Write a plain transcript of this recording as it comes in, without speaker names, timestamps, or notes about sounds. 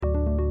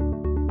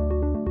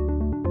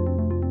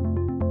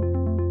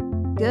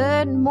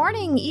Good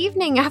morning,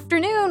 evening,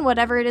 afternoon,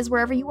 whatever it is,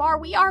 wherever you are.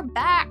 We are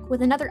back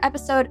with another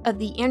episode of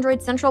the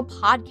Android Central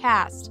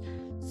podcast.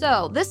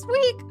 So this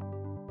week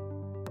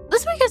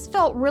has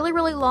felt really,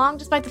 really long,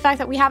 despite the fact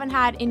that we haven't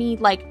had any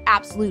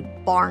absolute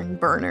barn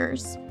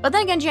burners. But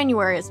then again,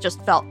 January has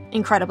just felt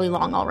incredibly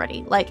long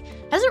already.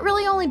 Has it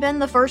really only been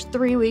the first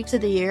 3 weeks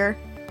of the year?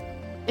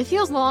 It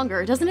feels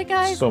longer, doesn't it,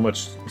 guys? So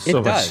much. It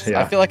does.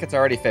 Yeah. I feel like it's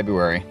already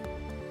February.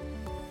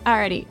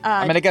 Alrighty.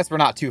 I guess we're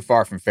not too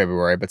far from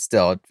February, but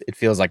still, it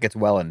feels like it's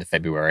well into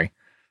February.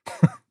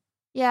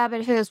 Yeah,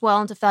 but if it was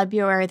well into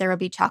February, there would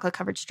be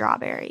chocolate-covered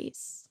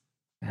strawberries.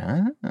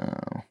 Oh.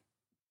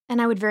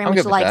 And I would very I'm much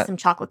good with like that. some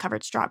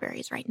chocolate-covered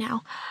strawberries right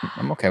now.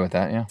 I'm okay with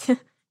that,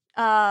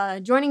 yeah.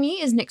 Joining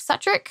me is Nick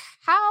Sutrick.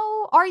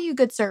 How are you,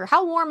 good sir?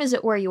 How warm is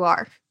it where you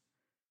are?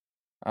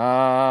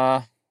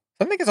 I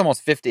think it's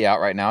almost 50 out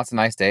right now. It's a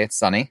nice day. It's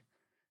sunny.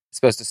 It's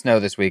supposed to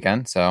snow this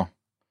weekend, so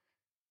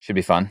should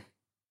be fun.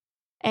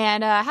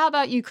 And how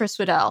about you, Chris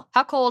Waddell?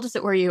 How cold is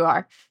it where you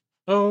are?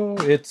 Oh,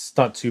 it's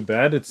not too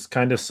bad. It's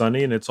kind of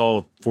sunny and it's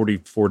all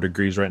 44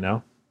 degrees right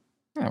now.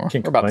 Yeah,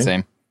 Can't we're about the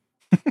complain.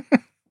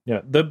 same.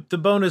 Yeah. The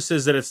bonus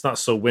is that it's not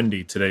so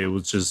windy today.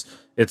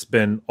 It's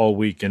been all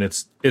week and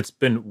it's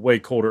been way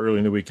colder early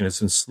in the week and it's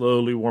been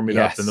slowly warming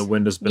up Yes. and the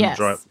wind has been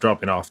Yes.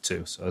 dropping off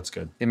too. So that's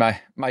good. See,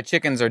 my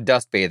chickens are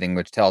dust bathing,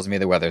 which tells me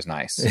the weather's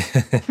nice.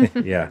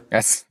 Yeah.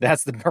 That's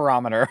the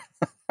barometer.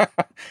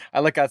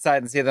 I look outside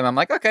and see them. I'm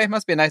like, okay,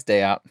 must be a nice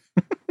day out.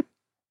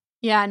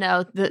 Yeah,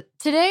 no.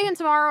 Today and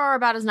tomorrow are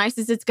about as nice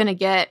as it's going to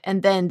get.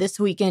 And then this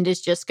weekend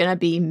is just going to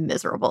be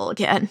miserable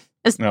again.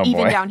 Oh,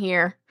 Even boy. down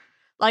here.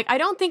 I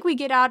don't think we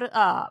get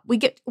out, we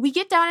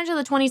get down into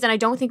the 20s, and I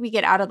don't think we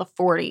get out of the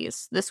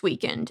 40s this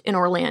weekend in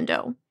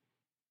Orlando,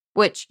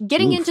 which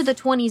getting Oof. into the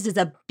 20s is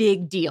a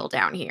big deal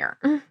down here.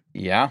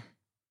 Yeah.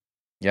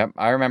 Yep.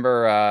 I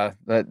remember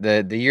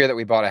the year that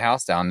we bought a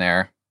house down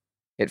there,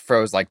 it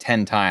froze like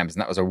 10 times,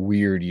 and that was a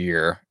weird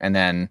year. And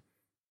then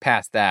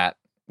past that,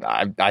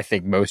 I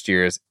think most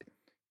years,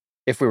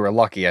 if we were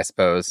lucky, I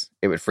suppose,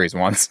 it would freeze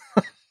once.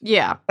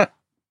 Yeah.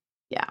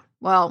 Yeah.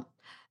 Well,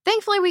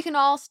 thankfully we can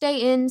all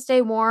stay in,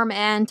 stay warm,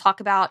 and talk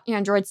about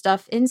Android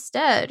stuff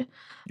instead.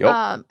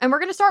 Yep. And we're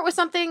going to start with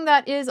something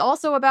that is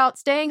also about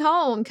staying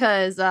home,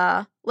 because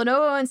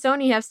Lenovo and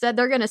Sony have said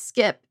they're going to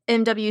skip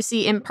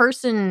MWC in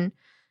person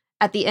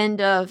at the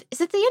end of,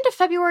 is it the end of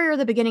February or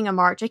the beginning of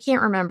March? I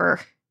can't remember.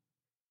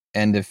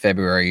 End of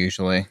February,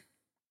 usually.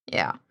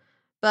 Yeah.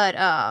 But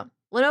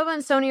Lenovo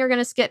and Sony are going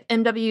to skip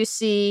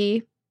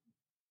MWC,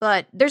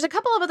 but there's a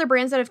couple of other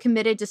brands that have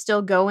committed to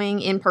still going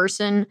in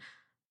person.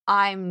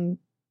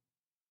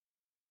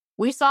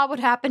 We saw what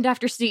happened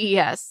after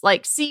CES.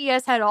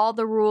 CES had all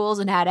the rules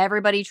and had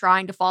everybody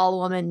trying to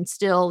follow them, and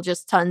still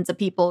just tons of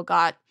people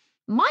got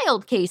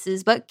mild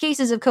cases, but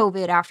cases of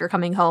COVID after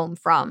coming home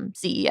from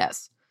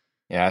CES.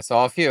 Yeah, I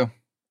saw a few.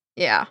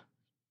 Yeah.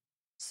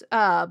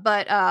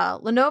 But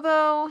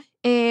Lenovo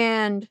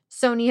and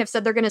Sony have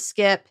said they're going to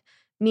skip.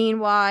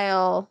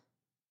 Meanwhile,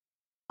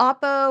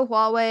 Oppo,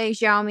 Huawei,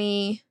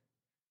 Xiaomi,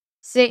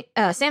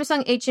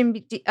 Samsung,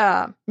 HMD,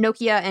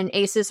 Nokia, and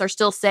Asus are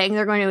still saying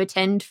they're going to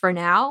attend for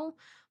now.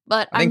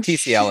 But I think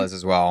TCL is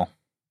as well.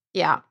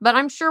 Yeah, but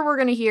I'm sure we're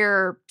going to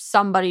hear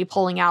somebody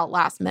pulling out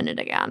last minute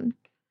again.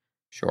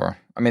 Sure.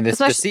 I mean, the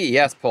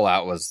CES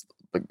pullout was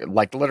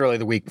like literally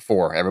the week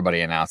before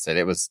everybody announced it.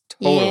 It was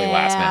totally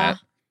last minute.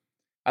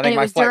 I think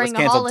my flight was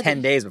canceled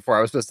 10 days before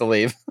I was supposed to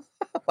leave.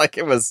 I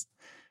couldn't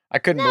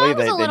believe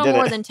they did it. It was a little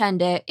more than 10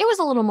 days. It was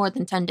a little more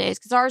than 10 days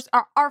because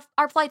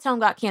our flights home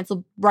got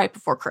canceled right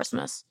before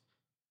Christmas.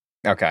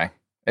 Okay.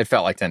 It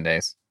felt like 10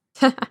 days.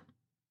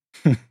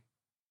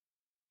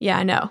 Yeah,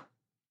 I know.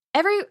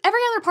 Every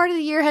other part of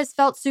the year has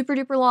felt super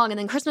duper long, and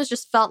then Christmas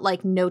just felt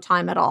like no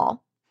time at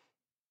all.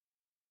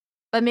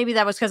 But maybe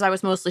that was because I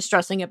was mostly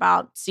stressing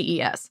about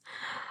CES.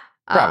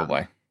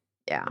 Probably.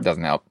 Yeah. It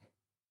doesn't help.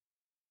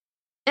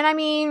 And I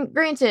mean,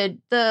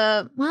 granted,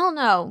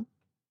 no.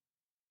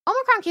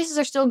 Omicron cases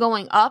are still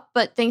going up,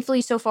 but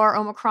thankfully so far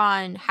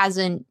Omicron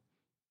hasn't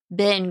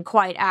been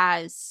quite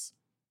as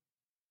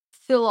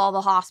fill all the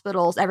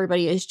hospitals,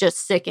 everybody is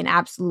just sick and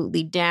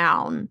absolutely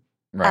down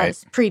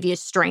as previous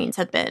strains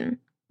have been,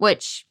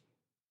 which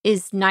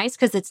is nice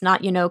because it's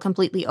not,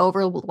 completely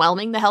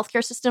overwhelming the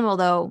healthcare system,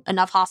 although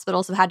enough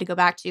hospitals have had to go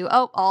back to,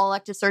 all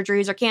elective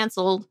surgeries are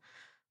canceled,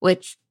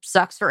 which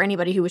sucks for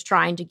anybody who was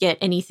trying to get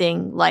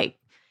anything like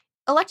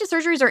elective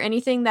surgeries or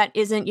anything that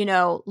isn't,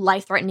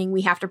 life-threatening.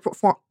 We have to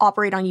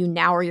operate on you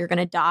now or you're going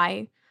to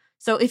die.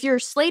 So if you're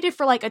slated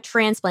for a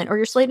transplant, or if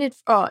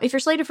you're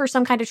slated for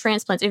some kind of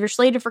transplants, if you're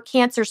slated for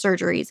cancer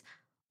surgeries,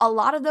 a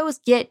lot of those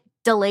get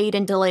delayed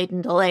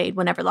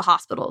whenever the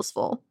hospital is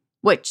full,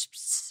 which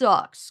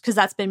sucks because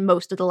that's been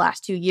most of the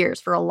last 2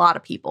 years for a lot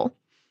of people.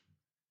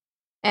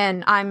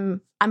 And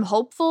I'm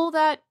hopeful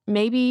that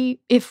maybe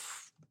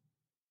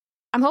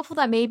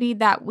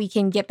that we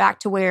can get back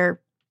to where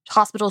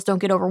hospitals don't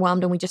get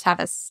overwhelmed and we just have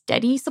a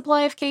steady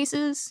supply of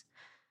cases.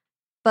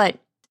 But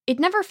it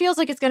never feels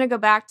like it's going to go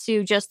back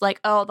to just the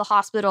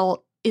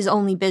hospital is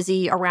only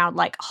busy around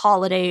like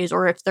holidays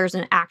or if there's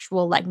an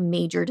actual like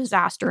major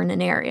disaster in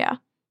an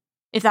area,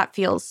 if that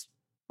feels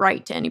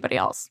right to anybody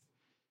else.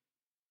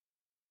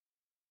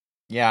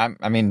 Yeah,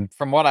 I mean,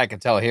 from what I can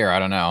tell here, I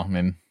don't know. I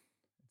mean,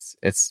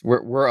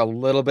 we're a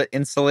little bit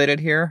insulated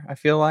here, I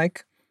feel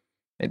like.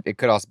 It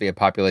could also be a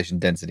population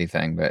density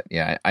thing, but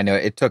yeah, I know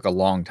it took a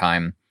long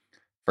time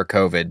for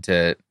COVID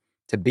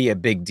to be a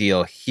big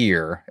deal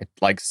here.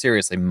 Like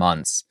seriously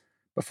months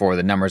before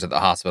the numbers at the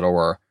hospital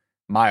were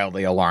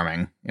mildly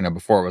alarming.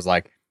 Before it was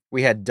like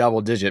we had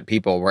double-digit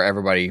people where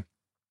everybody,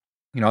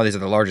 all these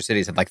other larger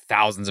cities had like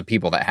thousands of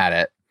people that had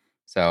it.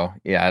 So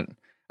yeah,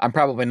 I'm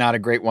probably not a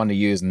great one to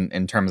use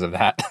in terms of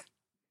that.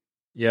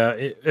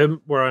 Yeah,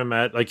 where I'm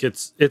at, like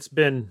it's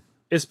been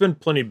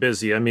plenty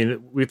busy. I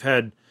mean, we've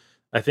had,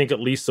 I think, at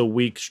least a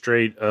week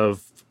straight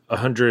of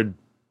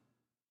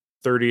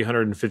 130,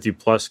 150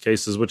 plus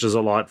cases, which is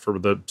a lot for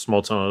the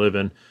small town I live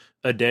in,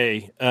 a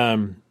day.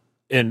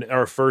 In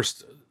our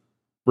first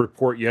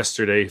report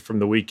yesterday from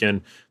the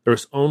weekend, there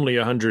was only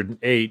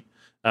 108.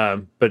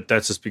 But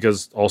that's just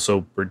because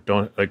also we're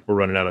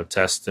running out of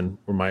tests in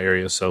my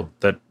area, so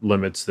that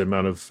limits the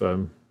amount of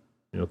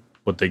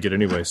what they get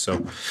anyway.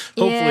 So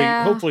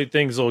hopefully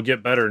things will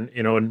get better.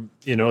 And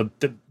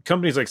the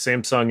companies like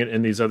Samsung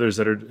and these others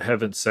that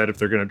haven't said if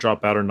they're going to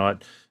drop out or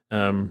not.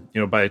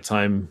 By the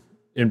time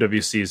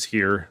MWC is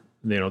here,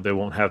 they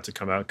won't have to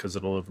come out because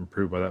it'll have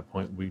improved by that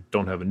point. We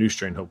don't have a new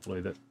strain,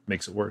 hopefully, that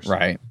makes it worse.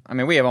 Right. I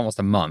mean, we have almost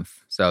a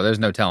month, so there's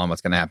no telling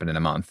what's going to happen in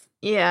a month.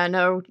 Yeah,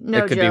 no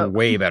It could joke. be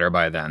way better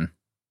by then.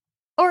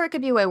 Or it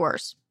could be way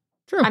worse.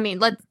 True. I mean,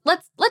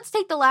 let's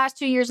take the last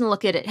 2 years and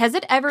look at it. Has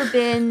it ever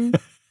been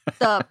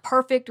the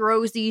perfect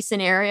rosy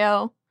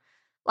scenario?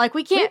 Like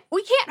we can't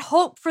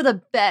hope for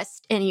the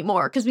best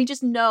anymore because we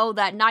just know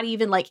that not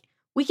even like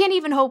we can't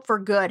even hope for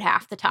good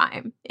half the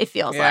time. It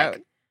feels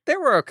like there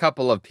were a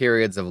couple of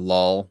periods of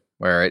lull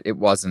where it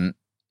wasn't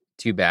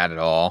too bad at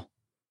all.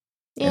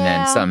 Yeah.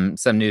 And then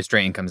some new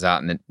strain comes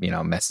out and it,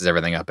 messes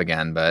everything up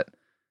again. But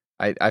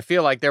I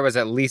feel like there was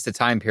at least a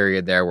time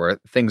period there where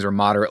things were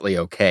moderately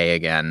okay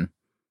again.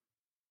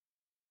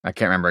 I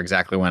can't remember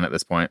exactly when at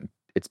this point.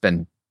 It's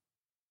been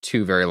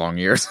 2 very long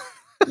years.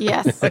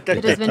 Yes, it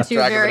has been 2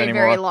 very,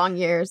 very long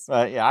years.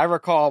 But yeah, I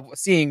recall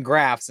seeing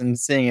graphs and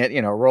seeing it,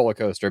 roller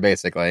coaster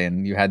basically.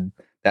 And you had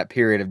that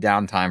period of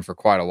downtime for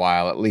quite a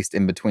while, at least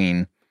in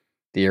between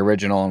the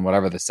original and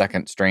whatever the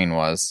second strain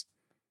was.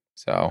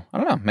 So I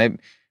don't know,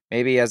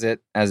 maybe as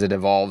it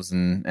evolves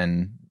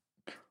and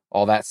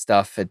all that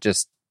stuff, it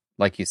just,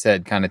 like you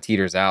said, kind of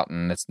teeters out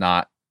and it's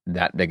not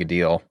that big a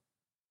deal.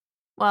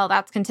 Well,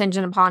 that's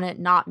contingent upon it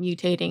not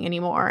mutating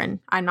anymore. And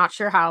I'm not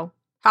sure how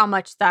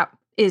much that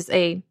is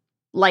a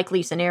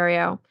likely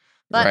scenario.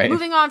 But Right.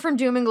 Moving on from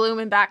doom and gloom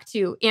and back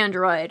to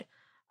Android,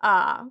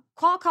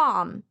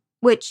 Qualcomm,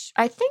 which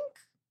I think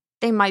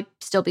they might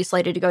still be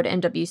slated to go to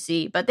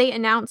MWC, but they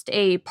announced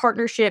a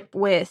partnership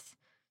with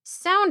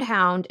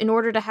SoundHound in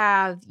order to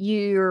have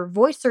your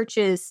voice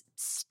searches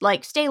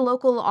like stay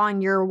local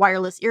on your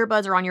wireless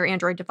earbuds or on your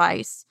Android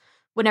device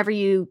whenever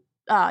you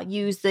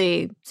use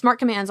the smart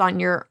commands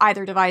on your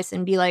either device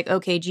and be like,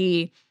 okay,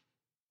 G,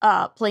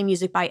 play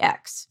music by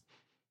X.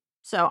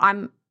 So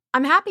I'm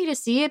happy to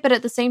see it, but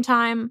at the same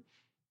time,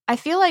 I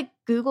feel like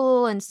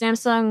Google and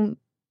Samsung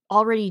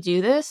already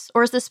do this,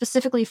 or is this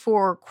specifically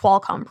for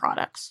Qualcomm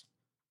products?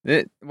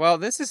 Well,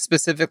 this is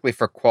specifically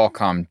for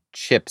Qualcomm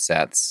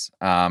chipsets.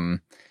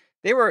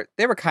 They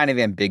were kind of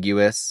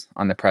ambiguous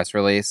on the press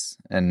release,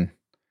 and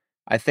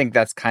I think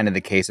that's kind of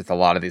the case with a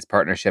lot of these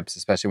partnerships,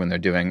 especially when they're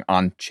doing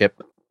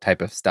on-chip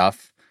type of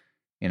stuff,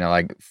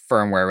 like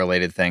firmware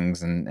related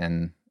things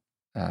and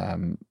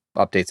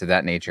updates of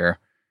that nature.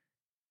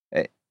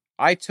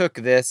 I took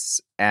this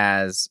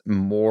as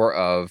more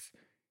of,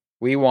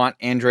 we want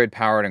Android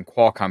powered and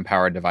Qualcomm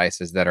powered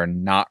devices that are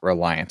not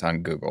reliant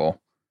on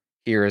Google.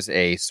 Here's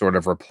a sort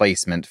of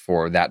replacement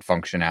for that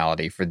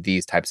functionality for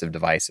these types of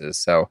devices.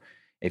 So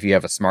if you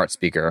have a smart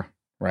speaker,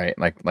 right,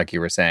 like you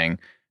were saying,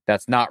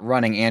 that's not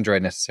running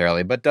Android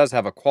necessarily, but does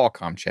have a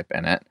Qualcomm chip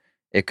in it,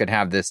 it could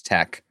have this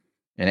tech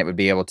and it would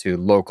be able to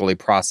locally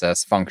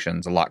process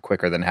functions a lot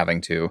quicker than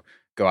having to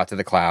go out to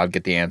the cloud,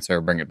 get the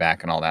answer, bring it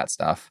back, and all that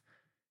stuff.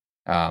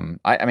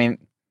 I mean,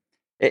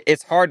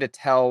 it's hard to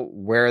tell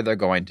where they're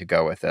going to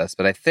go with this,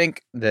 but I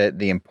think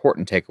the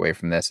important takeaway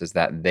from this is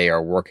that they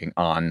are working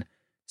on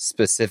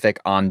specific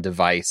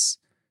on-device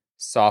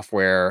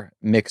software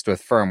mixed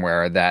with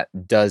firmware that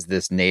does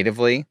this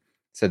natively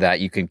so that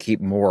you can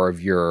keep more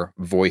of your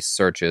voice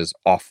searches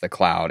off the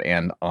cloud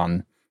and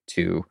on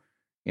to,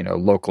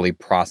 locally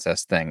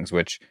processed things,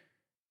 which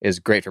is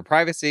great for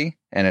privacy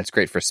and it's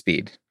great for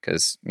speed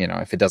because,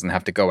 if it doesn't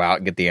have to go out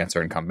and get the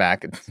answer and come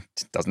back, it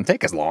doesn't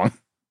take as long.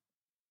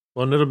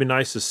 Well, and it'll be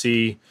nice to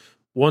see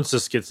once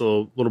this gets a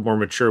little more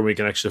mature, we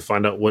can actually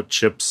find out what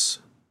chips,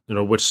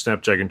 which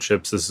Snapdragon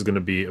chips this is going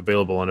to be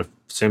available on. If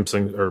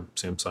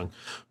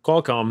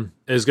Qualcomm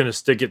is going to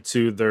stick it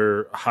to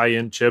their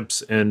high-end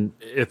chips, and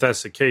if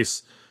that's the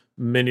case,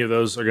 many of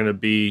those are going to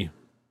be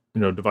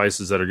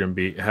devices that are going to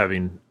be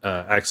having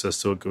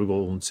access to what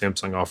Google and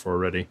Samsung offer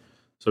already.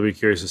 So I'll be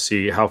curious to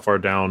see how far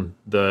down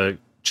the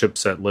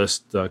chipset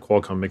list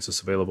Qualcomm makes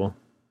this available.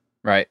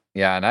 Right.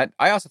 Yeah. And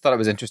I also thought it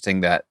was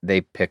interesting that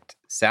they picked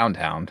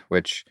SoundHound,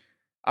 which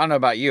I don't know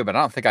about you, but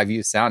I don't think I've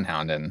used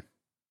SoundHound in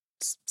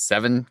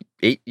 7,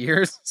 8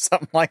 years,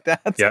 something like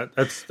that. Yeah,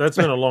 that's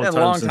been a long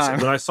time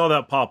since when I saw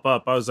that pop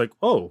up. I was like,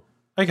 oh,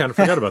 I kind of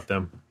forgot about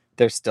them.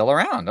 They're still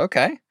around.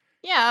 Okay.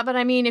 Yeah, but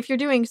I mean, if you're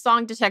doing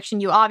song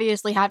detection, you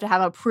obviously have to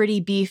have a pretty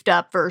beefed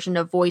up version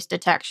of voice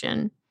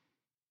detection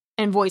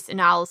and voice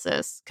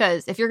analysis.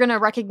 Because if you're going to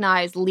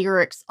recognize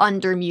lyrics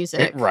under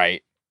music.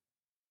 Right.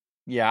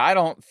 Yeah, I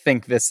don't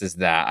think this is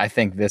that. I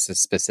think this is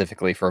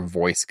specifically for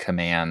voice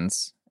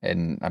commands.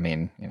 And I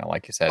mean,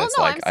 like you said, well, it's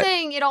no, like I'm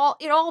saying it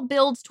all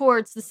builds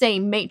towards the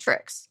same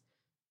matrix.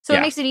 So it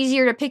makes it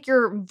easier to pick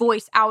your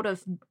voice out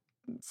of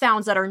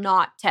sounds that are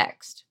not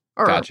text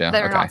or that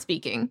are not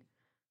speaking.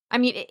 I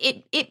mean,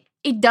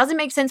 it doesn't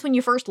make sense when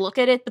you first look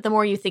at it, but the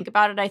more you think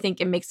about it, I think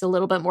it makes a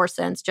little bit more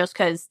sense just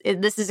because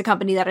this is a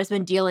company that has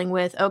been dealing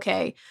with,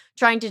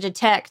 trying to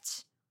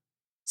detect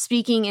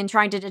speaking and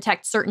trying to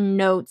detect certain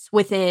notes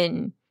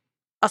within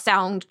a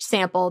sound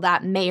sample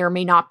that may or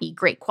may not be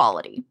great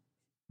quality.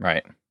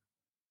 Right.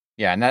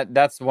 Yeah, and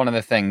that's one of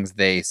the things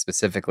they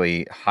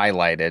specifically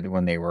highlighted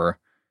when they were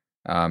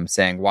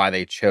saying why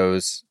they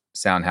chose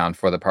SoundHound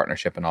for the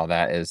partnership and all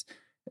that is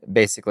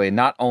basically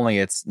not only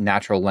its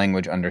natural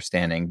language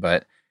understanding,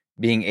 but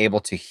being able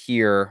to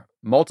hear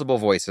multiple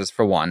voices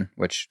for one,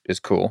 which is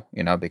cool,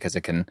 because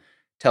it can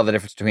tell the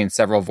difference between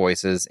several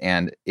voices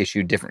and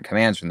issue different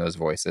commands from those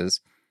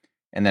voices.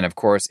 And then, of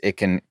course, it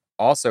can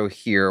also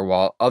hear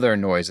while other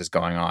noise is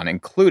going on,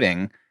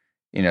 including,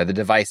 the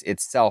device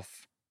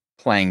itself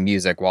playing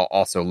music while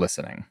also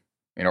listening,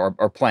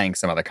 or playing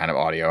some other kind of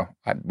audio.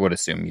 I would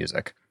assume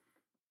music.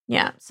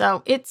 Yeah,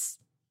 so it's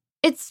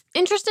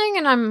interesting,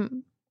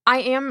 and I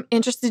am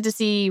interested to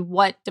see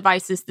what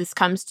devices this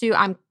comes to.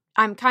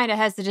 I'm kind of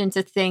hesitant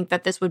to think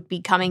that this would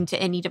be coming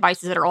to any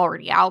devices that are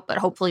already out, but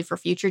hopefully for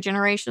future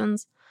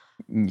generations.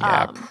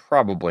 Yeah,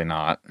 probably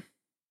not.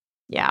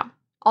 Yeah.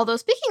 Although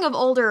speaking of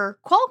older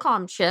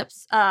Qualcomm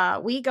chips,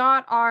 we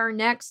got our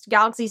next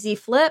Galaxy Z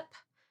Flip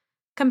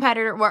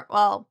competitor.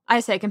 Well, I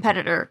say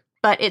competitor,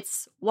 but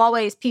it's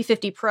Huawei's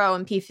P50 Pro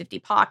and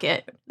P50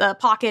 Pocket. The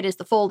Pocket is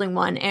the folding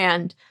one,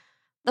 and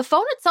the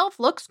phone itself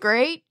looks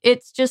great.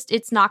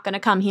 It's not going to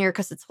come here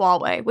because it's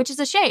Huawei, which is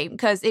a shame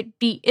because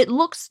it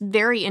looks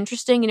very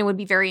interesting, and it would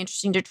be very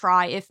interesting to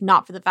try if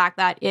not for the fact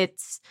that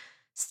it's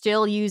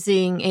still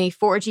using a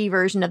 4G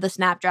version of the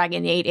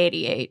Snapdragon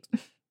 888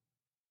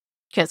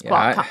 because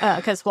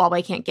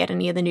Huawei can't get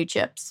any of the new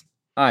chips.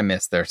 I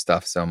miss their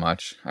stuff so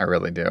much. I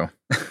really do.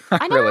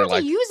 I never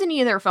had to use any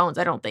of their phones,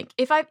 I don't think.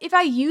 If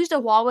I used a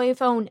Huawei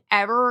phone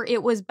ever,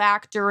 it was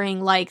back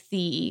during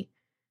the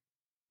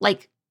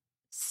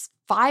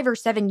 5 or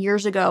 7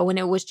 years ago when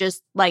it was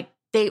just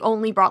they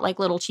only brought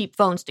little cheap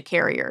phones to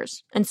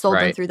carriers and sold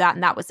them through that,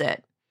 and that was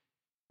it.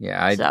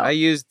 Yeah, I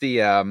used the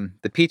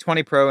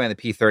P20 Pro and the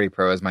P30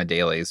 Pro as my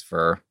dailies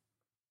for,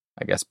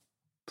 I guess,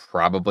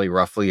 probably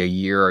roughly a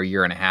year or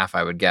year and a half,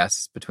 I would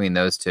guess, between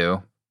those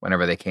two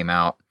whenever they came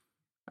out.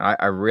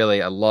 I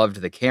loved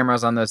the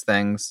cameras on those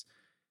things.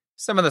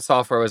 Some of the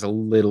software was a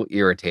little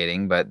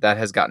irritating, but that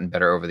has gotten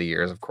better over the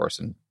years, of course,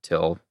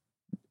 until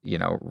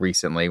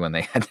recently when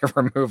they had to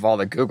remove all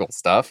the Google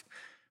stuff.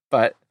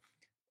 But,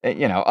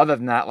 other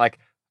than that,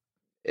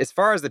 as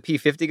far as the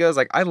P50 goes,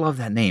 I love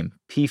that name,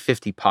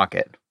 P50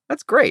 Pocket.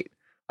 That's great.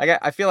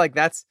 I feel like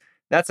that's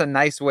a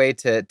nice way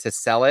to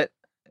sell it,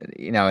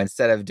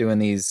 instead of doing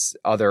these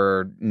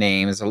other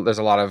names. There's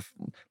a lot of,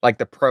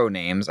 the Pro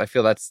names. I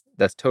feel that's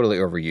totally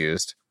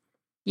overused.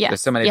 Yes.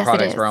 There's so many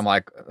products where I'm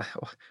like,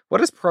 what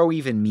does Pro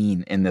even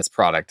mean in this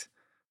product?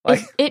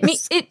 It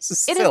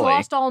has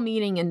lost all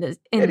meaning in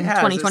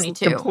 2022.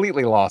 It's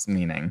completely lost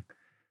meaning.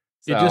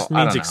 So, it just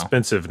means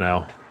expensive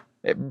now.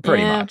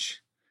 Pretty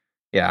much.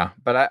 Yeah.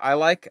 But I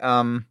like,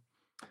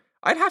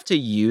 I'd have to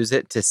use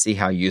it to see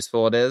how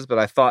useful it is, but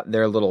I thought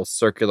their little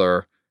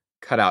circular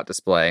cutout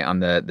display on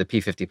the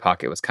P50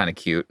 Pocket was kind of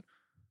cute.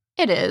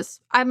 It is.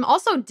 I'm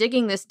also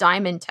digging this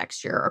diamond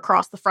texture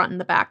across the front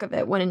and the back of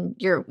it when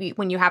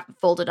you have it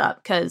folded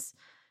up, because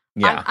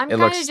I'm kind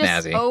of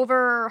just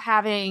over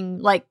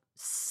having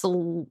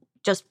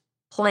just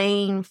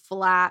plain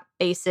flat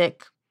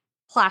basic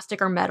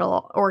plastic or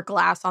metal or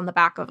glass on the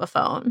back of a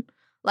phone.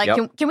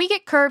 Can we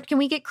get curved? Can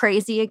we get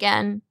crazy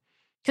again?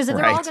 Because if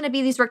they're all going to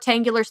be these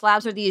rectangular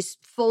slabs or these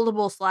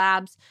foldable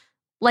slabs,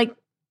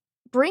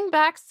 bring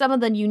back some of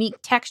the unique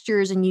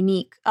textures and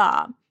unique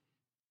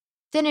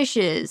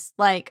finishes.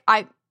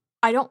 I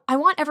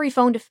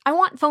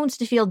want phones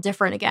to feel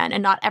different again,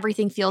 and not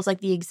everything feels like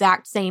the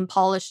exact same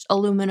polished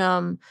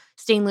aluminum,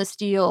 stainless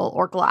steel,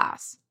 or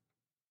glass.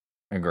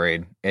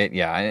 Agreed.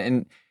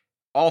 And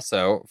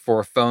also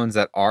for phones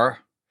that are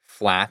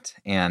flat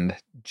and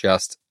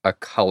just a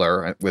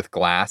color with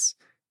glass,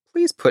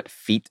 please put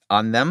feet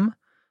on them.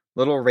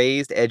 Little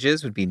raised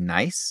edges would be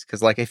nice,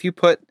 because if you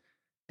put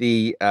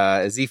the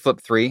Z Flip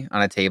 3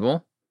 on a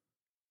table,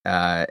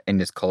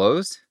 and is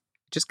closed,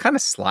 it just kind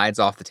of slides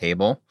off the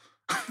table.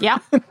 Yeah.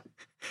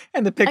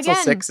 And the Pixel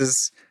Again, 6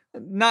 is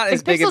not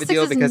as the big of Pixel a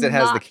deal 6 is because it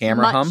has the not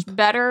camera much hump.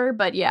 better,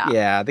 but yeah.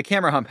 Yeah, the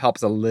camera hump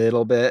helps a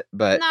little bit,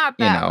 but Not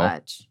you that know,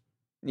 much.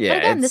 yeah. But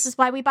again, this is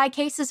why we buy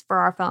cases for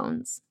our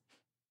phones.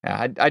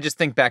 Yeah, I just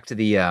think back to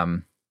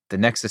the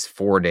Nexus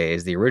 4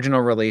 days, the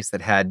original release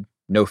that had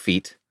no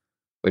feet,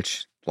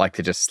 which like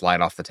to just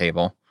slide off the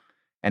table.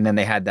 And then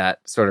they had that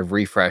sort of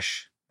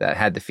refresh that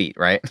had the feet,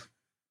 right?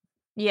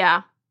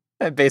 Yeah.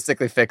 I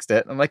basically fixed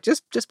it. I'm like,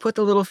 just put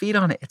the little feet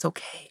on it. It's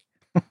okay.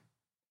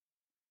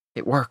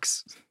 It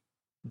works.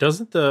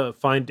 Doesn't the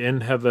Find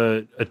N have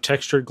a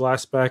textured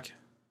glass back?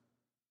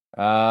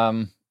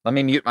 Let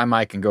me mute my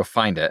mic and go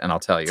find it, and I'll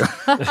tell you.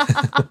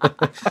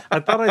 I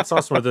thought I saw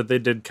somewhere that they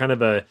did kind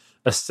of a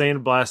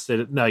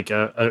sandblasted, like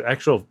a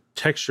actual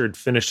textured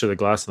finish to the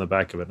glass on the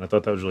back of it. And I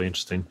thought that was really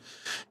interesting.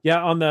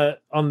 Yeah, on the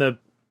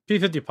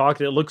P50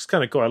 Pocket, it looks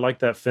kind of cool. I like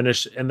that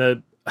finish,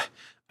 and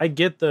I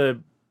get the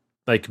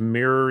like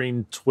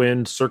mirroring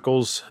twin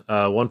circles,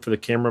 one for the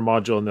camera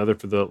module and the other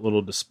for the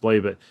little display,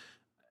 but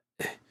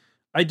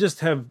I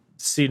just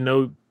see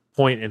no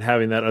point in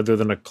having that other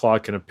than a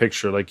clock and a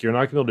picture. Like, you're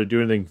not going to be able to do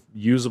anything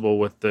usable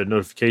with the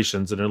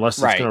notifications, and unless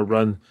it's going to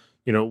run,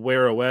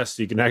 Wear OS,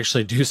 you can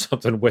actually do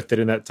something with it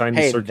in that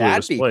tiny circular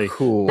display. Be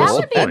cool. That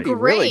would be great.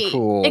 Really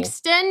cool.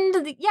 Extend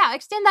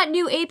that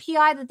new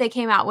API that they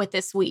came out with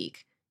this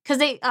week, because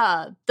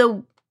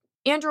the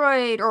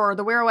Android or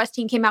the Wear OS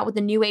team came out with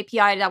a new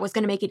API that was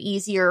going to make it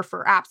easier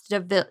for apps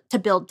to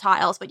build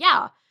tiles. But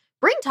yeah,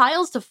 bring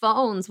tiles to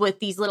phones with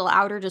these little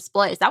outer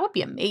displays. That would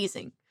be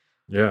amazing.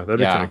 Yeah, that'd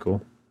be kind of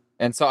cool.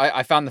 And so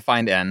I found the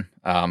Find N.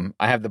 I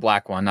have the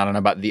black one. I don't know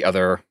about the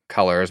other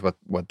colors,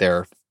 what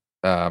their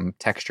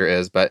texture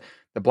is, but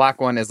the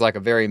black one is like a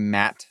very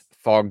matte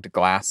fogged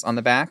glass on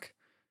the back.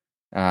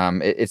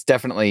 It's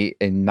definitely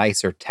a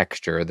nicer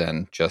texture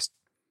than just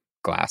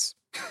glass.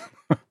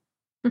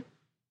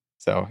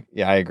 So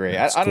yeah, I agree.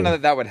 I don't know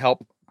that would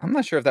help. I'm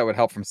not sure if that would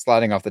help from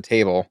sliding off the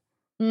table.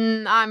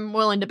 I'm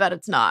willing to bet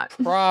it's not.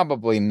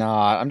 Probably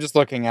not. I'm just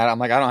looking at it. I'm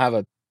like, I don't have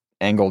an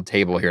angled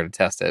table here to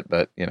test it,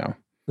 but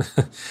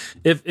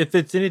if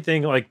it's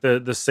anything like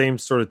the same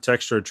sort of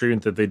texture or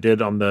treatment that they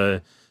did on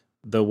the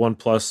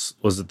OnePlus,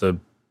 was it the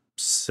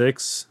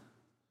 6?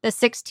 The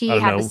 6T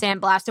had the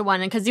sandblasted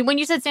one, and because when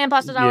you said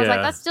sandblasted, I was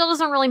like, that still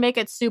doesn't really make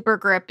it super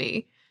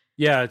grippy.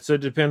 Yeah, so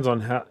it depends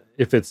on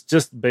if it's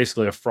just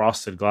basically a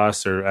frosted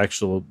glass or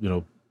actual,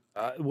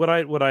 what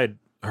I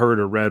heard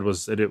or read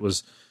was that it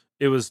was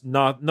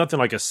nothing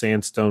like a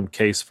sandstone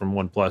case from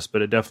OnePlus,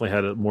 but it definitely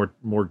had a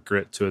more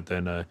grit to it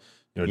than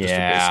just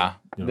a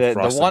basic, the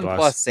OnePlus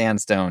glass.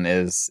 Sandstone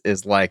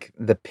is like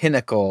the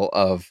pinnacle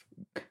of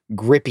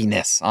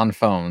grippiness on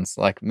phones.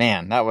 Like,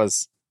 man, that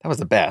was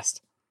the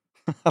best.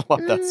 I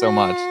love that so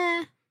much.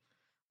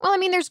 Well, I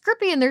mean, there's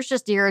grippy and there's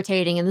just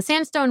irritating, and the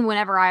sandstone,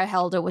 whenever I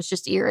held it, was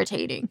just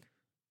irritating.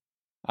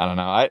 I don't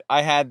know.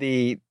 I had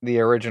the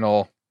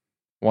original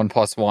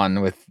OnePlus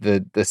One with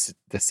the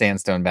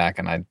sandstone back,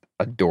 and I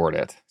adored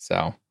it.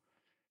 So,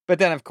 but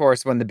then of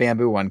course when the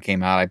bamboo one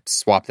came out, I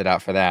swapped it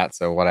out for that.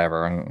 So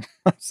whatever.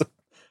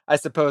 I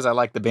suppose I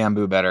like the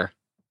bamboo better.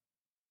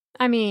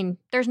 I mean,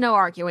 there's no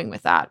arguing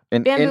with that.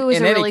 Bamboo is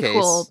a really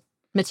cool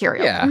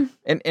material. Yeah.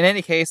 In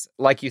any case,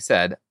 like you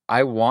said,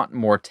 I want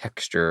more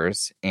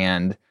textures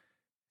and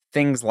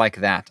things like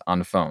that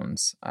on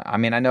phones. I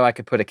mean, I know I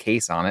could put a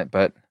case on it,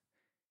 but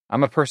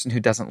I'm a person who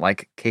doesn't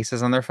like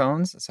cases on their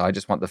phones, so I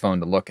just want the phone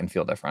to look and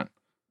feel different.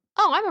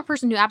 Oh, I'm a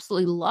person who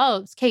absolutely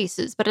loves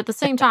cases, but at the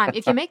same time,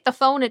 if you make the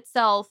phone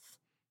itself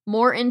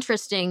more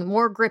interesting,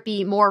 more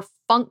grippy, more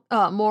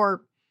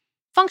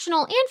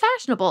functional and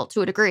fashionable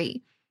to a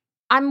degree,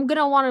 I'm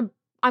gonna want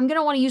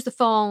to use the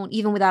phone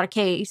even without a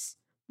case.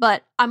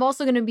 But I'm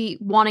also going to be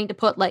wanting to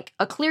put like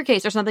a clear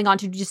case or something on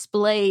to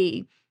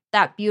display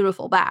that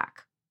beautiful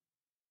back.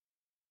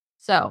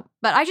 So,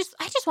 but I just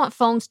want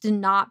phones to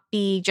not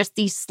be just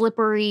these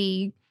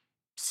slippery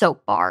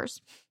soap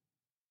bars.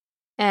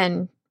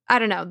 And I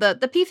don't know, the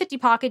P50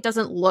 Pocket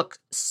doesn't look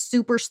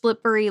super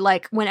slippery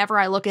like whenever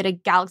I look at a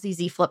Galaxy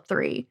Z Flip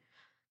 3.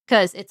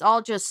 Because it's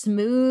all just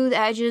smooth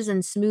edges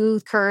and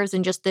smooth curves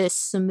and just this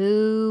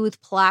smooth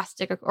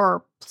plastic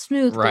or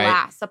smooth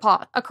glass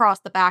across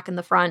the back and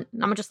the front.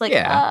 And I'm just like,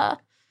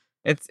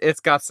 It's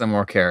got some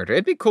more character.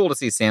 It'd be cool to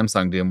see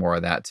Samsung do more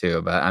of that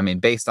too. But I mean,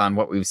 based on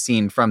what we've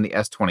seen from the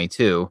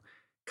S22,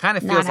 kind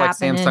of feels like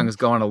Samsung is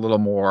going a little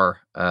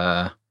more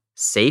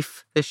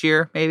safe this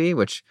year, maybe,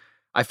 which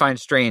I find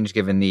strange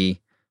given the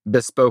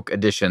bespoke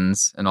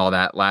editions and all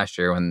that last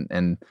year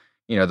and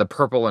the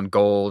purple and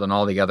gold and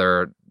all the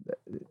other,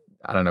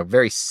 I don't know,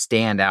 very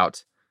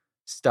standout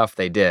stuff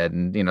they did.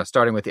 And,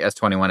 starting with the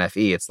S21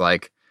 FE, it's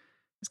like,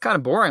 it's kind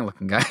of boring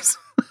looking, guys.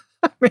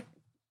 I mean,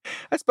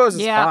 I suppose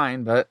it's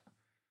fine, but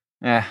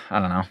I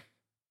don't know.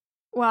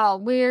 Well,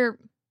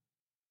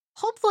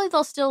 hopefully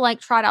they'll still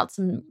trot out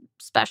some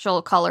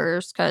special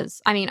colors.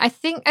 Cause I mean, I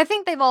think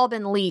they've all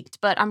been leaked,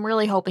 but I'm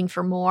really hoping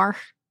for more.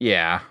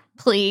 Yeah.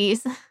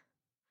 Please.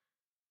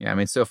 Yeah, I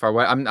mean, so far,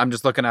 I'm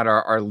just looking at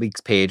our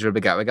leaks page. What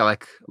we got? We got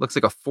like, looks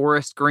like a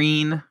forest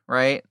green,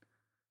 right?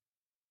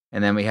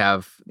 And then we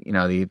have,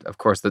 of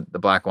course, the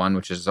black one,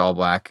 which is all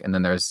black. And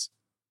then there's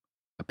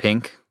a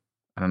pink.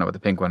 I don't know what the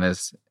pink one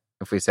is,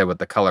 if we said what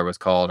the color was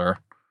called or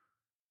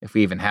if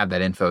we even have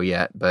that info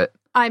yet. But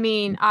I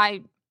mean,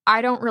 I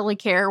don't really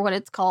care what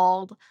it's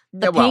called.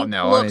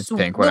 It's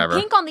pink, whatever.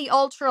 The pink on the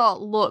Ultra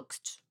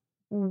looked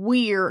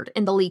weird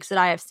in the leaks that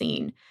I have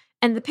seen.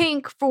 And the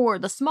pink for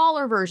the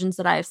smaller versions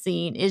that I have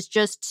seen is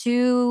just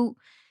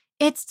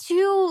it's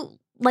too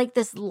like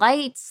this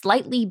light,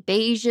 slightly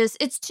beigeish.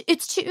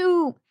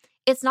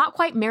 It's not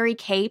quite Mary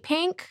Kay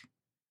pink,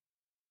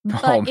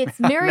 but it's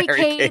Mary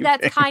Kay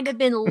that's kind of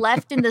been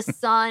left in the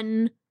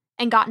sun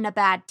and gotten a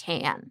bad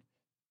tan.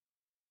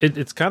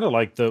 It's kind of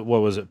like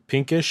what was it,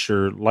 pinkish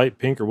or light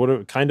pink or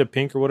whatever, kind of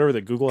pink or whatever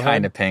that Google had.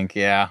 Kind of pink,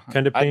 yeah.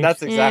 Kind of pink.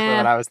 That's exactly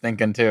what I was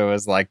thinking too,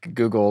 is like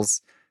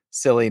Google's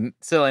silly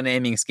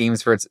naming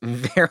schemes for its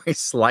very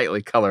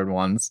slightly colored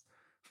ones.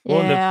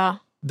 Well, yeah.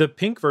 The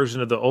pink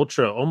version of the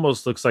Ultra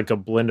almost looks like a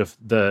blend of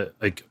the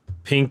like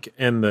pink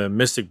and the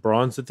Mystic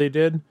Bronze that they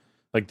did.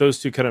 Like those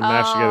two kind of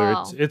mashed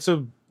together. It's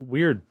a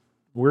weird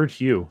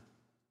hue.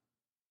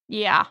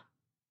 Yeah.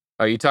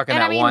 Are you talking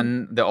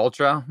one, the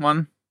Ultra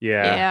one?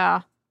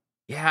 Yeah.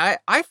 Yeah,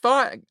 I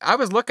thought, I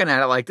was looking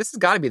at it like, this has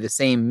got to be the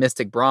same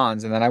Mystic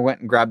Bronze, and then I went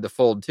and grabbed the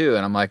Fold 2,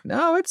 and I'm like,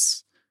 no,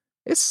 it's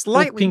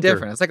slightly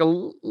different. It's like a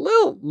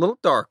little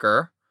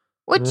darker.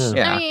 Which,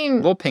 I mean, a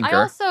little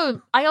pinker.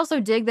 I also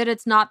dig that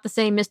it's not the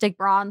same Mystic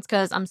Bronze,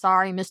 because I'm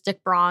sorry,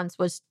 Mystic Bronze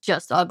was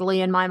just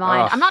ugly in my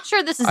mind. I'm not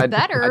sure this is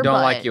better. I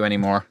don't like you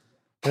anymore.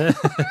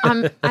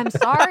 I'm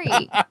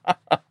sorry.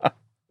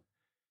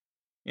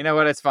 You know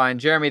what? It's fine.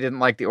 Jeremy didn't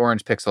like the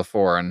orange Pixel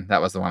 4, and that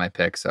was the one I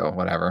picked, so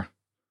whatever.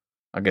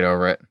 I'll get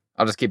over it.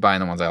 I'll just keep buying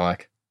the ones I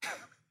like.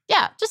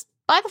 Yeah, just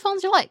buy the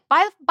phones you like.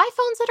 Buy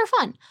phones that are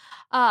fun.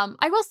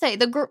 I will say,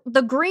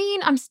 the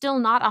green, I'm still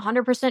not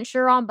 100%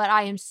 sure on, but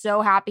I am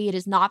so happy it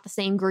is not the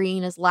same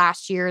green as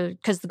last year,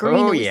 because the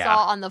green that we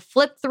saw on the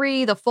Flip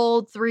 3, the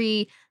Fold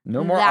 3,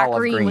 no more that olive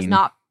green was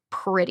not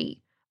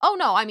pretty. Oh,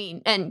 no, I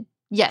mean, and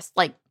yes,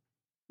 like,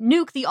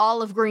 nuke the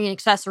olive green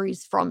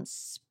accessories from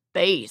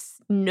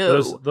space.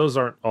 No. Those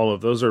aren't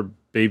olive. Those are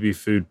baby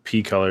food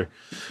pea color.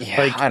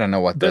 Yeah, like, I don't know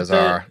what those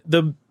are.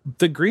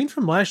 The green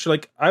from last year,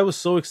 like, I was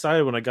so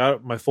excited when I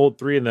got my Fold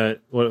 3 and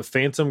that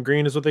Phantom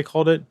green is what they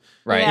called it.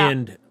 Right. Yeah.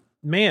 And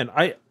man,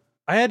 I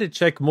had to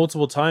check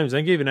multiple times. I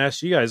even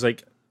asked you guys,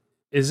 like,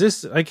 is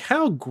this, like,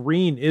 how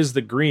green is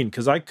the green?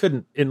 Because I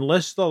couldn't,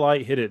 unless the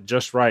light hit it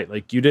just right.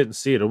 Like, you didn't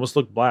see it. It almost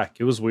looked black.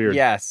 It was weird.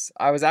 Yes.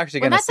 I was actually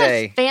going to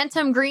say, says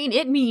Phantom green,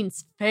 it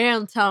means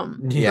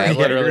phantom. Yeah, it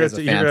literally is a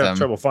phantom. You're going to have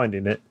trouble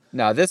finding it.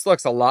 No, this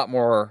looks a lot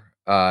more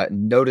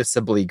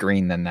noticeably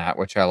green than that,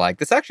 which I like.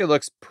 This actually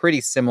looks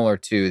pretty similar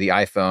to the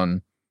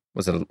iPhone,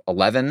 was it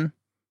 11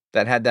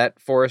 that had that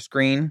forest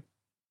green?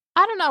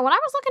 I don't know. When I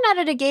was looking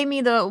at it gave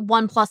me the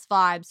OnePlus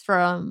vibes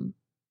from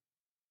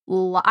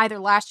either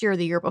last year or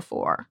the year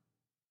before.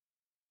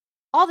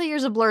 All the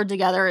years are blurred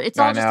together. It's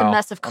all just a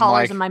mess of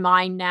colors in my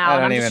mind now.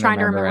 And I'm just trying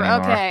to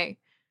remember. Okay.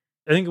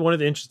 I think one of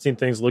the interesting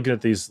things looking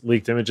at these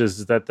leaked images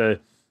is that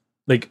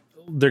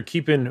they're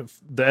keeping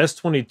the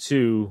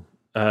S22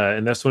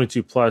 and the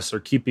S22 Plus are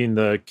keeping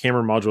the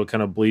camera module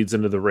kind of bleeds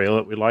into the rail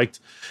that we liked.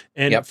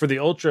 And for the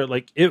Ultra,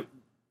 like it's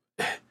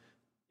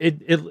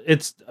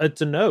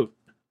a Note.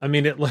 I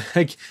mean,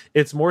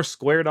 it's more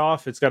squared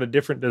off. It's got a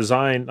different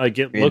design. Like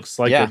it looks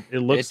like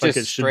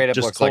it should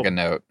just like a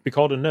Note. Be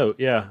called a Note.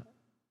 Yeah.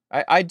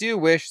 I do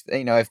wish,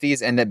 if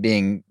these end up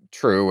being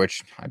true,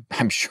 which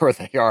I'm sure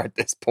they are at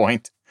this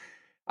point,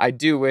 I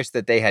do wish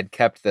that they had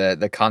kept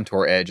the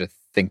contour edge, I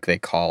think they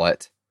call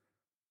it,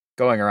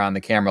 going around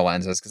the camera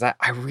lenses, because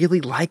I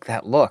really like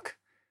that look.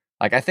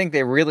 Like, I think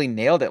they really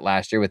nailed it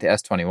last year with the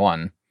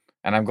S21,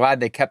 and I'm glad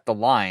they kept the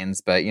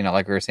lines, but,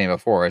 like we were saying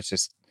before, it's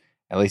just,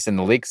 at least in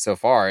the leaks so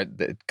far,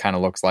 it kind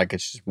of looks like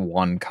it's just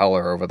one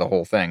color over the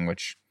whole thing,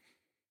 which,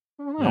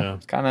 I don't know,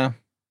 it's kind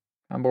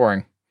of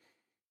boring.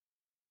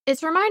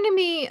 It's reminding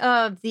me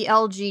of the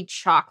LG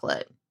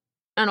chocolate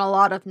in a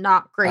lot of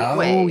not great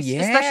ways,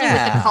 especially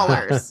with the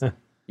colors.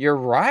 You're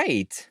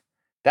right.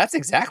 That's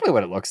exactly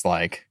what it looks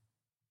like.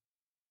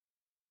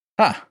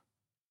 Huh.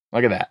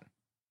 Look at that.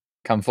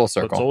 Come full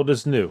circle. What's old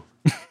is new.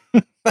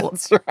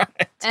 That's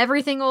right.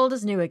 Everything old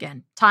is new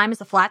again. Time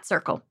is a flat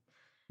circle.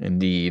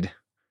 Indeed.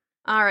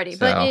 Alrighty,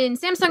 but in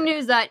Samsung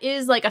news that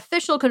is like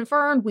official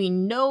confirmed, we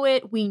know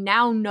it. We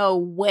now know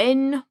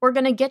when we're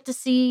going to get to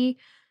see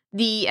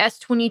the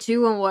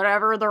S22 and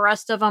whatever the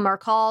rest of them are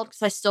called,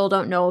 because I still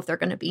don't know if they're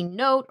going to be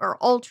Note or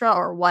Ultra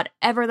or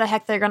whatever the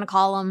heck they're going to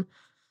call them.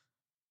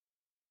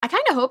 I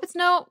kind of hope it's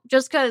Note,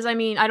 just because, I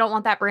mean, I don't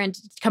want that brand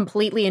to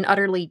completely and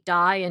utterly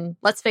die. And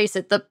let's face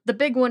it, the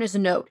big one is a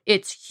Note.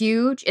 It's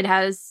huge.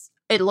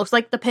 It looks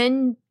like the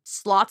pin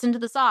slots into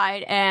the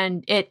side,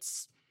 and it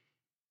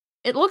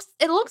looks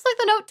like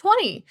the Note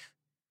 20.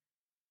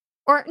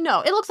 Or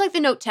no, it looks like the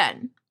Note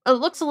 10. It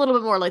looks a little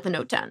bit more like the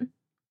Note 10,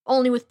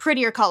 only with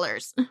prettier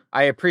colors.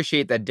 I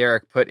appreciate that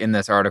Derek put in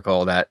this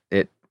article that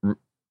it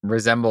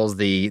resembles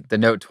the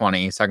Note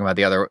 20. He's talking about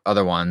the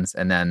other ones,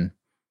 and then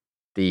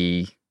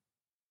the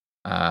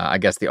I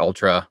guess the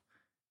Ultra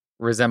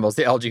resembles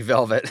the LG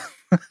Velvet.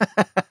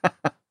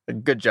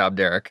 Good job,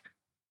 Derek.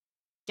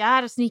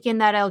 Gotta sneak in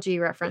that LG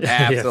reference.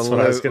 Absolutely. Yeah, that's what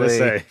I was going to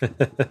say.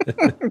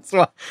 That's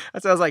why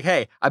I was like,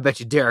 hey, I bet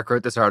you Derek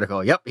wrote this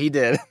article. Yep, he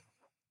did.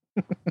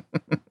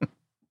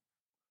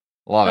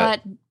 Love it.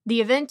 But the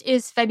event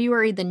is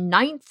February the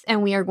 9th,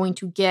 and we are going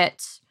to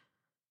get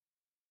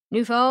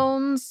new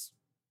phones.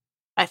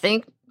 I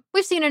think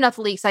we've seen enough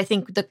leaks. I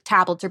think the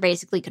tablets are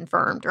basically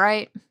confirmed,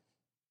 right?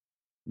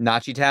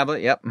 Nachi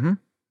tablet. Yep. Mm-hmm.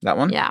 That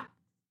one. Yeah.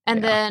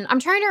 And Yeah. then I'm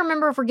trying to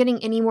remember if we're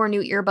getting any more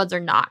new earbuds or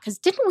not. Because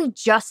didn't we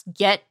just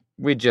get...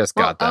 We just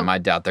got them. I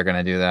doubt they're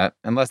going to do that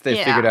unless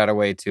they figured out a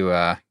way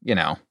to,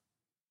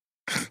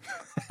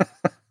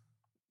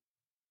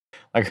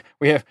 like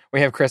we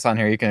have Chris on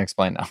here. You can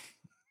explain now.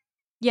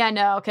 Yeah,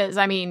 no, because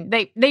I mean,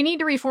 they need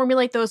to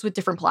reformulate those with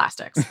different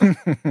plastics,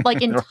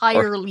 like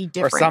entirely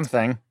different or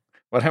something.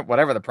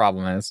 Whatever the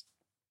problem is.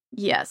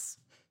 Yes.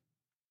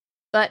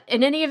 But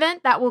in any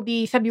event, that will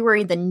be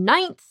February the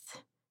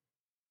 9th.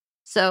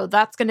 So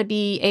that's going to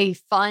be a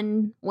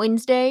fun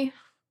Wednesday.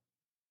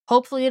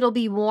 Hopefully it'll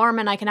be warm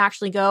and I can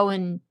actually go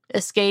and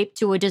escape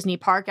to a Disney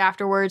park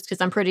afterwards, because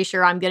I'm pretty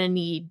sure I'm going to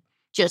need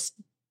just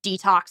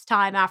detox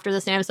time after the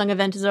Samsung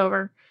event is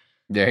over.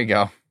 There you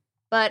go.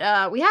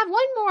 But we have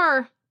one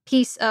more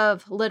piece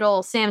of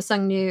little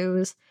Samsung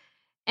news,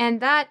 and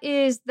that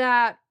is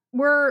that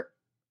we're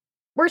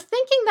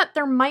thinking that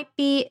there might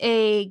be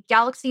a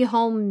Galaxy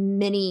Home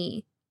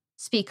Mini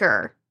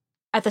speaker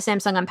at the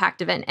Samsung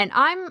Unpacked event, and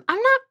I'm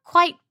not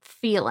quite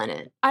feeling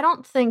it. I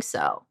don't think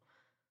so.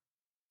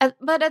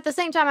 But at the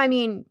same time, I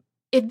mean,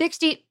 if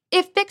Bixby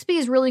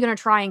is really going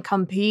to try and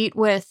compete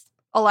with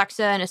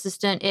Alexa and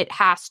Assistant, it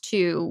has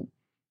to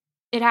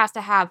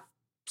have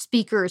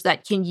speakers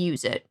that can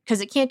use it,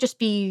 because it can't just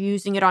be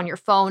using it on your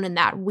phone and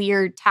that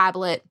weird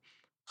tablet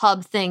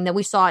hub thing that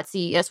we saw at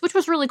CES, which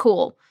was really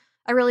cool.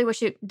 I really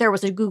wish there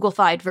was a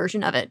Google-fied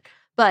version of it,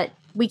 but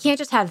we can't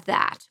just have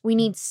that. We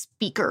need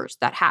speakers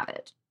that have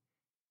it.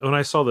 When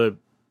I saw the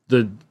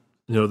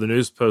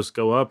news post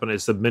go up and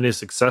it's the mini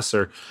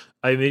successor,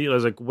 I immediately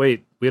was like,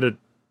 wait, we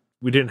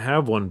didn't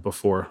have one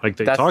before. Like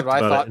they talked about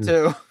it. That's what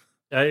I thought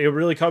too. It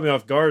really caught me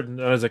off guard,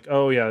 and I was like,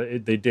 oh yeah,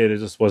 they did. It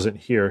just wasn't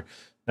here.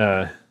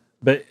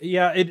 But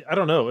yeah, I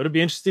don't know. It'll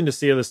be interesting to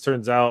see how this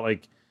turns out.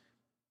 Like,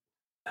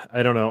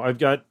 I don't know. I've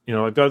got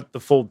the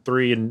Fold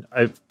 3, and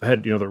I've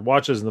had, their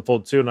watches and the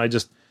Fold 2, and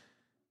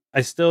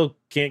I still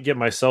can't get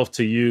myself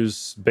to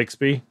use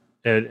Bixby.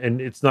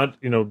 And it's not,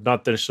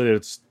 not necessarily that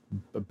it's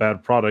a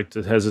bad product.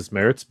 It has its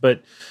merits,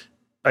 but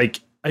like,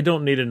 I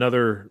don't need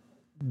another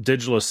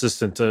digital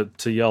assistant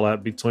to yell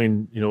at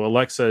between,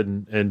 Alexa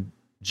and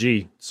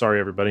G. Sorry,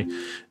 everybody.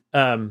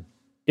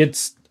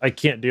 I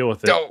can't deal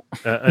with it.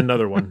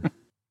 Another one.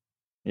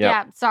 Yep.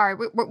 Yeah, sorry.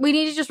 We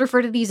need to just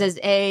refer to these as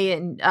A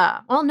and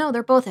well, no,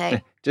 they're both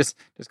A. just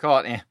call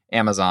it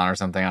Amazon or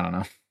something. I don't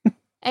know.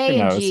 A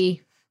and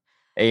G.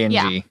 A and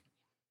G.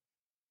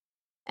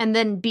 And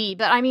then B.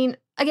 But I mean,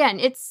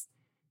 again,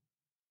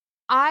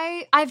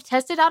 I've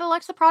tested out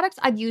Alexa products.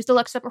 I've used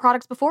Alexa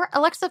products before.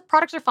 Alexa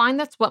products are fine.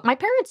 That's what my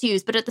parents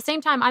use. But at the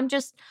same time,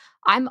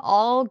 I'm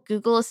all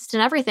Google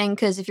Assistant everything,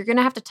 because if you're going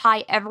to have to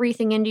tie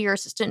everything into your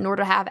assistant in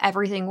order to have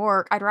everything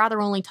work, I'd rather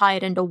only tie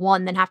it into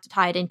one than have to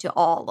tie it into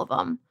all of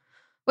them.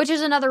 Which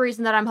is another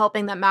reason that I'm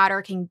hoping that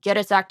Matter can get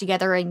its act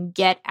together and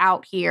get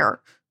out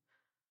here.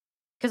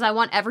 Because I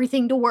want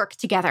everything to work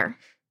together.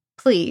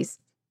 Please.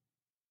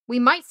 We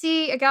might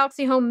see a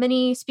Galaxy Home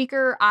Mini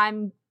speaker.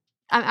 I'm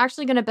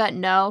actually going to bet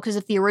no, because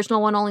if the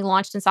original one only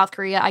launched in South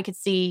Korea, I could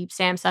see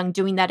Samsung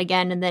doing that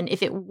again. And then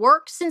if it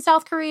works in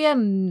South Korea,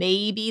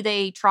 maybe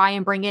they try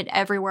and bring it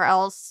everywhere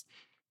else,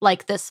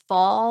 like this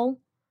fall.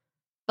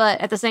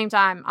 But at the same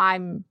time,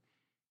 I'm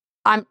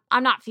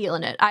not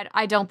feeling it.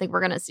 I don't think we're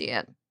going to see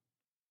it.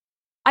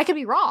 I could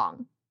be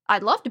wrong.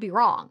 I'd love to be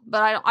wrong,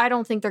 but I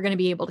don't think they're going to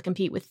be able to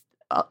compete with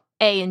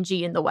A and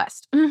G in the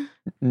West.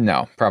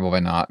 No,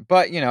 probably not.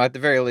 But, at the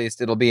very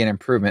least, it'll be an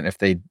improvement if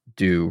they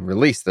do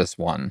release this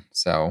one.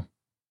 So,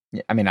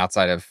 I mean,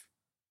 outside of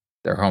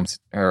their home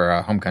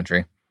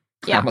country.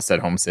 Yeah. I almost said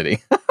home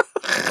city.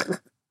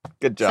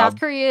 Good job. South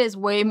Korea is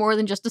way more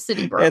than just a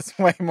city, bro. It's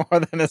way more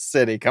than a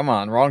city. Come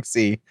on, wrong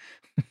C.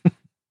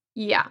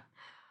 Yeah.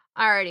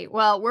 Alrighty.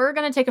 Well, we're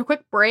going to take a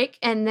quick break,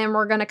 and then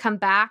we're going to come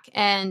back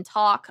and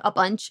talk a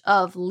bunch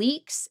of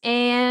leaks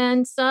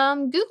and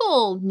some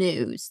Google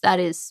news that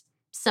is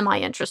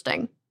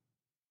semi-interesting.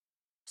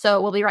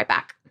 So we'll be right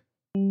back.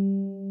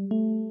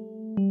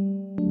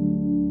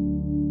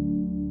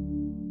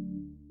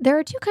 There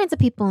are two kinds of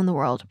people in the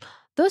world.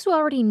 Those who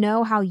already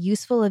know how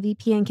useful a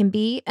VPN can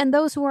be, and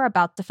those who are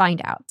about to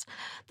find out.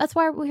 That's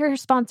why we're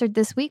sponsored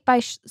this week by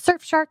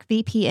Surfshark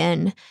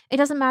VPN. It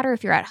doesn't matter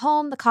if you're at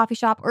home, the coffee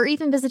shop, or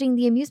even visiting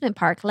the amusement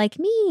park like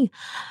me.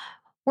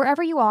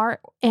 Wherever you are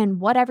and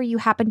whatever you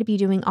happen to be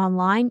doing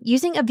online,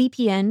 using a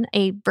VPN,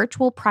 a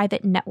virtual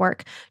private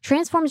network,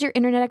 transforms your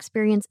internet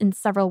experience in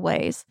several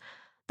ways.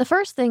 The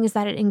first thing is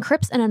that it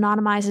encrypts and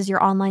anonymizes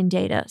your online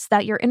data so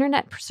that your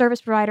internet service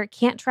provider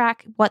can't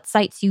track what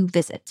sites you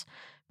visit.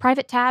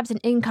 Private tabs and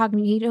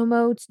incognito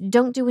modes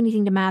don't do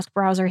anything to mask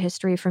browser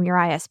history from your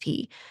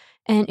ISP.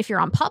 And if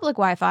you're on public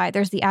Wi-Fi,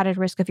 there's the added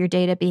risk of your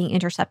data being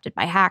intercepted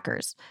by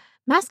hackers.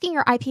 Masking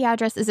your IP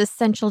address is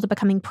essential to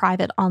becoming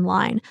private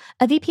online.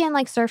 A VPN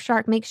like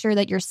Surfshark makes sure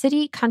that your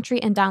city,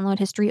 country, and download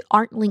history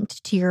aren't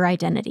linked to your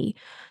identity.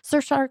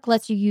 Surfshark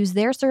lets you use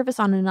their service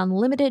on an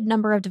unlimited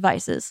number of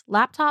devices: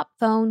 laptop,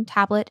 phone,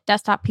 tablet,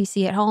 desktop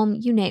PC at home,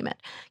 you name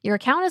it. Your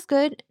account is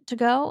good to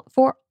go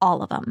for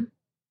all of them.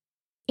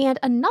 And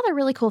another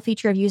really cool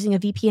feature of using a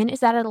VPN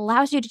is that it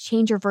allows you to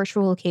change your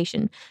virtual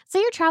location.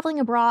 Say you're traveling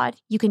abroad,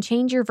 you can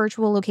change your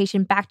virtual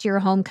location back to your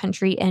home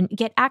country and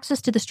get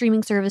access to the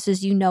streaming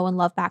services you know and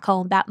love back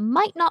home that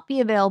might not be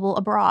available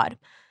abroad.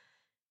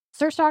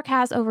 Surfshark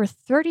has over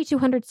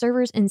 3,200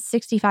 servers in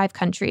 65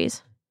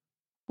 countries.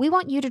 We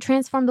want you to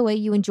transform the way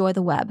you enjoy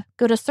the web.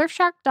 Go to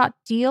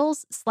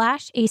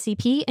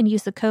surfshark.deals/ACP and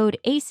use the code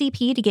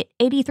ACP to get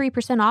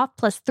 83% off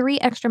plus 3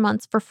 extra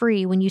months for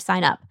free when you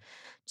sign up.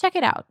 Check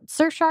it out,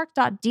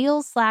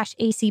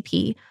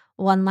 surfshark.deals/ACP.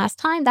 One last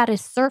time, that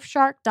is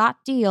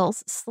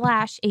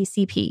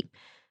surfshark.deals/ACP.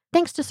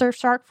 Thanks to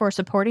Surfshark for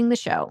supporting the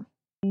show.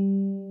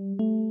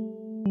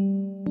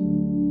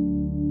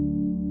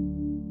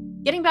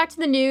 Getting back to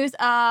the news,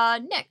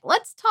 Nick,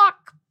 let's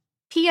talk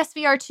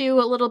PSVR 2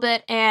 a little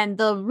bit. And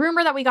the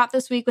rumor that we got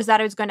this week was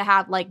that it was going to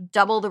have like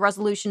double the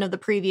resolution of the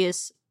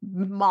previous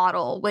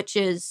model, which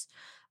is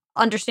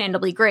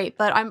understandably great,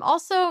 but I'm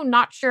also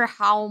not sure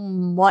how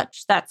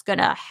much that's going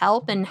to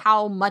help and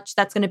how much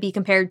that's going to be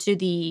compared to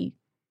the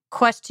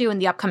Quest 2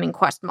 and the upcoming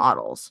Quest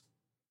models.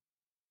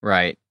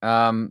 Right.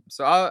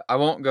 So I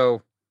won't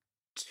go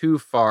too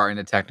far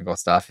into technical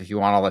stuff. If you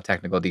want all the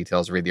technical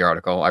details, read the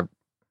article. I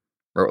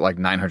wrote like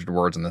 900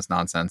 words on this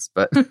nonsense,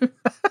 but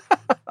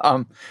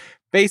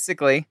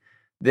basically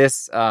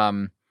this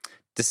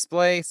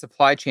display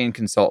supply chain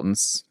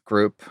consultants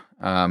group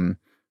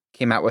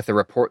came out with a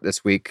report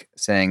this week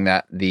saying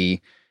that the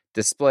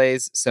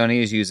displays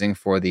Sony is using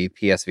for the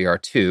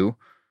PSVR 2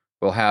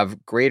 will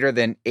have greater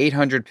than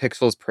 800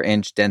 pixels per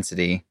inch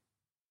density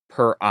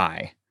per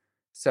eye.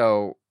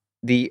 So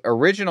the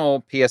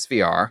original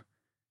PSVR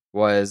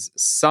was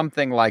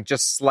something like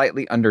just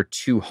slightly under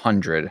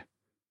 200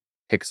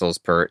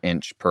 pixels per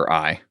inch per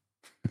eye.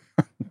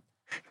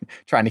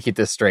 Trying to keep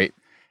this straight.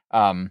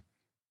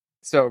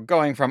 So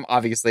going from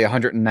obviously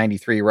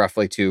 193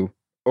 roughly to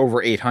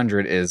over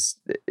 800 is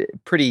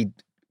pretty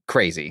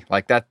crazy.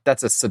 Like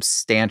that's a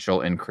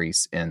substantial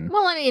increase in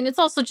Well, I mean, it's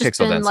also just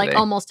been density. like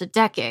almost a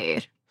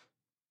decade.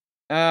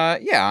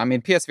 Yeah, I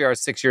mean, PSVR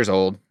is 6 years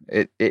old.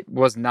 It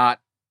was not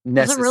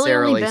necessarily... Has it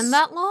really only been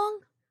that long?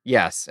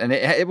 Yes, and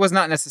it was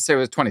not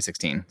necessarily... It was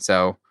 2016,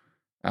 so...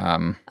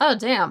 oh,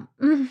 damn.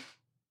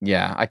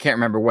 Yeah, I can't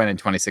remember when in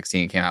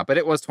 2016 it came out, but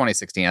it was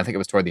 2016. I think it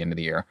was toward the end of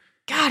the year.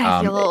 God,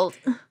 I feel old.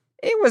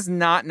 It was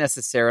not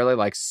necessarily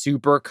like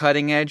super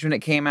cutting edge when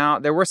it came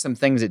out. There were some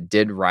things it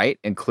did right,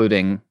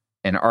 including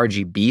an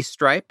RGB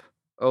stripe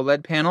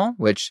OLED panel,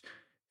 which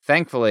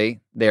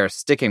thankfully they are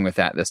sticking with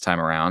that this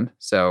time around.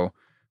 So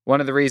one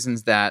of the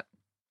reasons that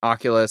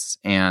Oculus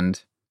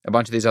and a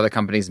bunch of these other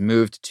companies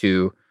moved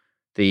to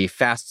the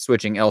fast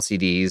switching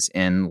LCDs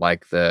in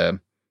like the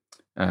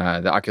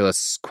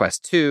Oculus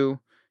Quest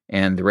 2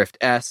 and the Rift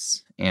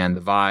S and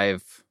the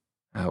Vive,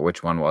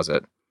 which one was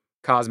it?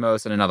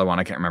 Cosmos and another one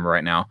I can't remember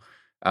right now,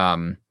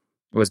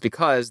 was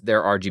because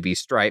their RGB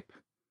stripe,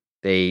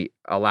 they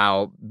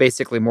allow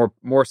basically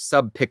more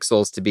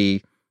sub-pixels to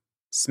be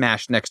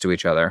smashed next to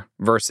each other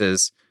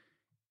versus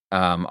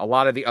a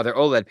lot of the other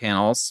OLED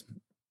panels,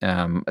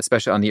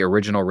 especially on the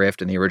original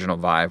Rift and the original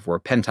Vive, were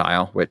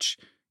pentile, which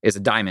is a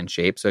diamond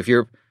shape. So if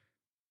you're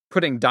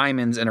putting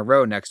diamonds in a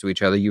row next to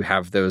each other, you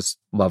have those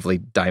lovely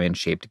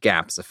diamond-shaped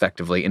gaps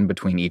effectively in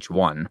between each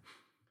one.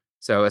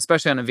 So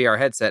especially on a VR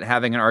headset,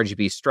 having an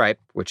RGB stripe,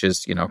 which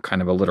is,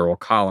 kind of a literal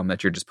column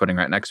that you're just putting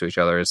right next to each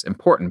other, is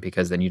important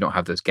because then you don't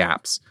have those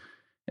gaps.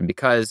 And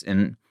because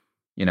in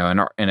a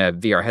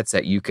VR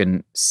headset, you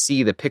can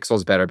see the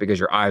pixels better because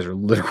your eyes are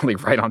literally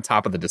right on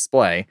top of the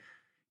display,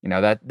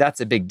 that's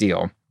a big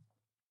deal.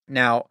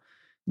 Now,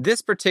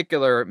 this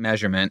particular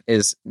measurement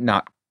is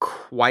not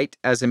quite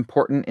as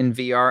important in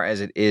VR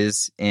as it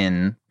is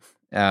in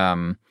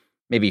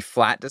maybe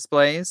flat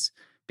displays.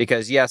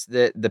 Because yes,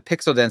 the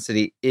pixel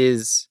density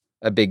is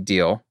a big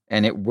deal,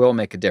 and it will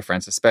make a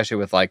difference, especially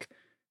with like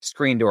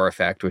screen door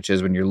effect, which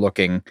is when you're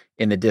looking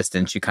in the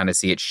distance, you kind of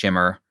see it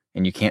shimmer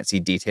and you can't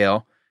see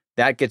detail.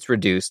 That gets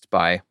reduced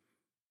by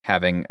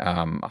having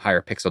a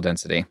higher pixel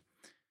density.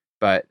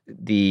 But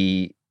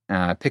the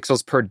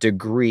pixels per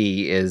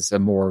degree is a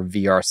more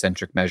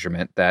VR-centric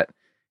measurement that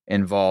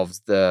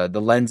involves the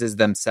lenses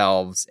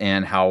themselves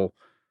and how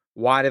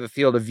wide of a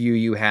field of view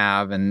you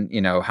have and,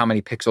 how many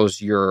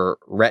pixels your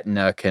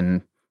retina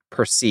can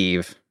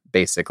perceive,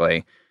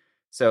 basically.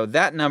 So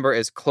that number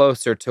is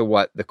closer to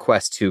what the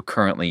Quest 2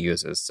 currently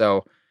uses.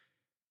 So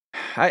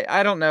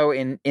I don't know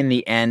in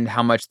the end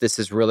how much this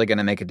is really going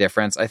to make a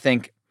difference. I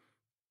think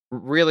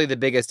really the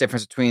biggest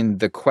difference between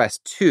the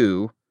Quest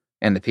 2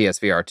 and the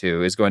PSVR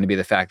 2 is going to be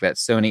the fact that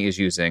Sony is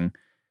using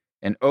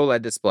an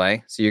OLED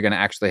display. So you're going to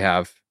actually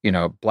have,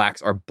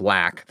 blacks are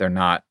black. They're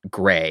not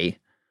gray.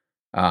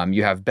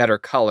 You have better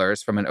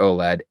colors from an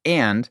OLED,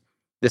 and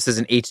this is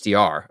an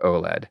HDR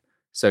OLED.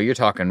 So you're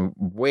talking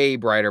way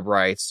brighter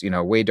brights,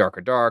 way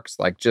darker darks,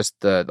 like just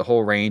the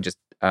whole range. Is,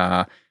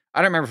 I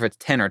don't remember if it's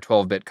 10 or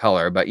 12-bit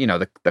color, but,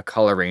 the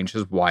color range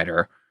is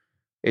wider.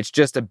 It's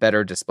just a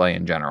better display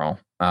in general.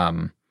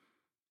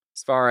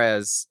 As far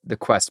as the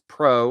Quest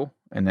Pro,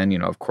 and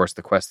then, of course,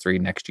 the Quest 3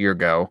 next year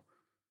go,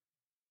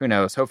 who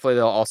knows? Hopefully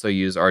they'll also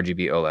use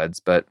RGB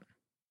OLEDs, but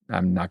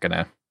I'm not going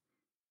to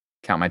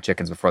count my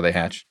chickens before they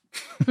hatch.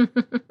 If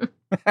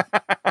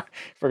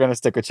we're going to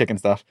stick with chicken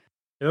stuff.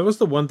 Yeah, that was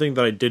the one thing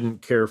that I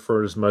didn't care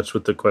for as much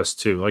with the Quest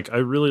 2. Like, I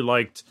really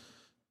liked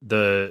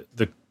the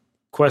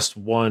Quest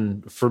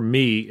 1. For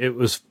me, it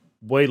was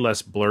way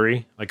less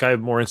blurry. Like, I have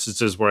more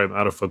instances where I'm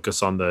out of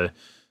focus on the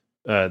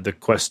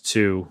Quest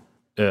 2,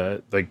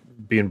 like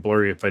being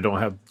blurry if I don't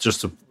have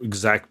just an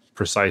exact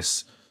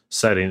precise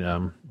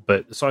setting.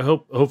 But so I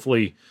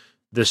hopefully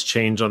this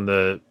change on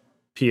the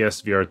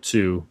PSVR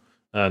 2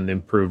 and the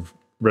improved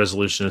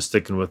resolution is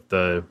sticking with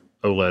the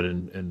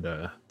OLED and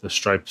the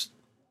stripes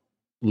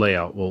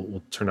layout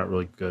will turn out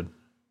really good.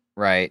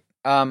 Right.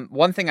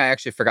 One thing I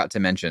actually forgot to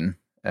mention.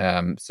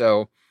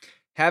 So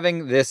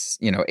having this,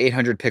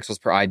 800 pixels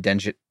per eye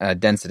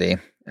density,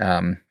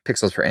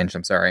 pixels per inch,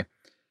 I'm sorry,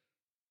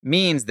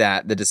 means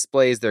that the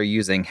displays they're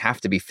using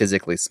have to be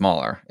physically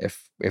smaller.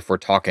 If we're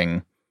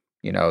talking,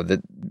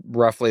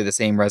 roughly the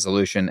same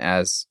resolution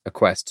as a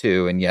Quest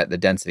 2, and yet the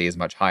density is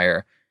much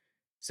higher.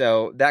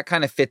 So that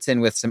kind of fits in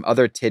with some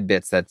other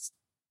tidbits that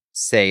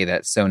say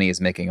that Sony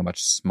is making a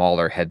much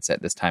smaller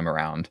headset this time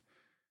around,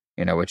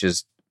 which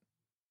is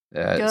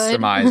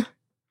surmised.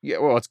 Yeah,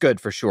 well, it's good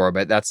for sure,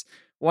 but that's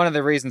one of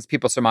the reasons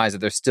people surmise that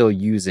they're still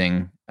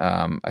using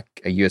a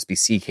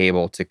USB-C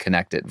cable to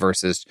connect it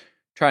versus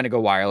trying to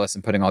go wireless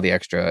and putting all the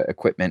extra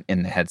equipment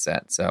in the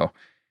headset. So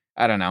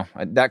I don't know.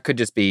 That could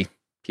just be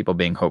people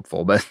being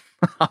hopeful, but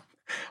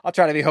I'll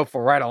try to be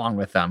hopeful right along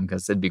with them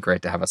because it'd be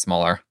great to have a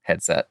smaller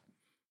headset.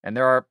 And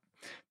there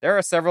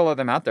are several of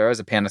them out there. There's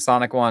a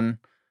Panasonic one.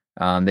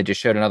 They just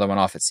showed another one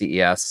off at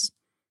CES.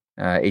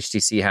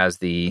 HTC has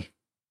the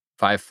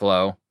Vive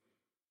Flow,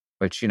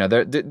 which,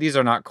 these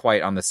are not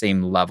quite on the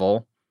same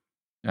level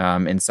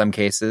in some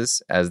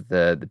cases as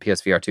the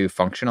PSVR 2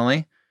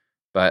 functionally,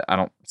 but I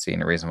don't see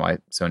any reason why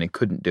Sony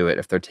couldn't do it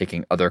if they're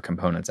taking other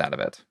components out of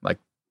it, like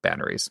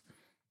batteries.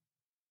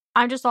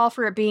 I'm just all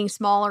for it being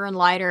smaller and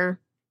lighter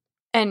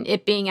and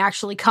it being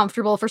actually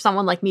comfortable for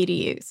someone like me to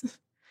use.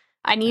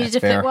 I needed to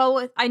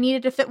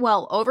fit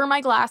well over my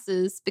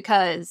glasses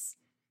because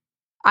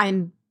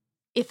either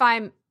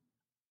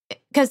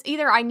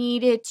I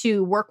needed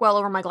to work well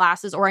over my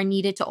glasses or I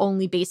needed to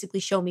only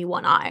basically show me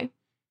one eye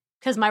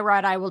because my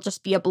right eye will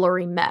just be a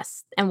blurry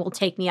mess and will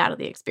take me out of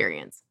the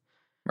experience.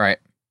 Right.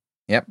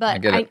 Yep.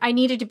 But I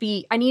needed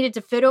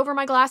to fit over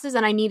my glasses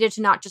and I needed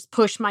to not just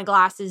push my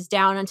glasses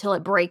down until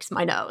it breaks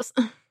my nose.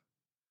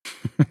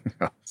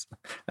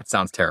 That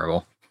sounds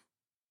terrible.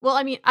 Well,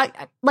 I mean,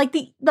 I like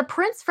the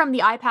prints from the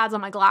iPads on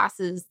my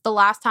glasses the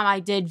last time I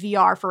did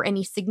VR for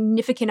any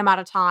significant amount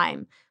of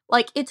time.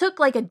 Like, it took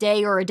like a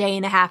day or a day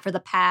and a half for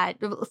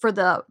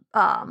the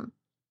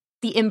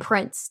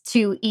imprints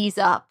to ease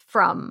up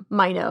from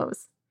my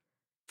nose,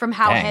 from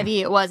how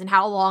heavy it was and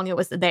how long it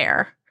was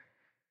there.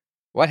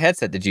 What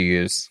headset did you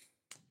use?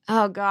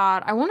 Oh,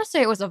 God. I want to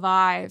say it was a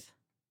Vive.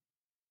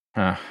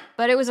 Huh.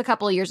 But it was a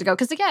couple of years ago.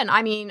 Because, again,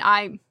 I mean,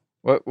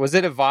 What, was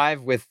it a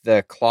Vive with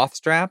the cloth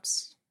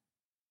straps?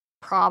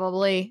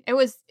 Probably. It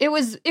was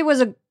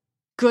a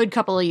good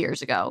couple of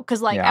years ago.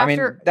 Because, like,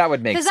 after... that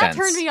would make sense. Because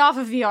that turned me off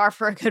of VR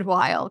for a good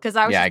while. Because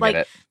I was just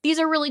like, these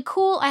are really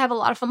cool. I have a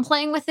lot of fun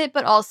playing with it.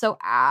 But also,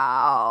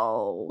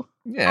 ow.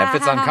 Yeah, if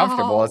it's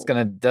uncomfortable,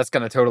 that's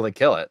gonna totally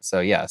kill it. So,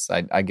 yes,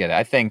 I get it.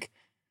 I think...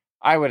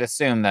 I would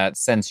assume that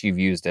since you've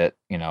used it,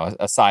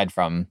 aside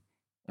from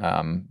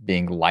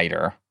being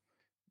lighter,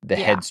 the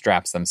head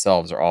straps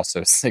themselves are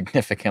also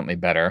significantly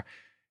better.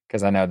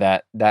 Because I know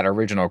that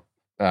original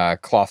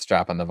cloth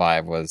strap on the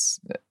Vive was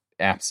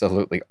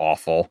absolutely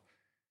awful.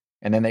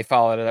 And then they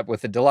followed it up with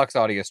the deluxe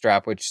audio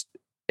strap, which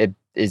it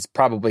is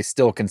probably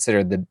still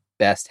considered the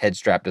best head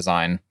strap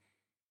design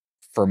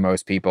for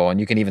most people.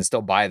 And you can even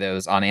still buy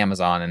those on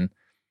Amazon and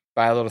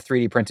buy a little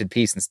 3D printed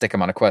piece and stick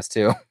them on a Quest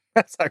 2.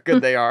 That's how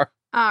good they are.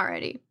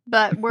 Alrighty,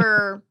 but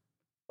we're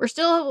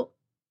still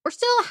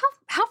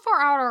how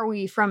far out are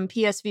we from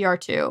PSVR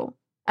 2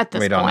 at this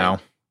point? We don't know.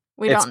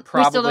 It's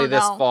probably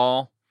this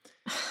fall.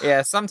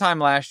 Yeah, sometime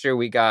last year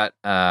we got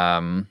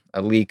a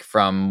leak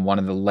from one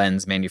of the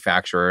lens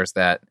manufacturers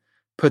that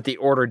put the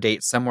order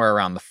date somewhere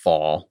around the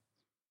fall.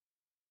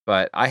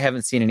 But I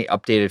haven't seen any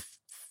updated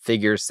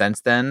figures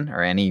since then,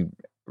 or any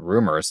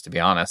rumors, to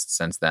be honest,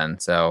 since then.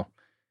 So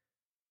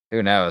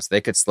who knows? They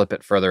could slip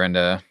it further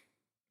into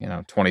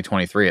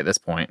 2023 at this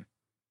point.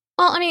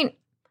 Well, I mean,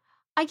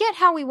 I get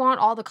how we want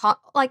all the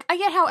I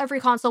get how every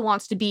console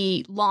wants to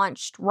be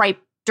launched right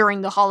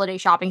during the holiday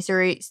shopping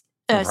series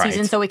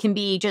season, so it can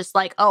be just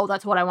like, oh,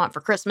 that's what I want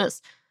for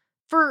Christmas.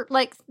 For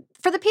the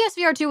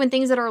PSVR 2 and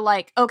things that are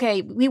like,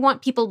 okay, we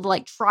want people to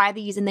like try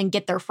these and then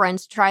get their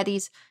friends to try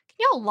these. Can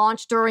y'all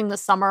launch during the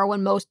summer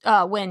when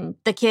when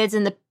the kids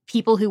and the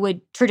people who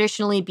would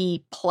traditionally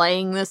be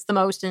playing this the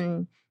most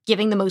and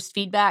giving the most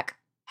feedback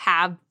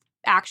have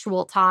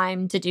actual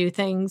time to do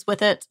things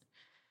with it?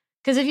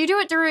 Because if you do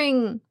it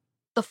during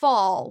the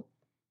fall,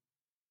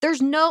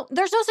 there's no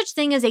such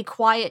thing as a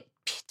quiet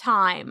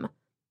time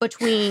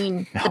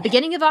between the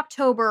beginning of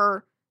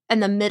October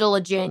and the middle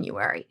of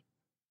January.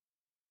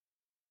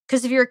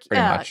 Because if you're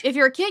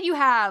a kid, you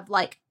have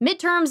like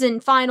midterms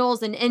and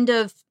finals and end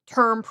of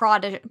term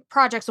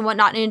projects and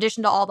whatnot, in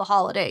addition to all the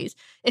holidays.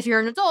 If you're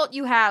an adult,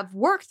 you have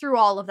work through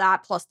all of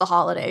that plus the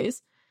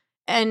holidays.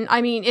 And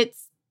I mean,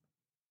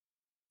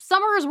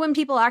 summer is when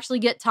people actually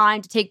get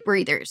time to take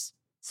breathers.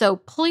 So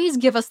please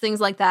give us things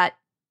like that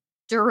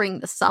during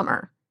the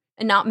summer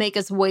and not make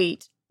us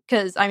wait.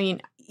 Because I mean,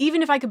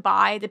 even if I could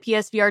buy the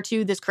PSVR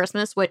 2 this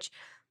Christmas, which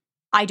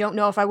I don't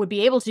know if I would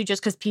be able to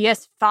just because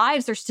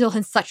PS5s are still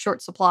in such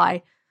short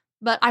supply,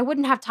 but I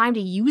wouldn't have time to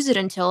use it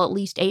until at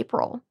least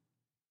April.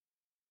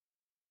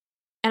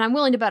 And I'm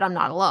willing to bet I'm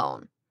not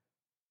alone.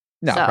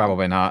 No,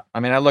 probably not. I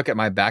mean, I look at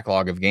my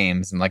backlog of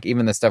games and like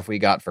even the stuff we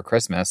got for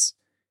Christmas,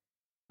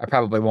 I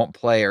probably won't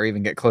play or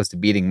even get close to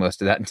beating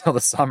most of that until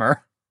the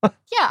summer.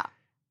 Yeah.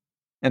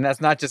 And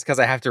that's not just because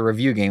I have to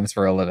review games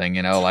for a living,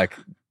 like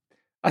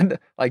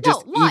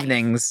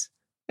evenings.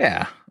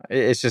 Yeah,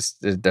 it's just,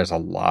 there's a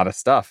lot of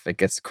stuff. It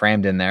gets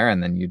crammed in there,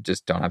 and then you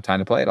just don't have time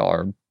to play it all,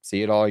 or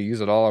see it all, or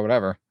use it all, or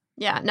whatever.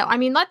 Yeah, no, I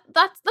mean,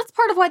 that's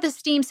part of why the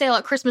Steam sale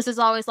at Christmas is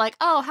always like,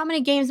 oh, how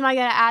many games am I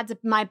going to add to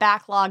my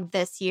backlog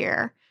this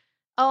year?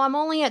 Oh, I'm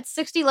only at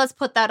 60, let's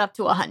put that up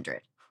to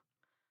 100.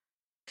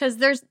 Because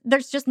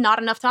there's just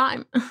not enough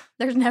time.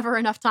 There's never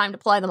enough time to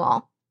play them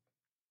all.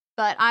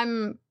 But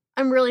I'm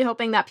really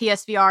hoping that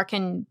PSVR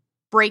can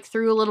break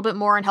through a little bit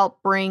more and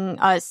help bring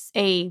us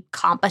a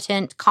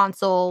competent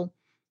console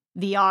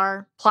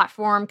VR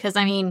platform. Because,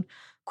 I mean,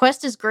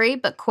 Quest is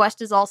great, but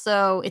Quest is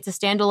also, it's a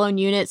standalone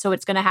unit, so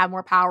it's going to have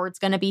more power, it's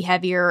going to be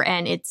heavier,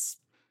 and it's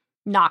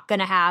not going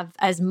to have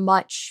as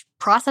much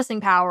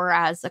processing power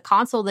as a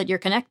console that you're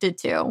connected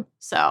to.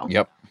 So,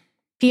 yep.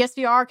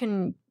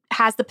 PSVR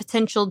has the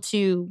potential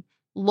to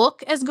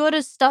look as good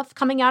as stuff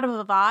coming out of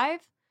a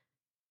Vive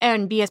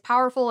and be as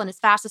powerful and as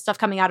fast as stuff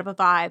coming out of a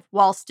Vive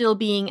while still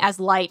being as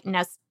light and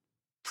as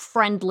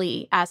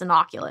friendly as an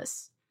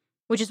Oculus,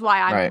 which is why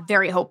I'm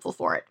very hopeful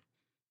for it.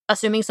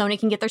 Assuming Sony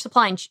can get their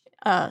supply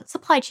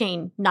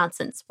chain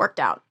nonsense worked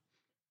out.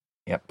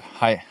 Yep.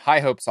 High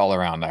hopes all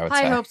around, I would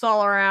say. High hopes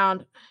all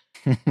around.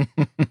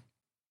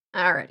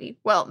 Alrighty.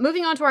 Well,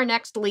 moving on to our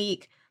next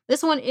leak.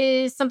 This one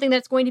is something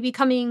that's going to be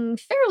coming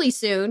fairly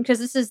soon because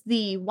this is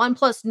the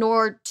OnePlus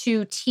Nord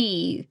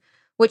 2T,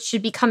 which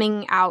should be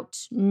coming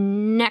out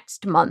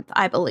next month,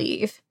 I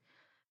believe.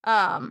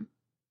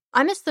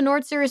 I miss the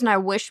Nord series, and I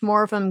wish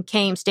more of them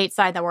came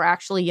stateside that were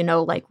actually,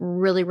 like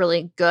really,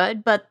 really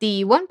good. But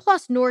the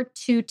OnePlus Nord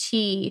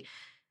 2T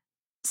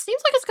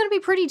seems like it's going to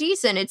be pretty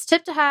decent. It's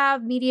tipped to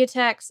have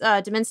MediaTek's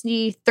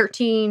Dimensity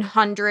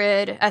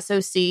 1300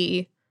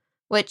 SoC,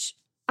 which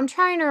I'm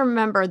trying to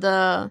remember.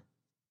 The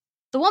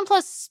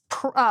OnePlus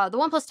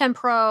 10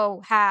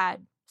 Pro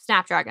had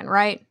Snapdragon,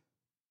 right?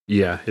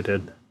 Yeah, it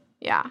did.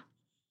 Yeah.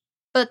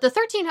 But the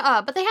 13,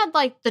 but they had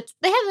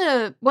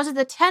was it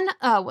the 10,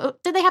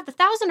 did they have the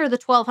 1000 or the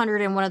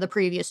 1200 in one of the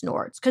previous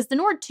Nords? Because the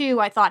Nord 2,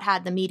 I thought,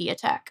 had the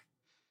MediaTek.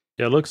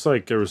 Yeah, it looks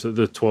like there was the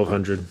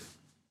 1200.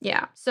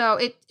 Yeah, so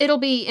it'll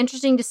be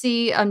interesting to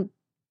see a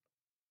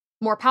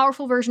more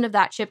powerful version of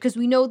that chip, because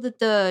we know that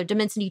the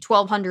Dimensity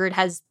 1200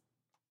 has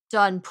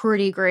done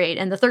pretty great,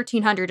 and the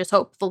 1300 is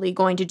hopefully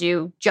going to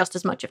do just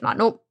as much, if not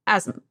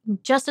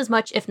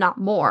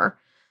more.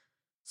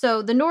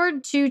 So the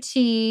Nord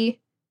 2T,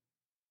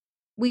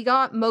 we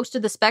got most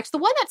of the specs. The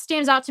one that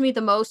stands out to me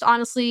the most,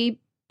 honestly,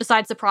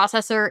 besides the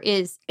processor,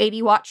 is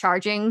 80-watt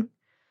charging.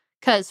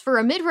 Because for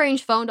a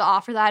mid-range phone to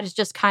offer that is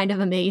just kind of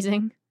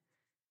amazing.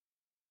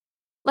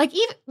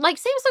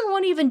 Samsung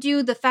won't even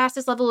do the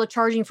fastest level of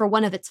charging for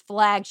one of its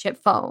flagship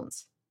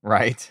phones.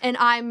 Right. And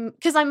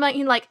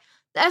the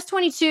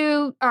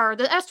S22 or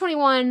the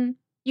S21,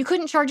 you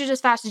couldn't charge it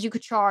as fast as you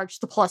could charge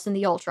the Plus and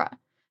the Ultra.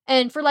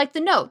 And for the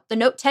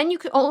Note 10, you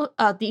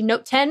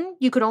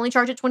could only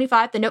charge at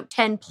 25. The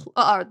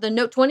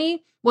Note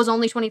 20 was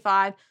only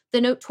 25.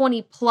 The Note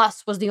 20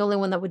 Plus was the only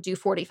one that would do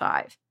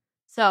 45.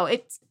 So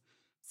it's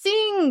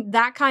seeing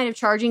that kind of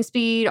charging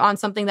speed on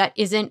something that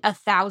isn't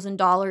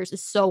 $1,000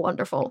 is so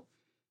wonderful.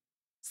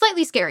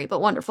 Slightly scary,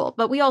 but wonderful.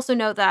 But we also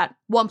know that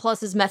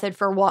OnePlus's method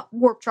for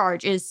warp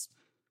charge is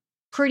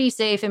pretty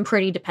safe and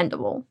pretty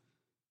dependable.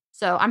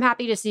 So I'm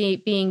happy to see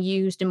it being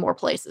used in more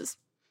places.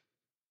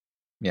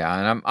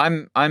 Yeah,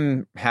 and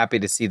I'm happy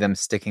to see them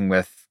sticking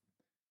with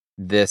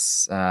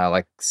this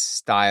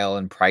style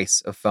and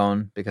price of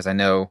phone, because I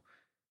know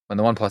when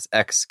the OnePlus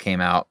X came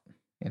out,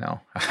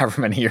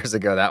 however many years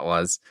ago that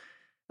was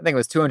I think it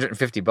was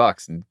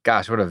 $250, and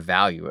gosh, what a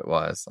value it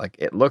was. Like,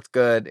 it looked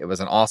good. It was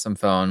an awesome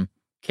phone.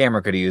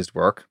 Camera could have used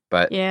work,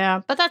 but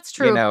Yeah, but that's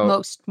true of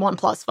most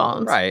OnePlus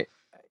phones. right.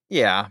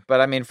 Yeah,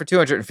 but I mean, for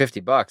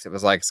 $250, it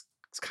was like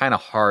it's kind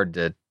of hard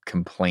to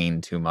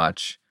complain too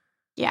much.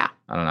 Yeah.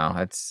 I don't know.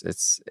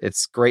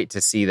 It's great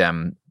to see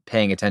them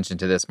paying attention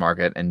to this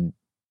market and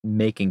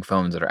making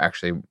phones that are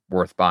actually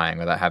worth buying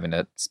without having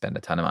to spend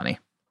a ton of money.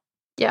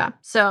 Yeah.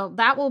 So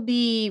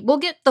we'll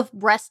get the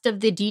rest of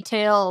the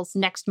details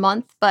next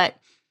month, but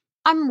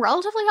I'm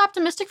relatively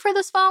optimistic for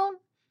this phone.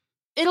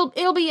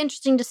 It'll be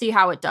interesting to see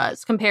how it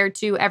does compared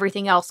to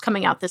everything else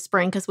coming out this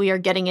spring, because we are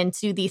getting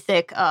into the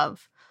thick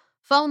of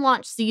phone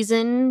launch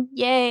season.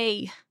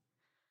 Yay.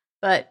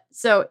 But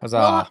so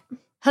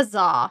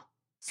huzzah.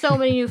 So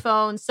many new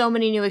phones, so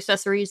many new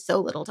accessories,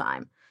 so little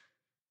time.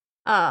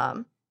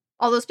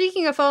 Although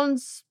speaking of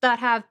phones that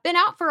have been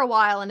out for a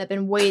while and have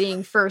been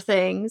waiting for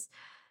things,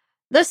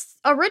 this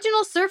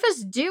original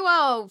Surface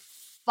Duo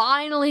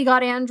finally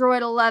got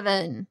Android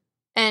 11.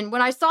 And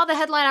when I saw the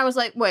headline, I was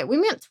like, wait, we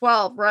meant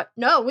 12, right?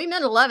 No, we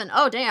meant 11.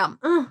 Oh, damn.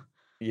 Ugh.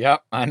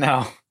 Yep, I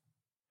know.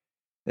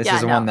 This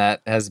is one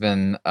that has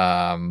been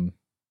a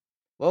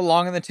little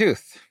long in the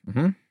tooth.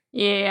 Mm-hmm.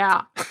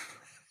 Yeah.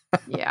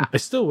 Yeah. I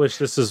still wish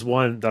this is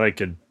one that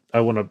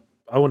I want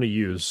to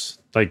use.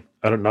 Like,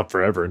 I don't, not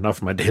forever, not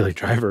for my daily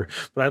driver,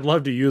 but I'd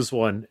love to use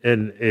one.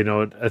 And,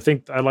 I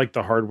think I like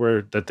the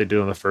hardware that they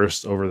did on the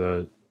first over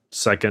the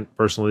second,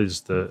 personally,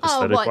 just the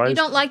aesthetic wise. You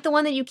don't like the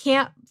one that you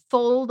can't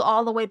fold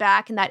all the way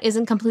back and that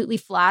isn't completely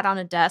flat on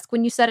a desk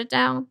when you set it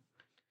down?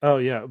 Oh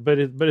yeah, but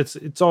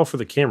it's all for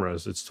the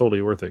cameras. It's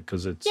totally worth it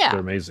because they're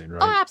amazing,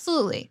 right? Oh,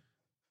 absolutely.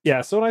 Yeah.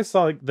 So when I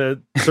saw like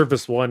the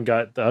Surface One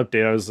got the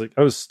update,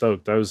 I was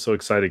stoked. I was so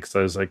excited because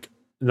I was like,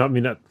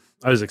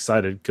 I was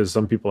excited because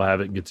some people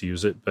have it and get to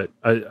use it, but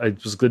I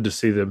was good to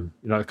see them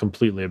not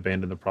completely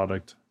abandon the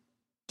product.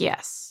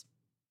 Yes.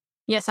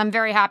 Yes, I'm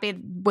very happy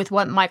with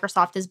what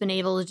Microsoft has been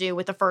able to do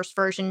with the first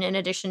version, in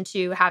addition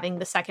to having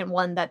the second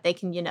one that they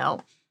can,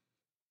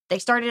 they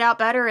started out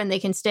better and they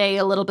can stay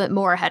a little bit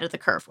more ahead of the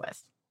curve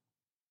with.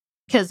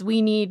 Because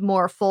we need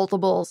more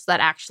foldables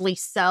that actually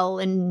sell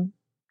in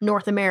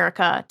North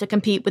America to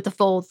compete with the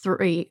Fold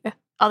 3.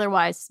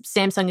 Otherwise,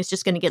 Samsung is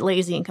just going to get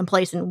lazy and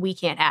complacent. We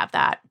can't have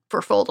that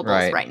for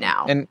foldables right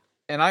now. And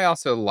I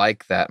also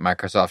like that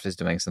Microsoft is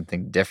doing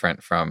something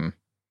different from,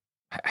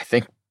 I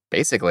think,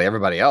 basically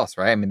everybody else,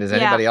 right? I mean, does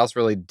anybody else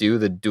really do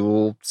the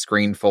dual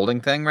screen folding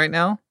thing right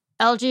now?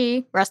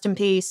 LG, rest in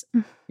peace.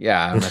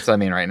 Yeah, that's what I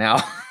mean right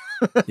now.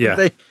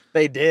 Yeah.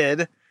 They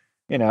did,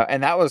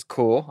 and that was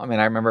cool. I mean,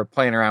 I remember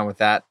playing around with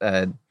that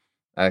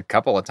a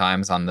couple of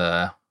times on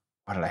the,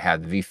 what did I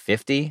have? The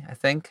V50, I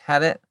think,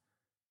 had it.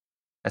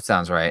 That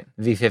sounds right.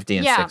 V50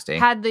 and 60. Yeah,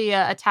 had the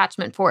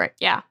attachment for it,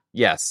 yeah.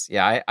 Yes,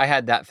 yeah, I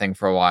had that thing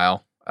for a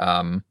while.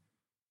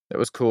 It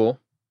was cool.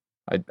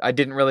 I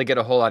didn't really get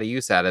a whole lot of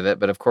use out of it,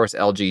 but of course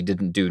LG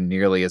didn't do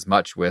nearly as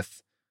much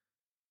with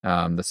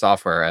the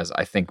software as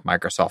I think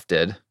Microsoft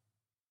did.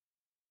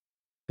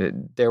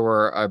 There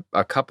were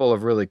a couple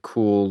of really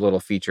cool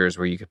little features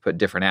where you could put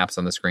different apps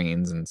on the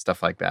screens and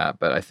stuff like that,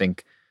 but I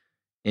think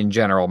in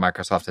general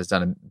Microsoft has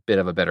done a bit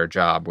of a better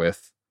job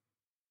with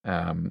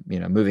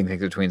moving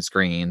things between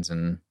screens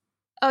and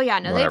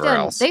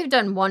they've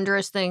done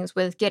wondrous things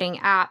with getting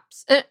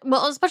apps,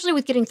 especially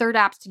with getting third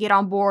apps to get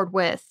on board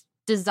with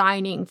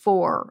designing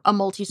for a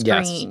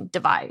multi-screen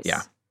device.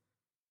 Yeah.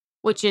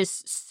 Which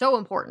is so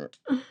important.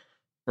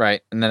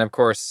 Right. And then, of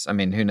course, I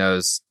mean, who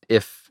knows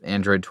if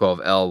Android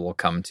 12L will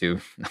come to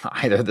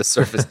either the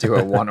Surface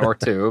Duo 1 or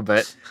 2,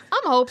 but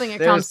I'm hoping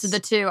it comes to the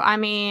 2. I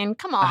mean,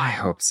 come on. I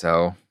hope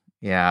so.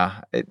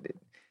 Yeah.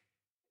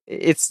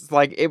 It's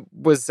like it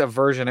was a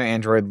version of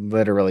Android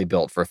literally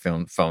built for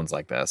phones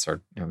like this,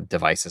 or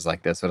devices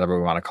like this, whatever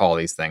we want to call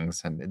these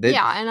things. And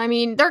and I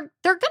mean, they're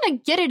gonna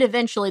get it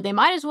eventually. They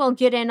might as well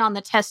get in on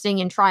the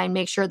testing and try and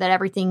make sure that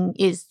everything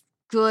is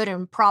good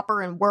and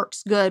proper and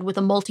works good with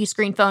a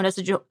multi-screen phone,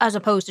 as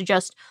opposed to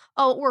just,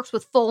 it works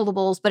with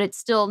foldables, but it's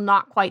still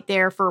not quite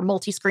there for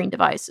multi-screen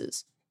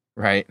devices.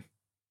 Right.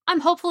 I'm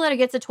hopeful that it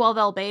gets a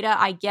 12L beta.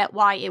 I get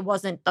why it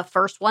wasn't the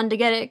first one to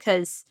get it,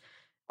 because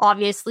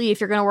obviously, if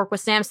you're going to work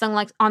with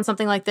Samsung on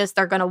something like this,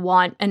 they're going to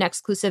want an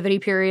exclusivity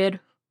period.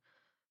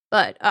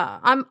 But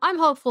I'm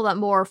hopeful that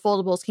more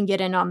foldables can get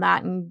in on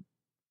that and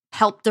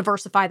help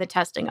diversify the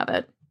testing of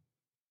it.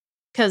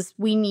 Because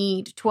we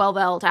need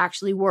 12L to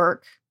actually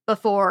work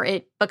before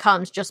it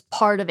becomes just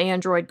part of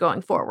Android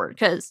going forward.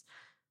 Because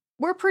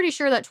we're pretty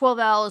sure that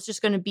 12L is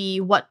just going to be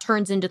what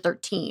turns into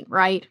 13,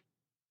 right?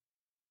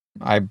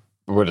 I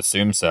would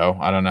assume so.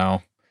 I don't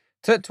know.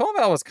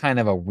 12L was kind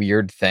of a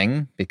weird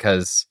thing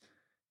because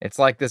it's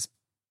like this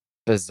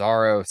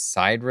bizarro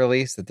side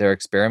release that they're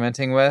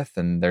experimenting with,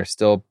 and they're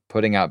still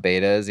putting out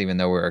betas, even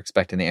though we're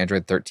expecting the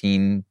Android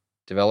 13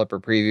 developer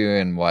preview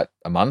in,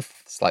 a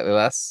month? Slightly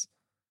less?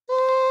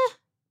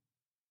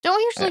 Don't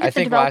we usually get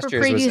the developer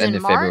previews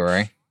in March?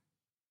 February.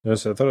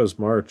 Yes, I thought it was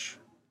March.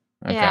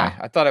 Okay, yeah.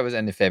 I thought it was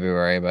end of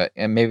February, but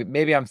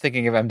maybe I'm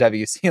thinking of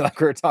MWC like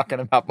we were talking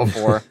about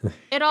before.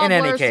 It all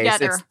blurs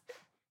together.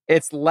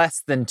 it's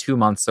less than 2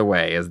 months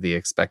away is the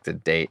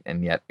expected date,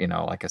 and yet,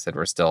 like I said,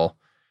 we're still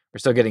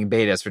getting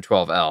betas for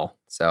 12L.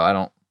 So I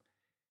don't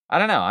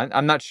know.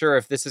 I'm not sure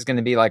if this is going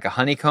to be like a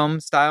honeycomb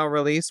style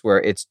release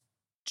where it's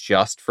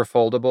just for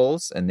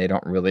foldables and they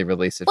don't really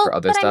release it for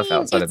other stuff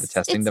outside of the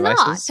testing devices.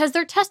 It's not, because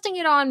they're testing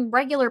it on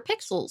regular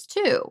Pixels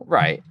too.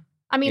 Right.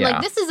 I mean,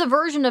 like, this is a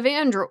version of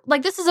Android.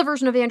 Like, this is a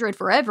version of Android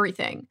for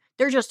everything.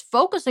 They're just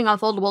focusing on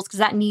foldables because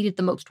that needed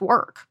the most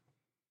work.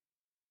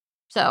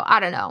 So, I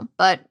don't know.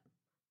 But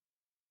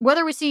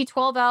whether we see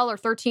 12L or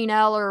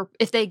 13L, or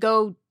if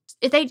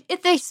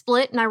they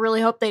split, and I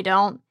really hope they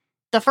don't,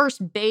 the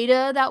first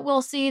beta that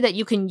we'll see that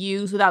you can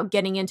use without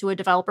getting into a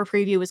developer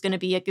preview is going to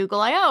be at Google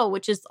I/O,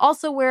 which is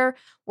also where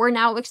we're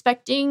now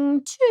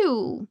expecting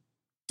 2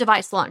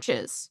 device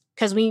launches.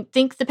 Because we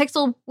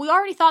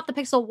already thought the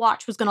Pixel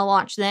Watch was going to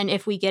launch then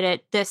if we get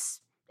it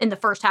in the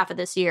first half of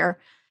this year.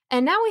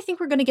 And now we think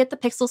we're going to get the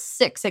Pixel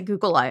 6 at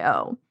Google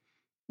I/O,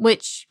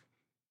 which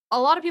a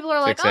lot of people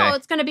are like, 6A. oh,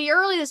 it's going to be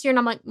early this year. And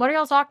I'm like, what are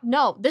y'all talking?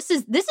 No, this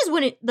is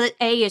when the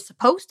A is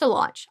supposed to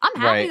launch. I'm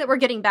happy that we're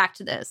getting back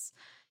to this.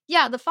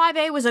 Yeah, the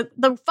 5A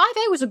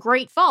was a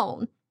great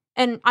phone.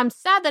 And I'm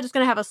sad that it's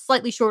going to have a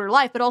slightly shorter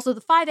life, but also the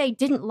 5A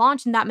didn't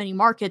launch in that many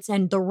markets,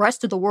 and the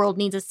rest of the world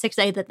needs a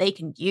 6A that they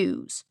can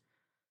use.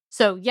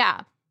 So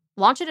yeah,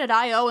 launch it at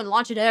I/O and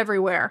launch it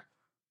everywhere.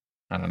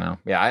 I don't know.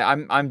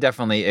 Yeah, I'm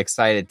definitely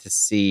excited to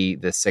see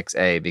the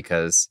 6A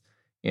because,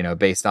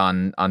 based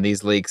on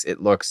these leaks,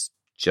 it looks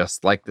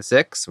just like the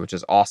 6, which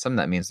is awesome.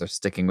 That means they're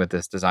sticking with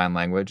this design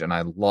language, and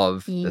I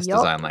love this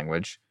design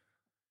language.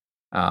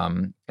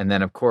 And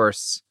then, of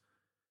course,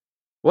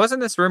 wasn't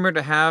this rumored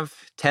to have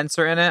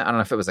Tensor in it? I don't know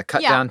if it was a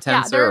cut down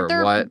Tensor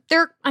or what.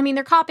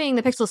 They're copying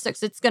the Pixel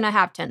 6. It's going to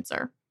have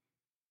Tensor.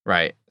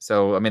 Right.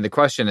 So, I mean, the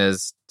question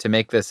is, to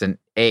make this an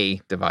A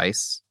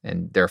device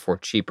and therefore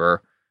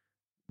cheaper,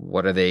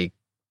 what are they,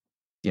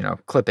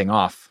 clipping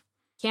off?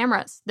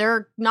 Cameras.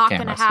 They're not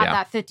going to have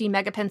that 50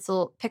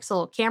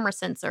 megapixel camera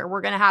sensor.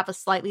 We're going to have a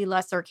slightly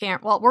lesser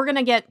camera. Well, we're going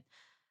to get,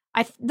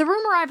 the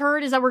rumor I've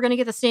heard is that we're going to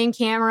get the same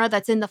camera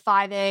that's in the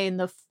 5A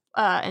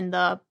and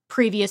the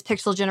previous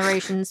Pixel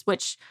generations,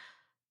 which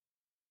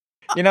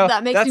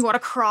that makes me want to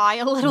cry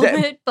a little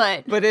bit,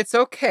 but it's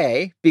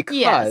okay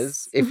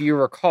because if you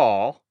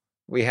recall,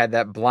 we had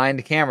that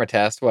blind camera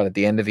test at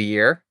the end of the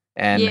year,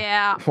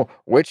 and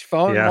which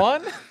phone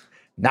won?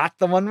 Not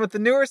the one with the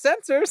newer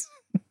sensors.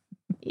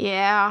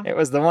 Yeah, it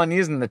was the one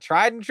using the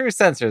tried and true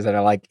sensors that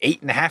are like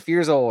 8.5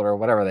 years old or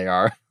whatever they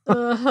are.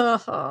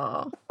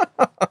 I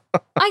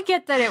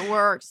get that it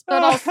works,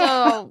 but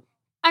also,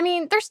 I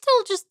mean, they're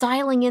still just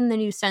dialing in the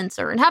new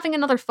sensor, and having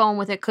another phone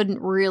with it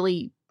couldn't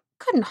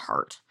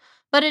hurt.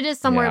 But it is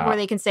somewhere where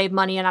they can save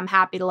money, and I'm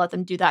happy to let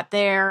them do that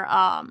there.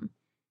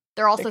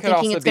 They're also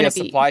thinking it's going to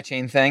be a supply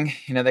chain thing.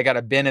 They got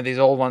a bin of these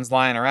old ones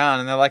lying around,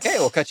 and they're like, "Hey,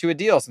 we'll cut you a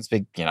deal since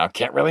we,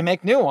 can't really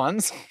make new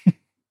ones."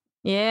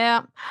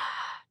 Yeah.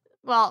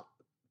 Well,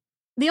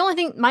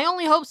 my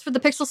only hopes for the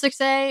Pixel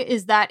 6A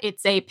is that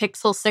it's a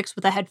Pixel 6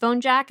 with a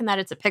headphone jack, and that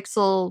it's a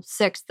Pixel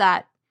 6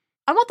 that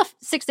I want the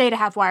 6A to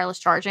have wireless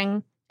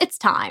charging. It's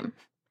time.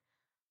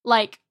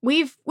 Like,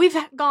 we've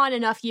gone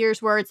enough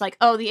years where it's like,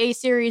 oh, the A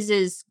series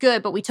is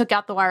good, but we took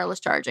out the wireless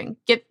charging.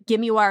 Give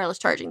me wireless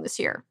charging this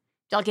year.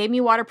 Y'all gave me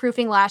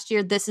waterproofing last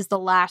year. This is the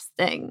last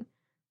thing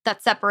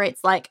that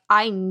separates, like,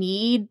 I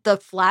need the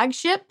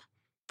flagship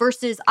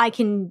versus I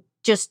can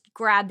just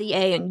grab the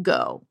A and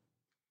go.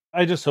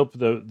 I just hope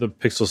the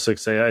Pixel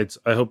 6a,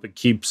 I hope it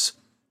keeps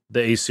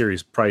the A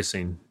series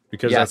pricing,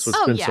 because that's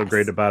what's been so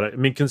great about it. I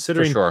mean,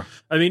 considering,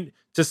 I mean,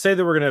 to say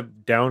that we're going to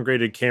have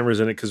downgraded cameras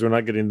in it because we're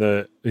not getting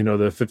the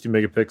 50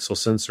 megapixel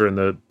sensor and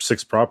the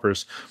 6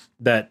 propers,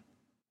 that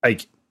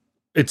like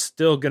it's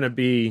still going to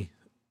be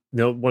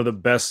one of the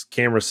best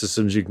camera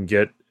systems you can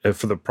get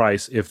for the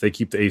price if they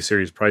keep the A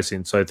series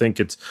pricing. So I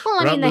think it's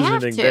they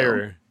have to.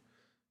 There.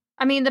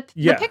 I mean, the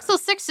Pixel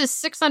 6 is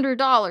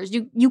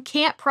 $600. You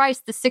can't price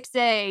the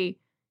 6A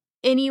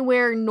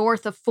anywhere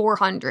north of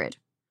 $400.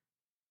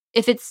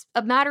 If it's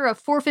a matter of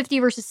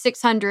 $450 versus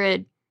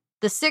 $600,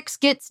 the 6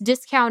 gets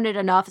discounted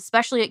enough,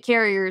 especially at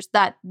carriers,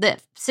 that the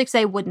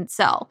 6A wouldn't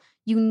sell.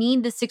 You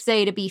need the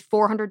 6A to be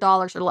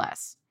 $400 or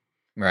less.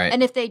 Right.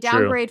 And if they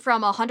downgrade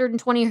from a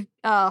 120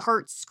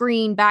 hertz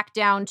screen back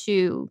down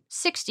to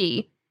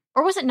 60,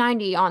 or was it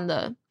 90 on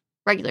the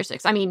regular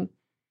 6? I mean,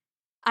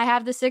 I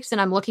have the 6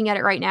 and I'm looking at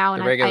it right now.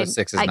 And the regular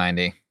 6 is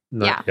 90.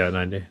 Yeah,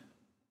 90.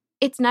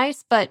 It's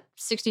nice, but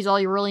 60 is all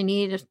you really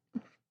need.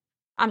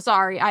 I'm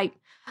sorry.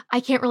 I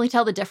can't really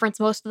tell the difference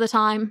most of the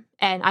time,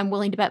 and I'm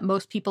willing to bet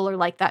most people are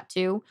like that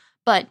too.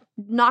 But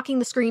knocking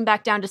the screen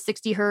back down to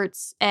 60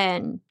 hertz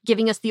and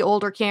giving us the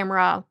older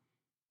camera,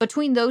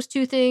 between those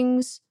two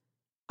things,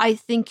 I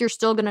think you're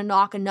still going to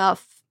knock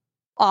enough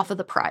off of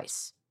the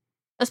price.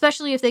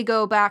 Especially if they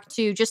go back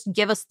to just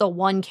give us the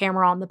one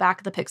camera on the back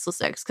of the Pixel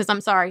 6. Because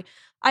I'm sorry,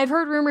 I've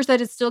heard rumors that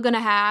it's still going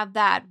to have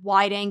that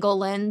wide angle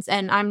lens,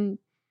 and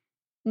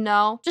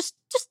just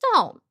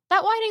don't.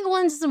 That wide angle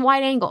lens isn't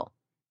wide angle.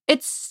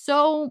 It's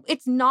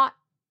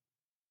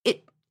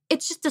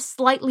it's just a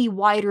slightly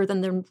wider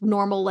than the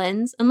normal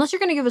lens. Unless you're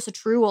going to give us a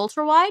true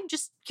ultra wide,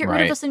 just get rid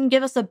of Right. us and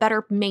give us a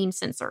better main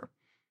sensor.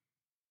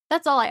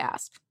 That's all I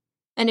ask.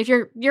 And if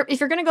you're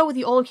going to go with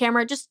the old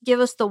camera, just give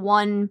us the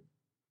one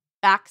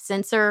back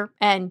sensor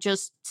and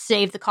just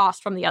save the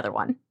cost from the other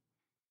one.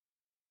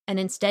 And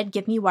instead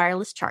give me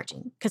wireless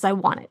charging because I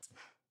want it.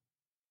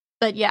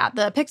 But yeah,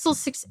 the Pixel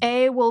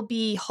 6a will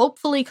be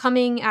hopefully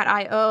coming at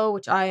I/O,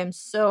 which I am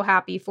so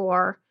happy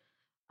for.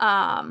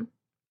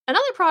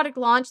 Another product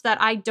launch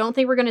that I don't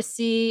think we're going to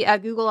see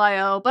at Google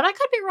I/O, but I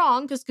could be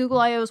wrong because Google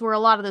I/O is where a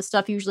lot of this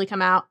stuff usually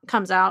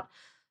comes out.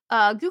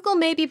 Google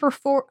may be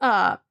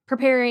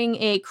preparing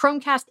a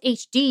Chromecast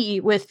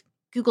HD with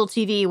Google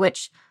TV,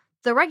 which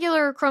the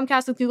regular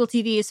Chromecast with Google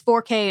TV is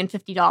 $4K and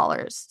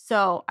 $50.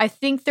 So I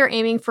think they're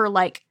aiming for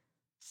like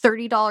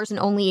 $30 and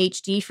only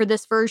HD for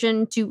this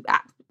version to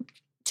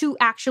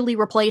actually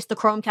replace the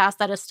Chromecast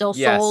that is still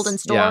sold in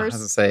stores. Yeah, I was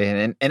going to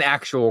say an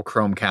actual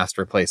Chromecast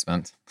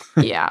replacement.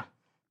 Yeah.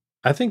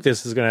 I think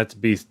this is going to have to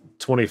be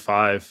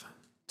 25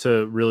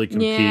 to really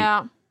compete.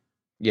 Yeah.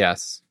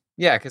 Yes.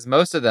 Yeah, because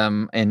most of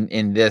them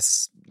in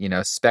this,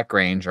 spec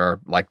range are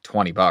like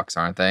 $20,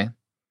 aren't they?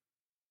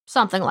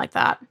 Something like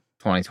that.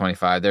 20,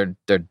 25.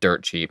 They're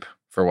dirt cheap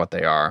for what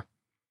they are.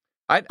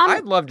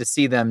 I'd love to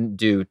see them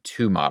do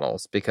two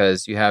models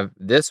because you have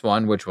this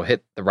one, which will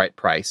hit the right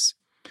price.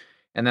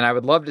 And then I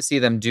would love to see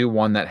them do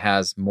one that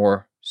has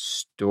more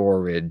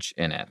storage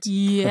in it.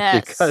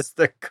 Yes. Because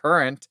the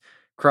current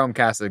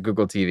Chromecast of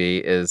Google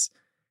TV is,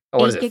 8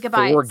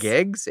 gigabytes. 4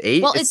 gigs?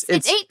 8? Well, it's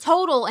 8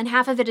 total, and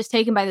half of it is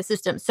taken by the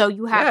system. So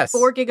you have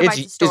 4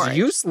 gigabytes of storage. It's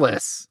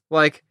useless.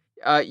 Like,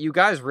 you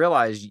guys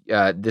realize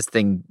this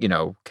thing,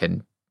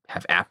 can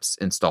have apps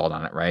installed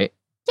on it, right?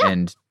 Yeah.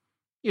 And,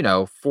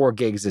 4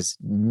 gigs is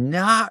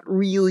not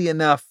really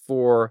enough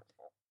for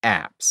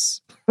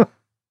apps.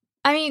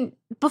 I mean,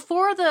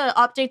 before the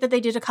update that they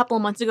did a couple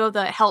of months ago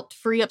that helped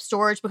free up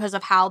storage because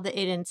of how it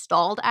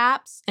installed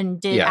apps and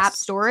did app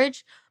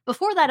storage,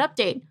 before that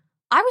update,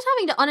 I was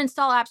having to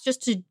uninstall apps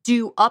just to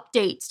do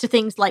updates to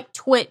things like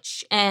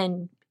Twitch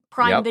and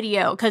Prime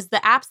Video because the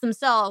apps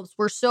themselves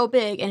were so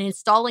big and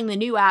installing the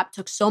new app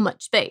took so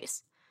much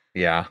space.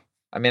 Yeah.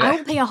 I mean, I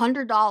will pay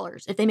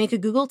 $100 if they make a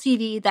Google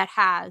TV that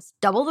has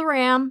double the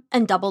RAM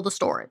and double the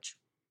storage.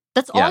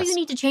 That's all you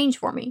need to change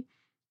for me.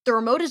 The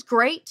remote is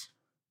great.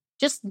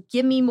 Just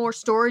give me more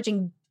storage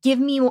and give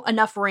me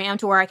enough RAM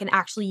to where I can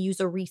actually use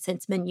a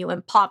Recents menu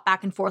and pop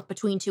back and forth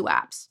between two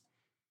apps.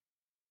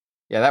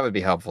 Yeah, that would be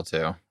helpful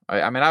too.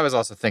 I mean, I was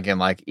also thinking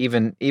like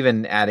even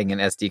adding an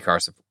SD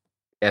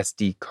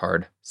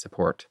card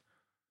support.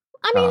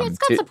 I mean, it's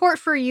got support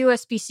for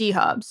USB-C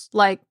hubs.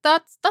 Like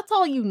that's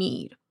all you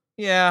need.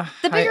 Yeah.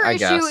 The bigger I issue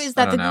guess. is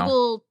that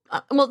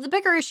the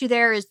bigger issue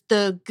there is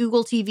the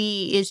Google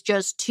TV is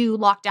just too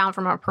locked down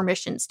from a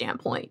permission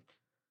standpoint.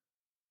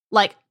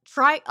 Like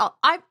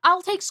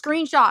I'll take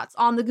screenshots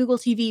on the Google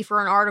TV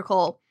for an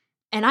article,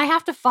 and I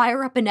have to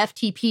fire up an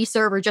FTP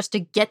server just to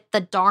get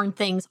the darn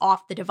things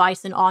off the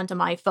device and onto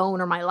my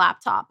phone or my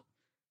laptop.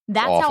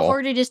 That's Awful. how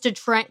hard it is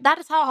that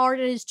is how hard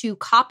it is to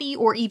copy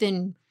or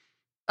even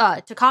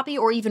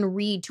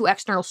read to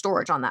external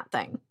storage on that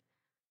thing.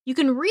 You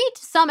can read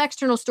to some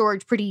external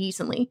storage pretty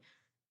decently.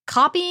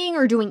 Copying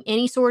or doing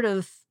any sort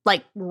of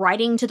like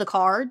writing to the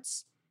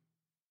cards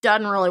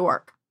doesn't really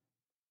work.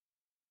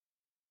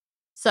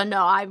 So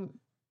no,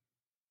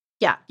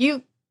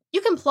 you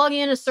can plug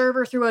in a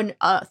server through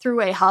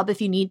a hub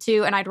if you need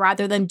to, and I'd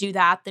rather them do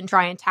that than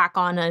try and tack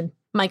on a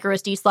micro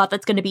SD slot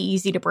that's going to be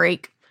easy to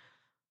break.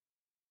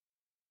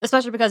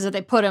 Especially because if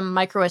they put a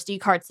micro SD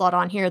card slot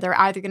on here, they're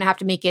either going to have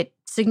to make it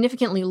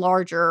significantly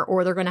larger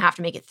or they're going to have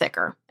to make it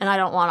thicker, and I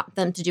don't want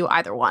them to do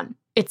either one.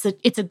 It's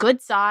a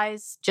good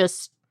size.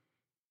 Just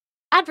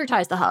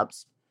advertise the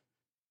hubs,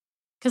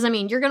 because I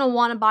mean you're going to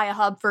want to buy a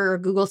hub for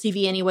Google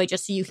TV anyway,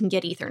 just so you can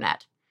get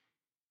Ethernet.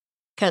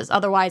 Because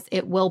otherwise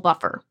it will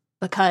buffer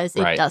because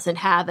it doesn't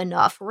have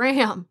enough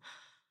RAM.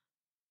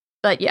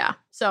 But yeah,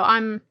 so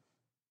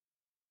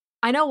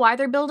I know why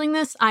they're building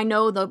this. I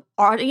know the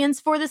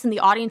audience for this, and the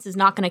audience is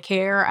not going to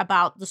care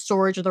about the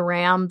storage of the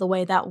RAM the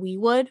way that we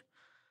would.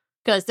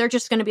 Because they're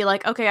just going to be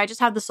like, okay, I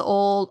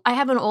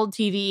have an old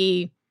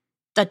TV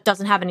that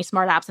doesn't have any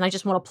smart apps, and I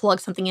just want to plug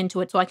something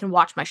into it so I can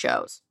watch my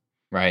shows.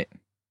 Right.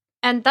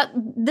 And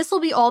this will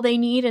be all they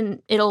need,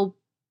 and it'll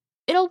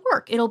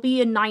work. It will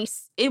be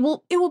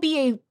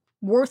a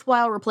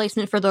worthwhile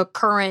replacement for the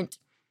current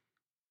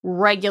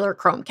regular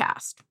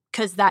Chromecast,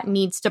 because that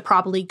needs to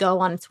probably go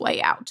on its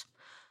way out.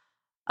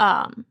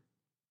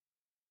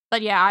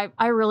 But yeah,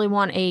 I really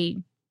want a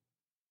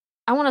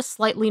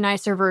slightly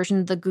nicer version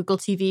of the Google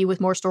TV with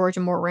more storage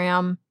and more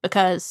RAM,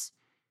 because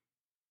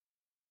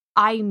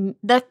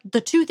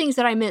the two things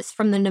that I miss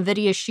from the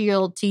NVIDIA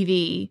Shield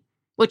TV,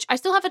 which I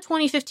still have a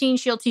 2015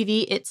 Shield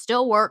TV, it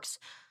still works.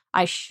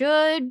 I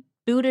should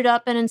boot it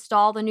up and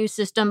install the new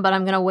system, but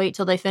I'm going to wait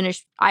till they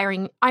finish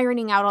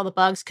ironing out all the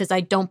bugs, because I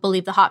don't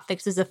believe the hot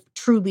fixes have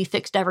truly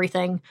fixed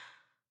everything.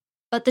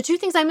 But the two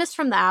things I missed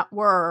from that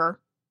were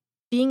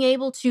being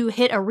able to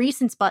hit a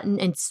Recents button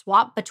and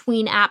swap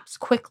between apps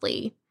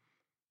quickly,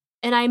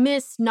 And I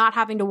miss not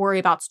having to worry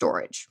about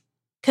storage.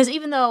 Because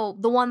even though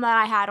the one that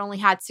I had only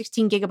had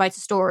 16 gigabytes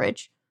of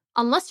storage,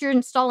 unless you're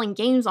installing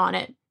games on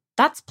it,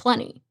 that's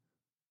plenty.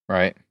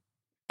 Right.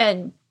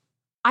 And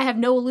I have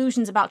no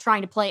illusions about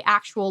trying to play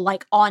actual,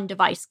 like,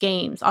 on-device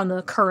games on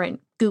the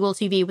current Google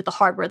TV with the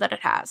hardware that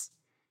it has.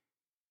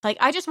 Like,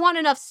 I just want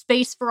enough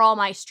space for all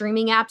my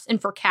streaming apps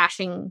and for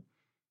caching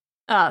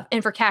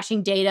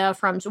data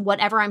from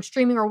whatever I'm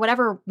streaming or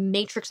whatever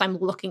matrix I'm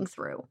looking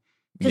through.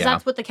 Because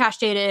that's what the cache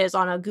data is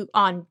on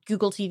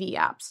Google TV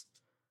apps.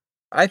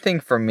 I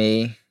think for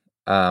me,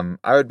 I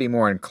would be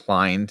more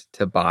inclined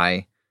to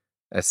buy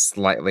a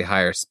slightly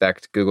higher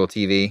spec Google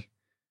TV,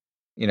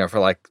 for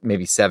like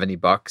maybe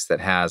 $70 that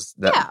has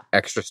the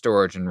extra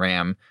storage and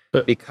RAM,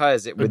 but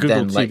because it would Google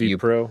then TV let you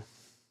Pro.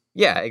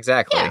 Yeah,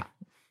 exactly. Yeah.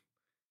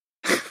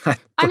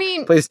 I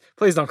mean, please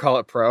don't call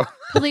it Pro.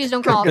 Please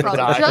don't call it Pro.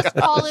 Die. Just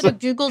call it a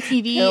Google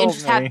TV and Kills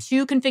just me. have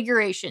two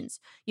configurations.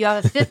 You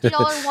have a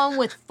 $50 one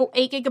with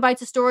 8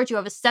 gigabytes of storage. You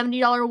have a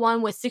 $70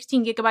 one with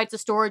 16 gigabytes of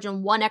storage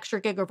and 1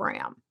 extra gig of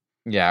RAM.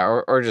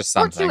 Yeah, or just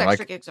something. Or 2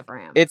 extra like, gigs of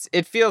RAM.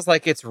 It feels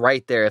like it's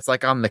right there. It's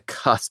like on the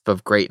cusp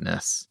of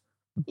greatness.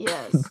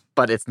 Yes.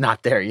 But it's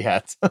not there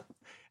yet.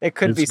 It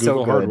could be Google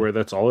so good. hardware.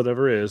 That's all it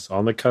ever is,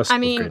 on the cusp I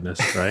mean, of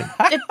greatness, right?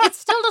 It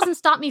still doesn't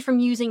stop me from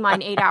using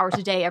mine 8 hours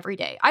a day every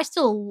day. I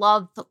still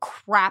love the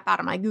crap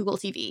out of my Google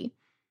TV.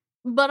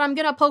 But I'm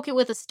going to poke it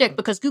with a stick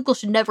because Google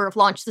should never have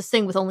launched this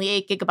thing with only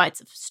 8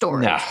 gigabytes of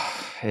storage. No,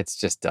 it's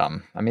just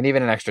dumb. I mean,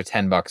 even an extra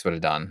 $10 would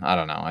have done. I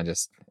don't know.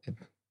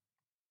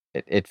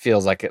 It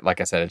feels like it.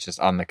 Like I said, it's just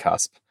on the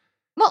cusp.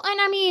 Well,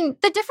 and I mean,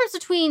 the difference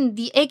between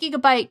the 8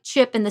 gigabyte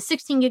chip and the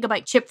 16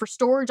 gigabyte chip for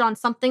storage on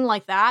something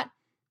like that,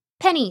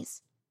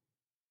 pennies.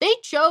 They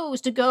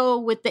chose to go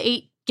with the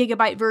 8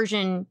 gigabyte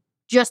version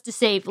just to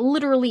save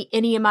literally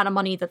any amount of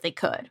money that they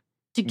could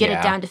to get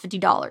it down to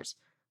 $50.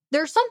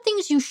 There are some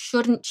things you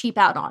shouldn't cheap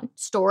out on.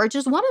 Storage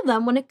is one of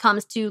them when it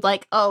comes to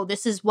like, oh,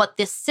 this is what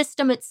this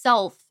system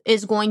itself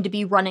is going to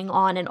be running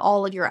on in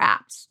all of your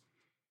apps.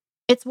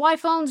 It's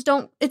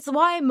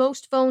why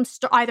most phones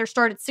either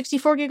start at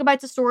 64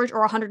 gigabytes of storage or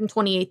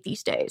 128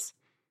 these days.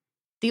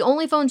 The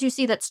only phones you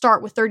see that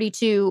start with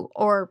 32,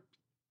 or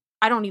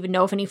I don't even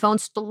know if any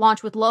phones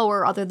launch with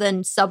lower other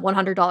than sub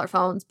 $100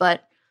 phones,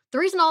 but the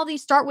reason all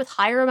these start with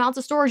higher amounts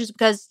of storage is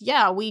because,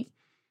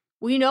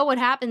 we know what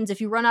happens if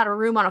you run out of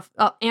room on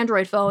an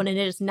Android phone and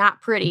it is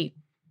not pretty.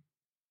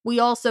 We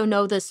also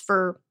know this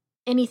for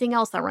anything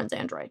else that runs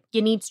Android.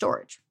 You need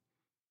storage.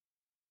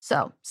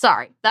 So,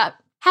 sorry, that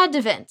had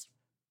to vent.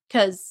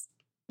 Because,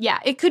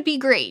 it could be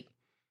great.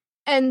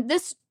 And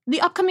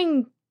the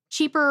upcoming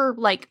cheaper,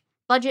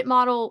 budget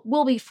model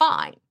will be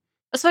fine.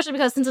 Especially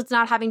because since it's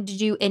not having to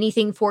do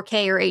anything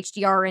 4K or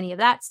HDR or any of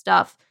that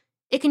stuff,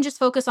 it can just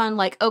focus on,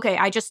 okay,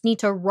 I just need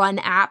to run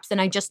apps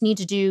and I just need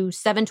to do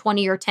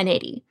 720 or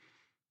 1080.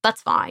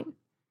 That's fine.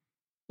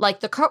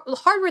 The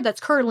hardware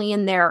that's currently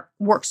in there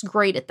works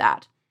great at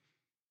that.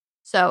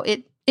 So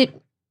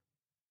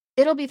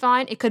it'll be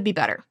fine. It could be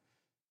better.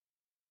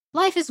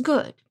 Life is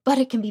good, but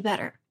it can be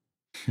better.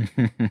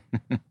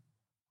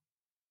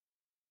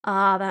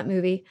 That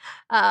movie.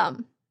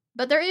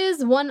 But there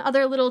is one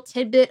other little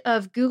tidbit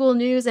of Google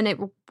News, and it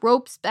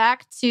ropes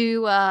back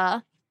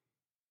to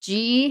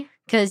G,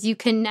 because you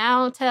can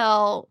now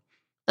tell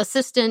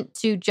Assistant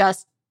to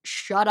just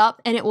shut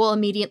up, and it will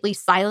immediately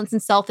silence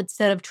itself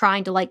instead of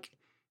trying to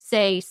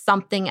say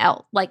something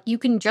else. You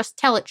can just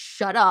tell it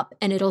shut up,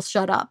 and it'll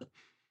shut up.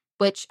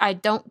 Which I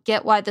don't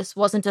get why this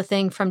wasn't a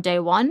thing from day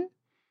one.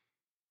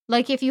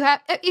 If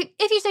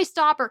you say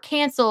stop or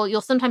cancel,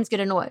 you'll sometimes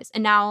get a noise.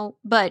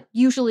 But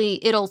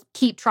usually it'll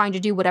keep trying to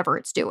do whatever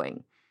it's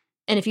doing.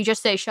 And if you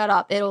just say shut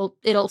up,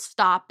 it'll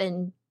stop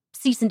and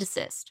cease and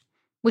desist,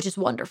 which is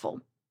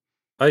wonderful.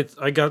 I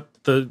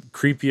got the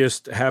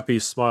creepiest happy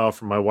smile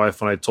from my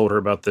wife when I told her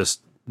about this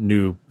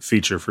new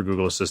feature for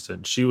Google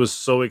Assistant. She was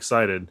so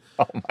excited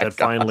that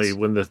finally,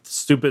 when the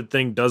stupid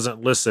thing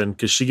doesn't listen,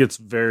 because she gets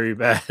very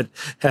bad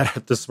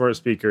at the smart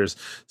speakers.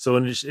 So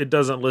when it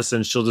doesn't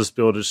listen, she'll just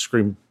be able to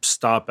scream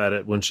stop at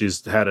it when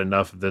she's had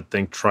enough of the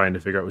thing trying to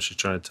figure out what she's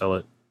trying to tell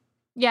it.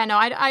 Yeah, no,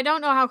 I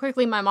don't know how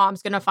quickly my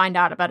mom's going to find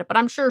out about it, but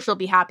I'm sure she'll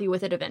be happy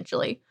with it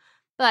eventually.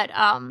 But,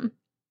 I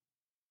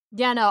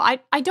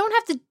don't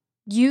have to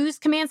use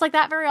commands like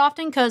that very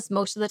often because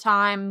most of the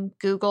time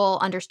Google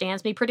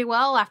understands me pretty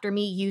well after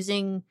me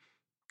using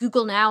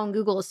Google Now and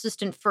Google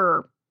Assistant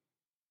for,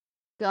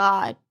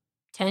 10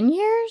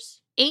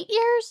 years? 8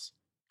 years?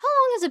 How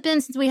long has it been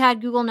since we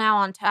had Google Now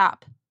on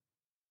tap?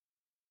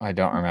 I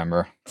don't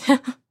remember. I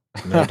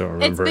don't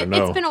remember.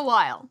 It's been a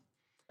while.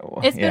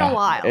 It's been a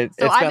while. It's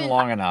been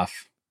long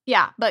enough.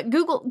 Yeah, but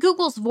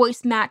Google's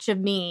voice match of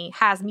me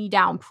has me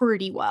down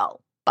pretty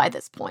well by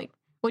this point,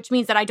 which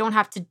means that I don't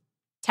have to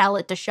tell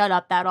it to shut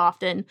up that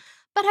often.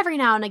 But every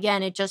now and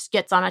again, it just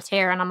gets on a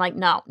tear, and I'm like,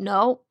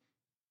 no,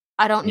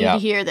 I don't need to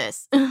hear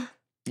this.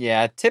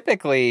 Yeah,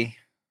 typically,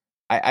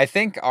 I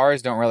think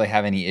ours don't really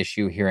have any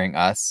issue hearing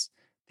us.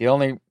 The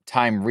only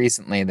time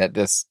recently that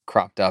this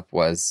cropped up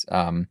was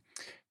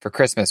for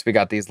Christmas. We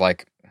got these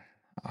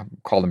I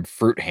call them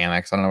fruit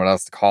hammocks. I don't know what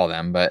else to call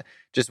them, but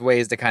just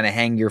ways to kind of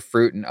hang your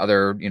fruit and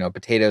other,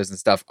 potatoes and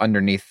stuff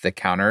underneath the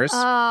counters.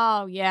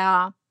 Oh,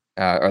 yeah.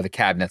 Or the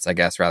cabinets, I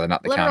guess, rather,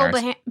 not the Literal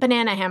counters.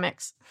 banana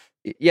hammocks.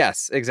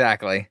 Yes,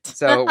 exactly.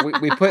 So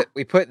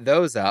we put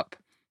those up,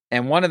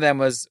 and one of them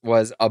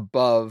was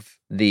above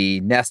the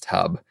Nest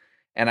Hub.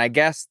 And I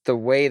guess the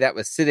way that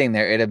was sitting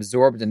there, it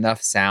absorbed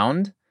enough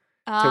sound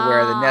to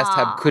where the Nest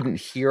Hub couldn't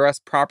hear us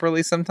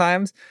properly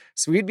sometimes.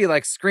 So we'd be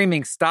like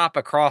screaming stop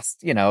across,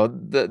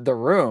 the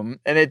room,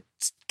 and it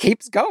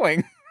keeps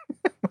going.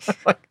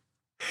 Like,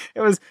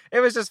 it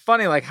was just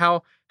funny, like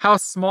how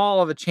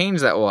small of a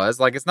change that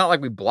was. Like, it's not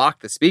like we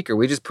blocked the speaker.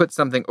 We just put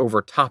something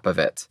over top of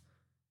it.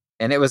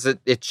 And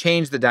it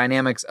changed the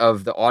dynamics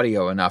of the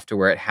audio enough to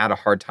where it had a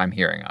hard time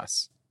hearing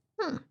us.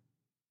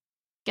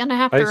 Gonna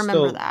have to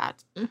remember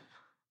that.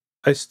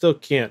 I still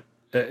can't.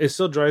 It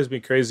still drives me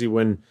crazy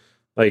when,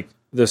 like,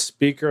 the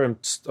speaker I'm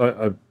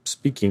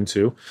speaking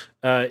to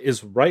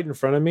is right in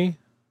front of me,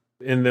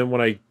 and then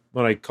when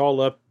I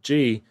call up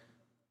G,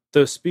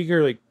 the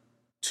speaker like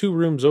 2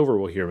 rooms over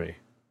will hear me,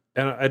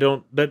 and I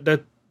don't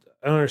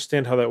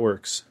understand how that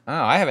works. Oh,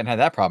 I haven't had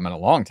that problem in a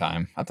long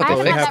time. I thought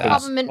they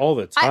fixed that all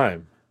the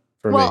time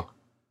for me.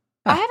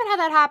 I haven't had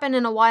that happen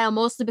in a while,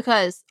 mostly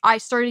because I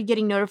started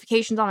getting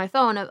notifications on my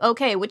phone of,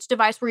 okay, which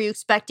device were you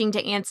expecting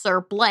to answer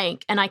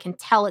blank? And I can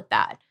tell it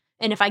that.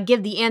 And if I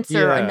give the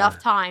answer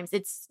enough times,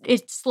 it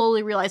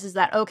slowly realizes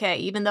that, okay,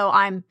 even though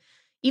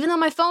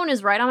my phone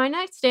is right on my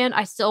nightstand,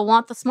 I still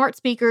want the smart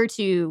speaker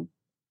to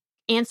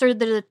answer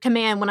the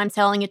command when I'm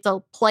telling it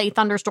to play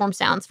thunderstorm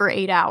sounds for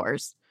 8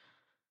 hours.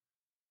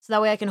 So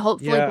that way I can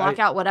hopefully block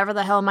out whatever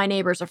the hell my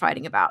neighbors are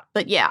fighting about.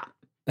 But yeah.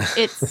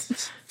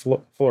 It's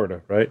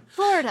Florida, right?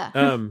 Florida.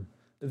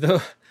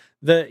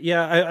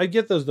 I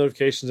get those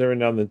notifications every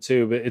now and then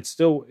too, but it's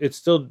still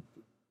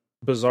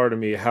bizarre to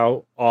me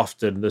how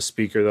often the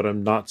speaker that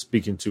I'm not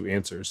speaking to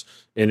answers,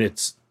 and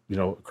it's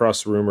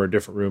across the room or a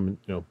different room,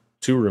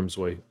 2 rooms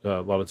away.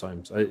 A lot of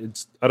times,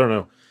 I don't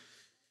know.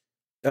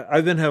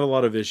 I've been having a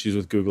lot of issues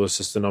with Google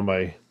Assistant on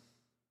my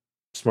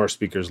smart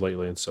speakers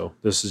lately, and so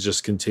this is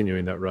just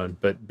continuing that run.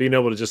 But being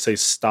able to just say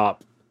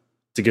stop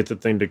to get the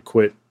thing to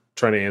quit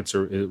trying to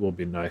answer, it will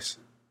be nice.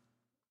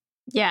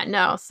 Yeah,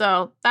 no.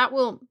 So that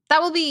will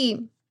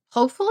be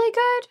hopefully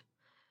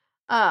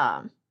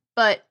good.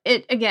 But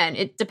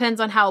it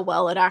depends on how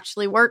well it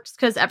actually works,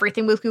 because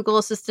everything with Google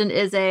Assistant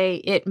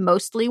it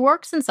mostly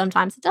works and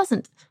sometimes it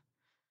doesn't.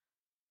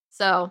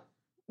 So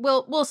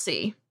we'll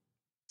see.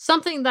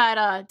 Something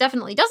that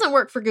definitely doesn't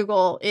work for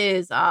Google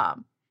is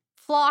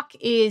Flock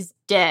is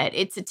dead.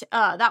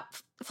 That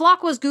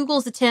Flock was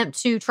Google's attempt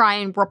to try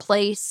and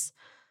replace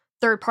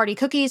third-party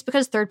cookies,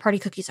 because third-party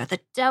cookies are the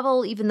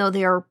devil, even though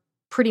they are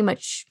pretty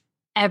much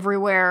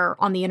everywhere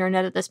on the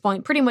internet at this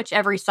point. Pretty much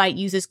every site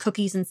uses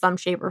cookies in some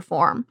shape or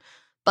form.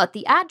 But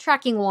the ad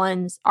tracking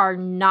ones are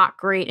not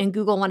great, and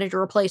Google wanted to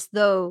replace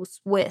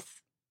those with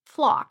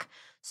Flock.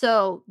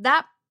 So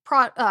that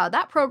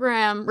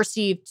program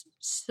received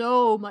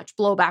so much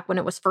blowback when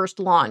it was first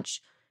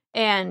launched,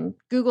 and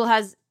Google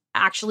has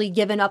actually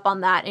given up on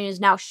that and is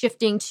now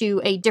shifting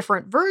to a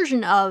different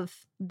version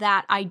of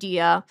that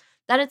idea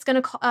that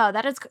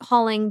it's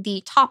calling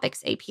the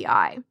Topics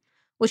API,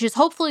 which is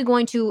hopefully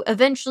going to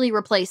eventually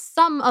replace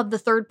some of the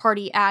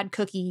third-party ad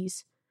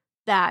cookies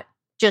that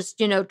just,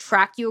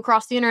 track you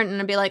across the internet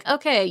and be like,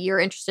 okay, you're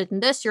interested in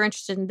this, you're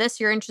interested in this,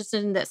 you're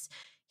interested in this.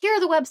 Here are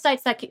the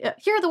websites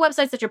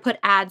that you put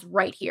ads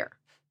right here.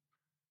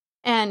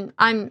 And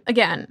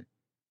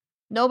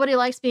nobody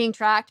likes being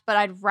tracked, but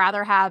I'd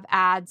rather have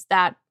ads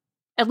that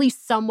at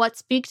least somewhat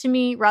speak to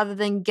me rather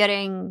than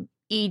getting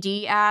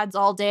ED ads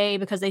all day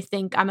because they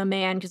think I'm a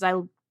man because I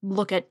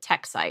look at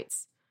tech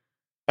sites.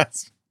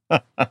 That's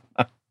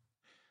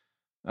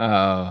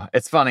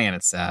it's funny and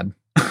it's sad.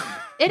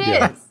 It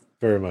is.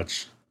 Very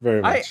much.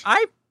 Very much.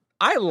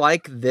 I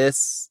like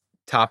this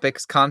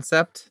Topics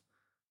concept.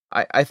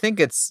 I think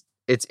it's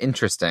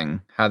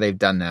interesting how they've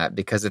done that,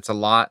 because it's a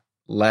lot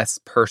less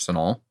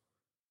personal.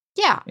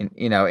 Yeah.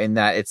 In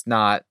that it's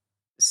not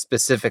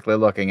specifically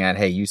looking at,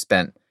 hey, you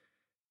spent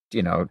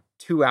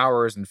 2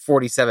 hours and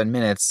 47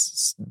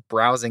 minutes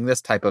browsing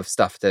this type of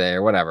stuff today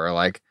or whatever.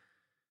 Like,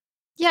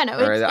 yeah, no,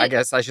 I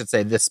guess I should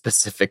say this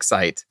specific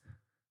site.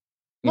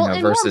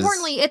 And more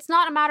importantly, it's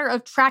not a matter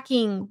of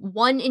tracking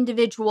one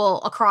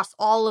individual across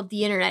all of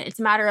the internet. It's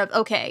a matter of,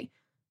 okay,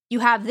 you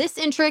have this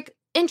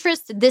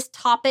interest, this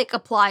topic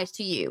applies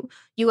to you.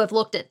 You have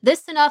looked at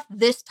this enough,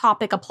 this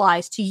topic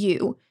applies to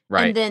you.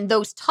 Right. And then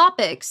those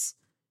topics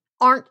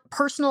aren't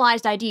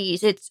personalized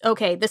IDs. It's,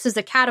 okay, this is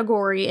a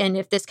category, and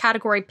if this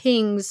category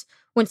pings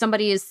when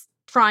somebody is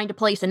trying to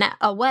place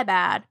a web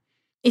ad,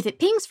 if it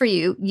pings for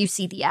you, you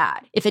see the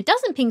ad. If it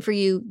doesn't ping for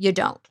you, you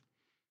don't.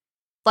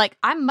 Like,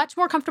 I'm much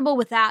more comfortable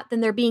with that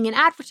than there being an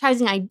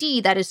advertising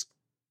ID that is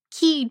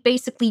keyed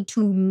basically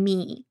to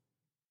me.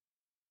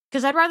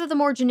 Because I'd rather the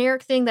more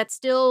generic thing that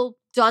still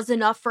does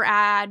enough for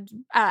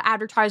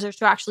advertisers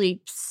to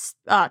actually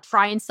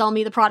try and sell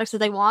me the products that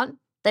they want.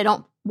 They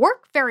don't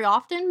work very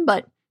often,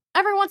 but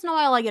every once in a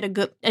while I get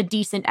a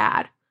decent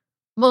ad.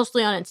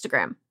 mostly on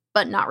Instagram,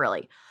 but not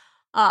really.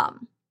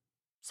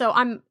 So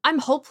I'm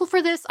hopeful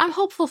for this. I'm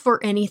hopeful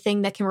for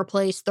anything that can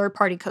replace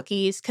third-party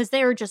cookies because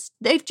they've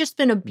just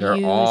been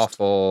abused. They're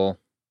awful.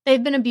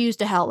 They've been abused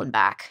to hell and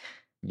back.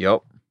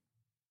 Yep.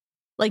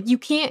 Like, you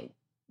can't.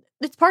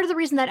 It's part of the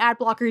reason that ad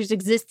blockers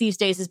exist these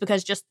days is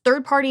because just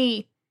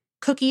third-party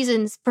cookies,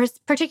 and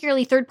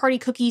particularly third-party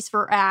cookies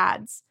for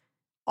ads,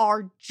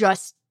 are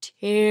just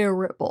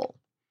terrible.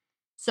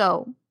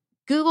 So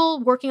Google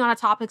working on a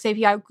topics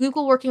API,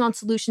 Google working on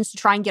solutions to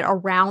try and get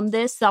around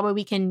this. That way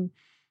we can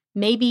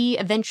maybe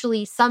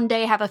eventually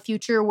someday have a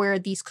future where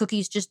these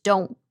cookies just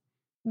don't,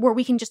 where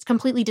we can just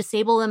completely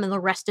disable them and the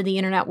rest of the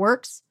internet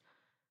works.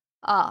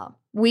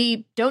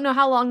 We don't know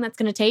how long that's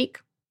going to take,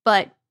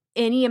 but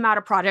any amount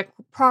of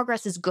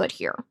progress is good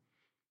here.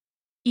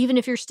 Even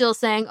if you're still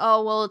saying,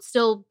 oh, well, it's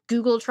still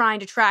Google trying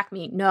to track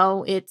me.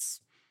 No,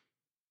 it's,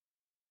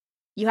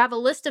 you have a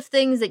list of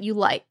things that you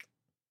like,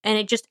 and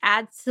it just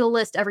adds to the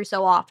list every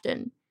so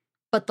often.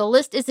 But the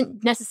list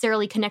isn't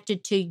necessarily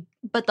connected to,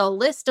 but the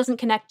list doesn't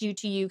connect you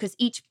to you because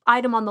each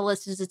item on the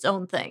list is its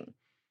own thing.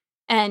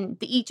 And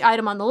each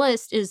item on the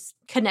list is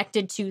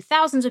connected to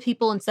thousands of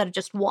people instead of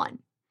just one.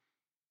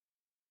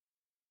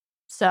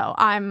 So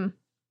I'm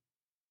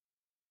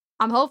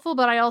hopeful,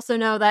 but I also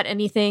know that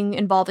anything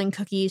involving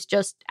cookies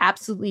just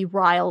absolutely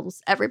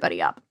riles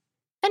everybody up.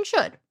 And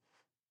should.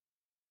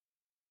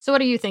 So what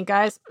do you think,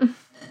 guys?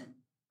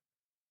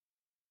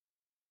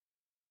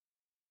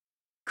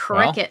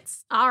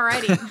 Crickets. Well,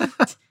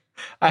 alrighty.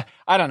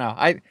 I don't know.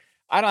 I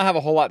don't have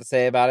a whole lot to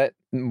say about it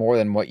more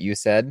than what you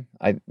said.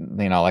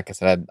 Like I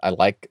said, I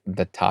like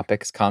the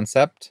topics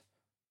concept.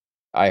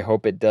 I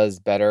hope it does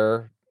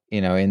better,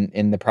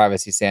 in the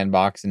privacy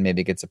sandbox and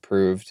maybe gets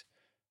approved.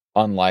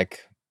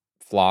 Unlike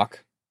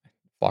Flock.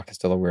 Flock is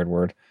still a weird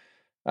word.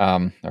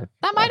 Or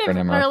that might have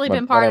really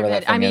been part of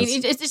it. I mean,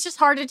 it's just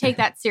hard to take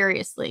that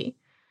seriously.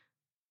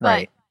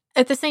 Right.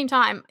 But at the same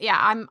time, yeah,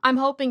 I'm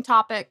hoping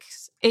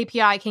Topics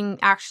API can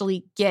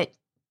actually get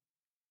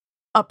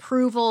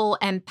approval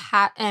and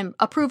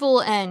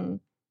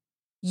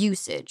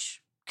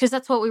usage, because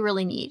that's what we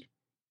really need.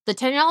 The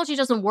technology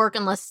doesn't work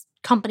unless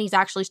companies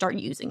actually start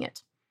using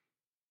it.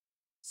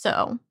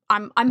 So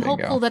I'm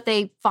hopeful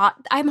that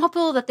I'm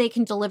hopeful that they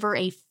can deliver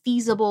a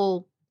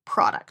feasible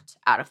product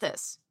out of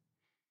this.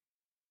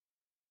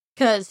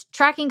 Because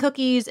tracking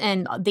cookies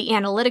and the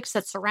analytics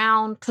that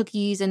surround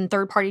cookies and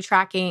third-party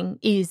tracking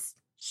is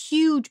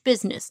huge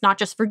business, not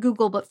just for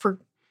Google, but for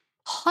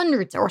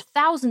hundreds or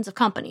thousands of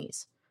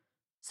companies.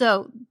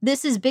 So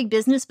this is big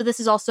business, but this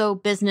is also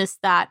business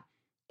that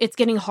it's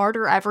getting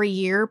harder every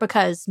year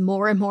because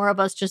more and more of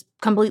us just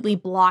completely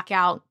block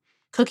out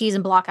cookies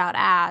and block out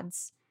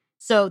ads.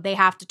 So they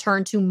have to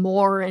turn to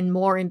more and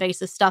more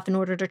invasive stuff in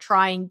order to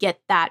try and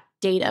get that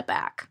data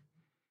back.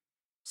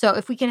 So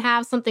if we can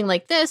have something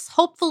like this,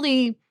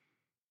 hopefully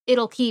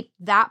it'll keep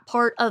that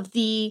part of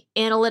the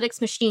analytics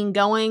machine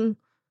going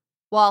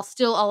while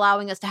still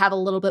allowing us to have a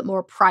little bit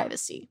more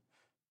privacy.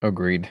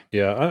 Agreed.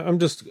 Yeah, I'm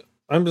just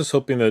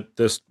hoping that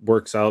this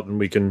works out and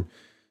we can,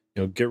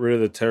 get rid of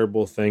the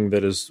terrible thing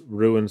that has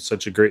ruined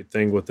such a great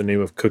thing with the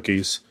name of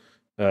cookies.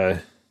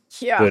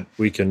 That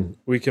we can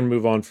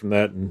move on from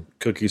that, and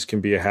cookies can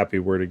be a happy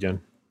word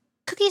again.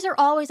 Cookies are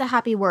always a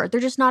happy word.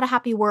 They're just not a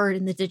happy word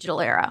in the digital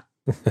era.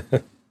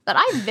 But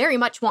I very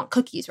much want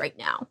cookies right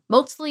now.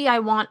 Mostly I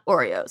want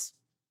Oreos,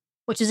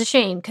 which is a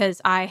shame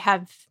because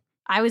I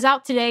was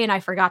out today and I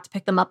forgot to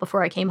pick them up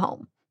before I came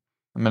home.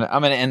 I'm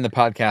gonna end the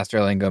podcast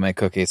early and go make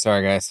cookies.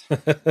 Sorry, guys.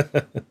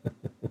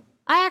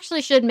 I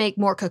actually should make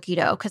more cookie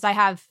dough because I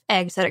have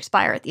eggs that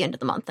expire at the end of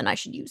the month and I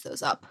should use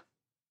those up.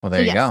 Well,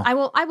 there you go. I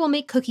will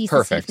make cookies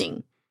Perfect. This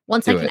evening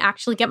once I can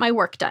actually get my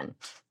work done.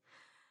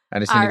 I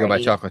just need to go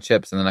buy chocolate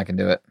chips and then I can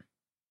do it.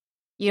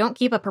 You don't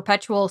keep a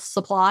perpetual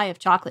supply of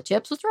chocolate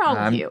chips? What's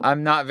wrong with you?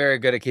 I'm not very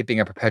good at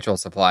keeping a perpetual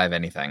supply of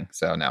anything,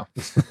 so no.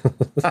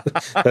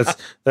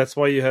 That's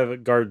why you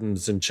have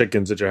gardens and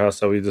chickens at your house.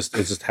 So it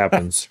just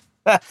happens.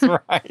 That's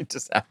right. It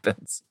just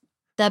happens.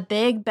 The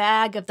big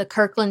bag of the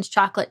Kirkland's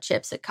chocolate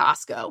chips at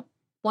Costco.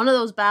 One of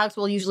those bags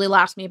will usually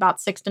last me about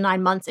 6 to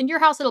 9 months. In your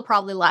house, it'll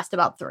probably last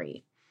about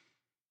 3.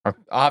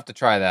 I'll have to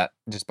try that.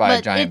 Just buy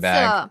a giant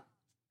bag.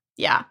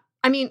 Yeah.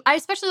 I mean, I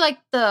especially like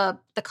the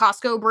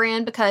Costco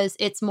brand because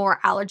it's more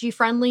allergy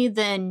friendly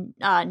than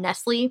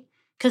Nestle.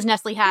 Because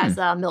Nestle has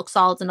milk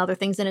solids and other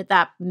things in it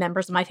that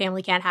members of my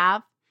family can't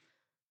have.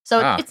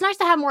 So it's nice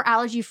to have more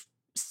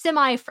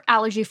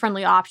semi-allergy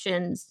friendly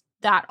options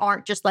that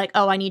aren't just like,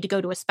 oh, I need to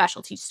go to a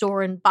specialty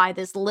store and buy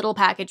this little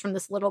package from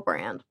this little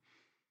brand.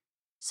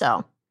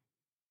 So,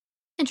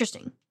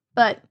 interesting.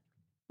 But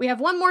we have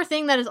one more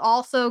thing that is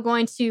also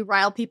going to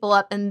rile people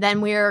up, and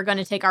then we're going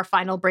to take our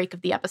final break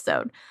of the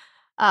episode.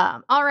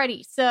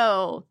 Alrighty,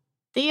 so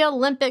the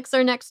Olympics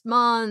are next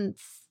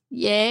month.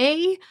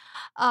 Yay.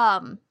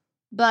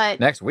 But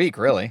next week,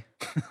 really.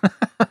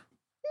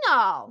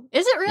 No.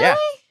 Is it really? Yeah,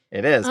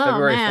 it is. Oh,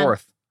 February man.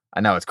 4th.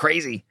 I know, it's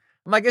crazy.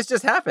 I'm like, it's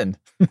just happened.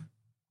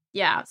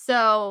 Yeah,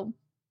 so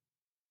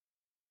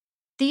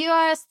the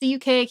US, the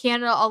UK,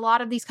 Canada, a lot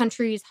of these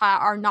countries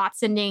are not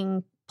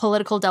sending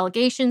political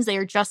delegations. They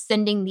are just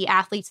sending the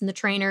athletes and the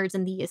trainers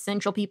and the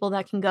essential people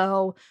that can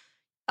go.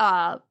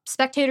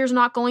 Spectators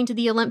not going to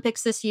the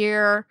Olympics this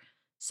year.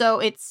 So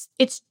it's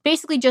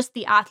basically just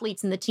the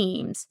athletes and the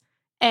teams.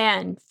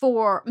 And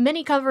for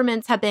many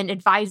governments have been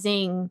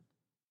advising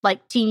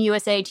like Team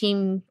USA,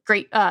 Team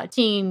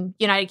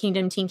United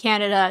Kingdom, Team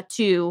Canada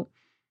to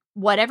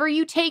whatever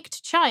you take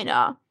to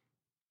China,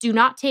 do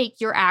not take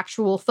your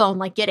actual phone.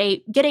 Like get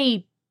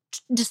a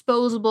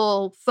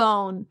disposable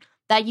phone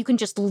that you can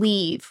just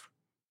leave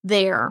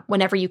there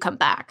whenever you come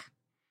back.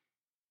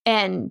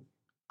 And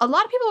a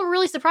lot of people were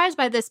really surprised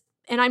by this,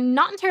 and I'm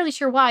not entirely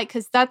sure why,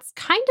 because that's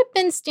kind of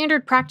been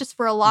standard practice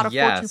for a lot of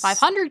Fortune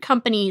 500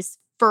 companies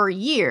for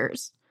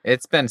years.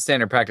 It's been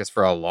standard practice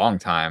for a long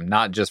time,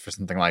 not just for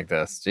something like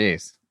this.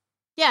 Jeez.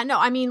 Yeah, no,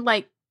 I mean,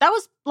 like, that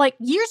was, like,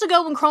 years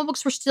ago when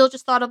Chromebooks were still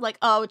just thought of, like,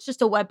 oh, it's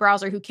just a web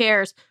browser, who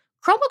cares?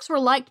 Chromebooks were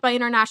liked by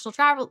international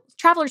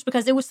travelers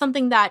because it was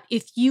something that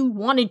if you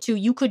wanted to,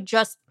 you could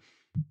just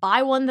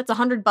buy one that's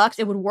 $100.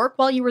 It would work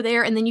while you were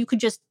there, and then you could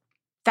just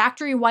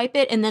factory wipe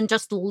it and then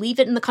just leave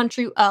it in the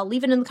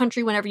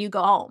country whenever you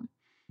go home.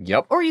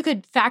 Yep. Or you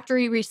could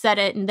factory reset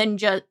it and then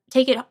just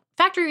take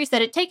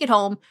it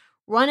home,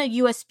 run a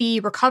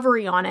USB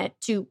recovery on it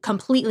to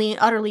completely and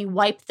utterly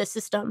wipe the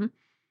system,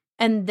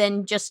 and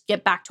then just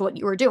get back to what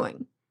you were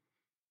doing.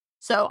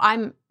 So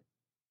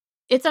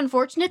it's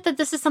unfortunate that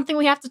this is something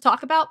we have to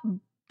talk about,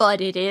 but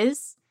it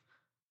is.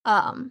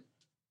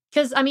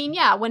 Because, I mean,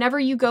 yeah, whenever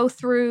you go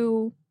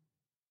to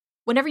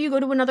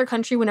another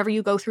country, whenever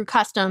you go through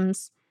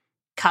customs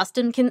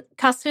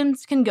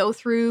can go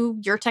through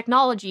your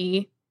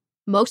technology.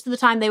 Most of the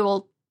time they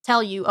will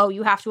tell you, oh,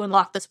 you have to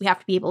unlock this. We have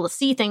to be able to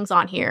see things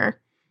on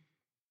here.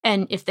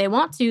 And if they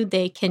want to,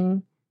 they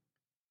can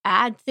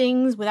add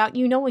things without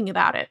you knowing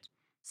about it.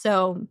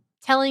 So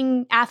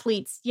telling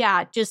athletes,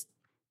 yeah, just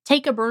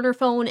take a burner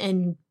phone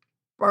and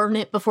burn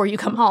it before you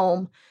come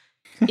home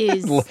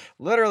is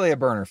literally a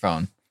burner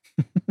phone.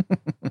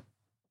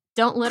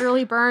 Don't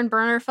literally burn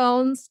burner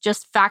phones,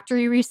 just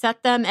factory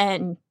reset them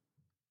and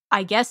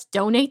I guess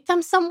donate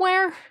them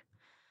somewhere.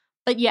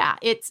 But yeah,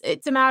 it's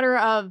a matter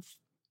of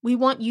we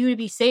want you to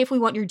be safe, we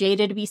want your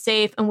data to be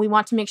safe, and we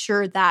want to make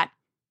sure that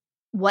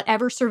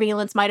whatever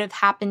surveillance might have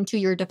happened to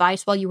your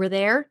device while you were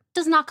there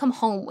does not come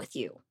home with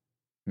you.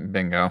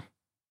 Bingo.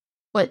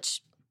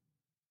 Which,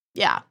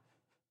 yeah,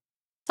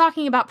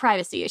 talking about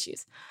privacy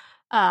issues.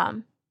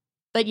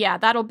 But yeah,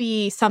 that'll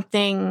be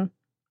something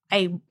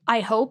I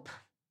hope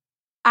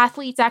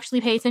athletes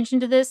actually pay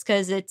attention to this,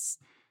 because it's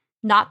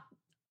not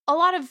a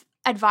lot of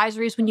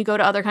advisories when you go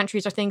to other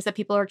countries are things that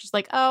people are just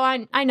like,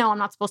 oh, I know I'm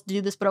not supposed to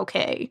do this, but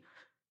okay.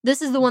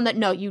 This is the one that,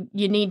 no, you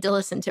need to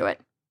listen to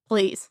it.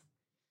 Please.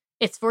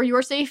 It's for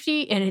your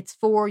safety and it's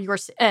for your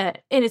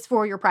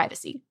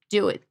privacy.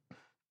 Do it.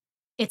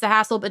 It's a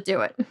hassle, but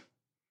do it.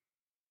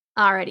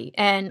 Alrighty.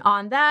 And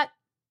on that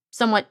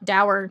somewhat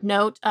dour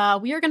note,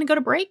 we are going to go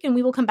to break and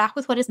we will come back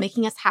with what is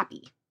making us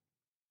happy.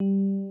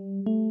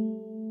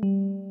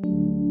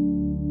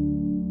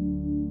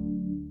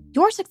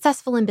 You're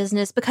successful in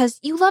business because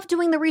you love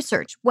doing the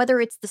research,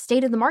 whether it's the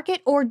state of the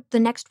market or the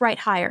next right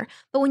hire.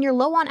 But when you're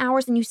low on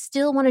hours and you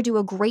still want to do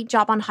a great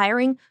job on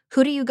hiring,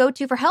 who do you go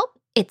to for help?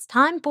 It's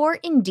time for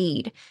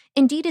Indeed.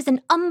 Indeed is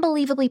an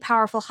unbelievably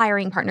powerful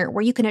hiring partner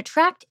where you can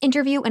attract,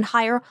 interview, and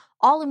hire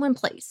all in one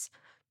place.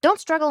 Don't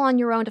struggle on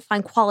your own to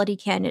find quality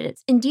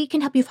candidates. Indeed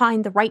can help you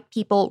find the right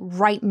people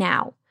right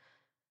now.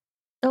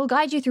 It'll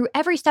guide you through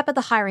every step of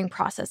the hiring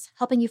process,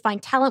 helping you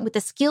find talent with the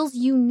skills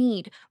you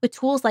need with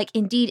tools like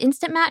Indeed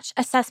Instant Match,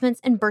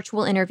 assessments, and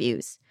virtual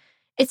interviews.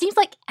 It seems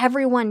like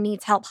everyone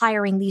needs help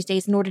hiring these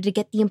days in order to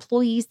get the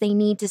employees they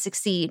need to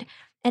succeed.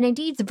 And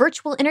Indeed's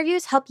virtual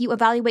interviews help you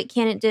evaluate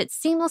candidates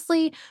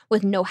seamlessly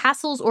with no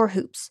hassles or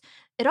hoops.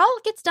 It all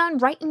gets done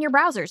right in your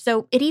browser,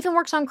 so it even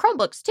works on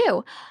Chromebooks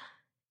too.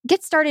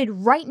 Get started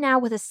right now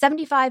with a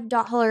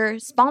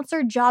 $75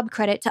 sponsored job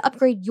credit to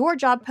upgrade your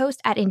job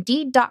post at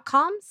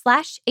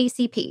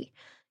Indeed.com/ACP.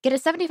 Get a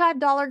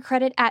 $75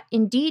 credit at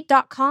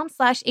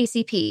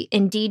Indeed.com/ACP.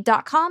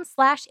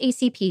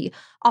 Indeed.com/ACP.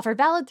 Offer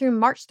valid through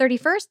March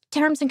 31st.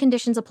 Terms and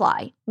conditions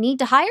apply. Need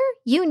to hire?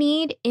 You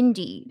need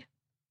Indeed.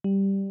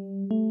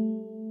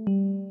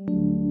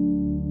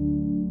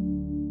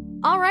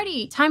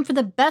 Alrighty, time for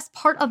the best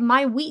part of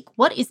my week.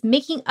 What is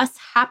making us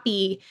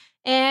happy?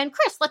 And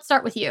Chris, let's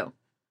start with you.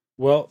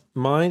 Well,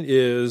 mine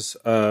is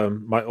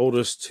my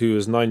oldest, who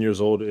is 9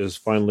 years old, is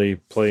finally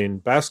playing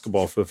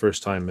basketball for the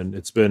first time. And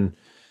it's been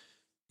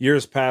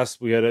years past.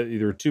 We had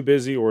either too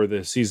busy or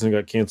the season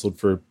got canceled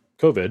for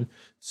COVID.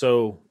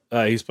 So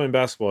he's playing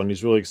basketball and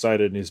he's really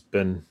excited.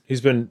 And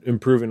he's been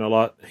improving a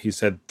lot.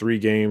 He's had 3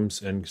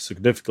 games and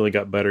significantly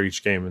got better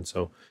each game. And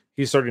so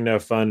he's starting to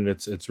have fun, and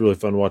it's really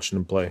fun watching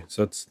him play.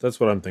 So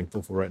that's what I'm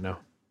thankful for right now.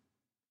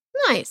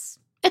 Nice.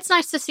 It's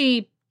nice to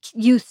see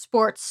youth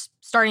sports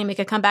starting to make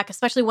a comeback,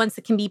 especially ones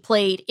that can be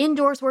played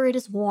indoors where it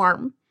is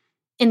warm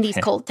in these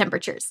cold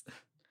temperatures.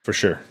 For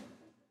sure.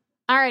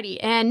 Alrighty.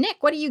 And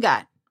Nick, what do you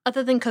got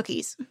other than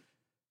cookies?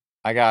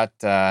 I got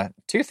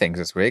 2 things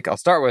this week. I'll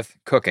start with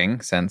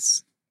cooking,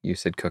 since you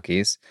said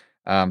cookies.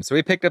 So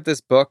we picked up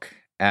this book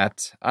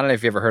at, I don't know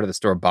if you ever heard of the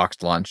store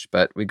Boxed Lunch,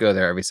 but we go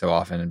there every so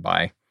often and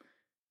buy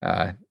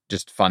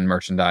just fun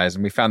merchandise.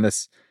 And we found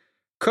this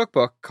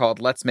cookbook called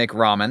Let's Make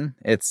Ramen.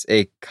 It's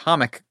a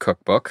comic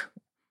cookbook,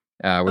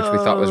 which we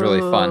thought was really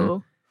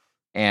fun.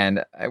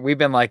 And we've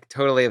been like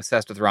totally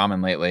obsessed with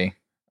ramen lately.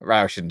 Or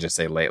I shouldn't just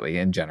say lately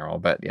in general,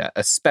 but yeah,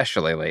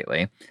 especially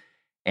lately.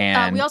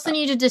 And we also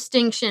need a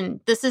distinction.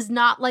 This is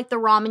not like the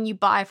ramen you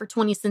buy for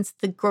 20 cents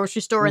at the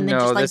grocery store and then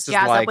No, just like this is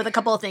jazz like- up with a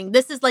couple of things.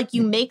 This is like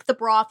you make the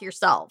broth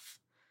yourself.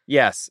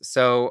 yes,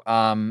 so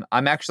I'm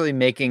actually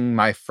making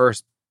my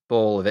first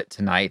bowl of it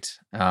tonight.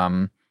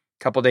 A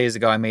couple days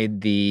ago, I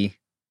made the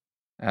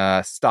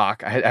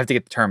stock. I have to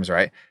get the terms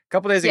right. A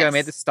couple days ago, I Yes.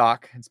 made the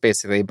stock. It's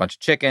basically a bunch of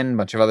chicken, a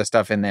bunch of other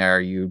stuff in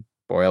there. You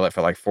boil it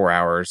for like 4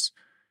 hours.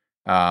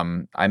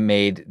 I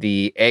made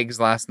the eggs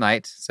last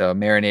night, so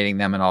marinating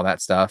them and all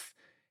that stuff.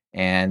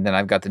 And then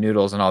I've got the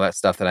noodles and all that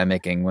stuff that I'm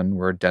making when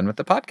we're done with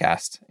the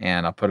podcast.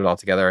 And I'll put it all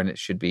together and it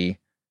should be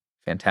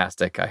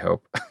fantastic, I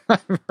hope.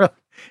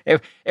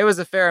 It was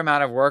a fair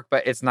amount of work,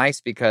 but it's nice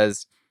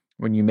because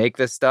when you make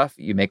this stuff,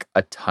 you make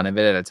a ton of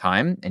it at a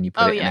time and you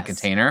put it in a yes.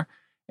 container.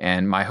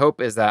 And my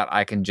hope is that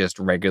I can just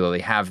regularly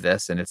have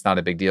this and it's not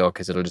a big deal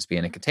because it'll just be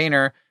in a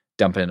container,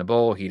 dump it in a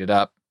bowl, heat it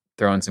up,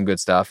 throw in some good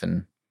stuff.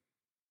 And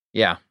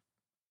yeah.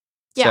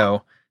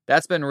 So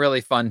that's been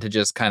really fun to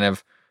just kind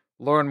of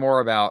learn more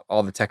about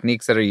all the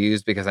techniques that are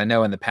used, because I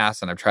know in the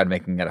past when I've tried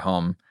making it at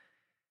home,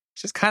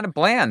 it's just kind of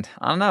bland.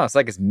 I don't know. It's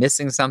like it's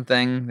missing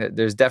something.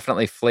 There's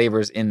definitely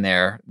flavors in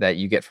there that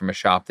you get from a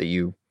shop that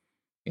you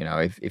know,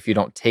 if you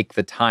don't take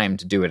the time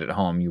to do it at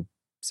home, you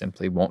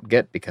simply won't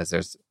get, because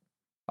there's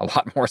a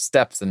lot more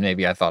steps than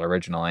maybe I thought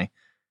originally.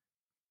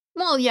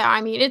 Well, yeah, I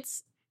mean,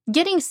 it's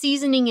getting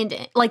seasoning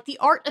into, like, the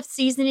art of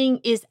seasoning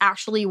is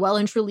actually well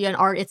and truly an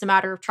art. It's a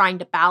matter of trying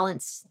to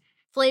balance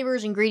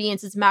flavors,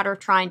 ingredients. It's a matter of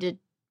trying to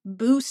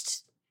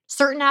boost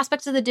certain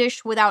aspects of the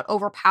dish without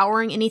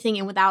overpowering anything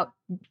and without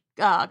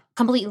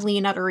completely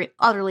and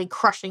utterly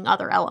crushing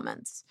other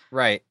elements.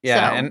 Right.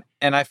 Yeah. So-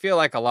 And I feel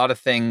like a lot of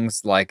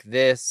things like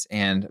this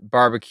and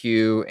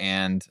barbecue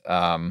and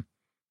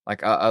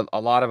like a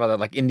lot of other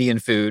like Indian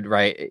food,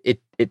 right?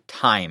 It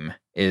time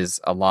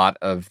is a lot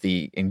of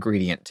the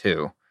ingredient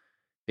too,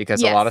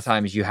 because a lot of Yes.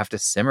 times you have to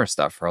simmer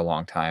stuff for a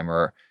long time,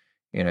 or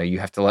you know, you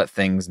have to let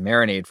things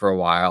marinate for a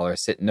while or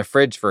sit in the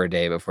fridge for a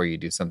day before you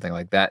do something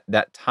like that.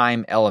 That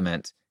time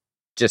element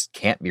just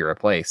can't be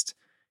replaced.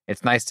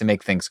 It's nice to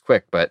make things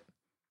quick, but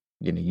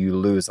you know, you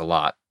lose a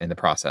lot in the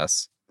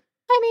process.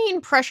 I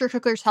mean, pressure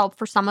cookers help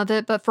for some of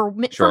it, but for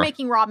Sure.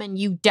 making ramen,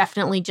 you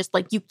definitely just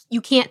like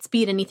you can't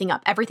speed anything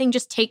up. Everything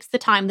just takes the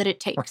time that it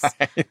takes.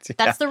 Right? Yeah.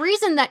 That's the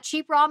reason that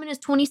cheap ramen is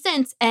 20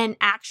 cents and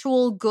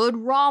actual good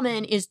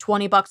ramen is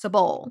 $20 a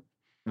bowl.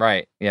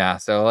 Right. Yeah.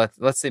 So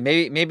let's see.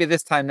 Maybe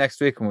this time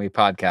next week when we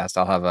podcast,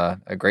 I'll have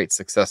a great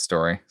success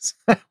story.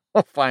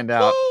 We'll find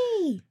out.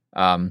 Yay!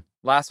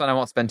 Last one I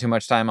won't spend too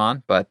much time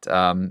on, but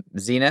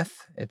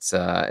Zenith. It's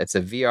a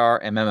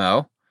VR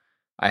MMO.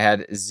 I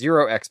had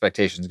zero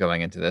expectations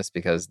going into this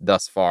because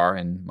thus far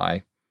in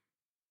my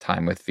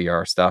time with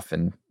VR stuff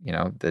and you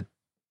know the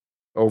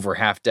over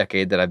half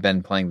decade that I've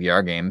been playing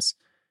VR games,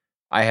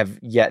 I have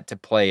yet to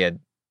play an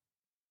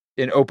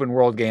open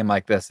world game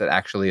like this that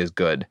actually is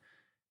good.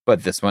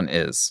 But this one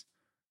is.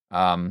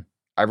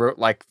 I wrote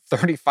like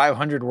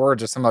 3,500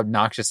 words or some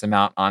obnoxious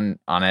amount on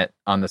it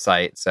on the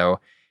site. So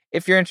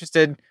if you're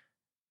interested,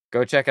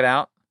 go check it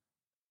out.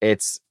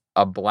 It's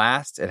a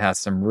blast. It has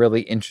some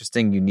really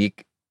interesting,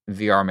 unique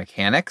VR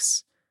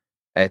mechanics.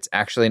 It's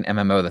actually an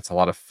MMO that's a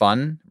lot of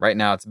fun. Right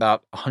now, it's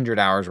about 100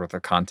 hours worth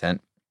of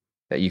content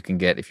that you can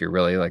get if you're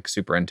really like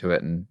super into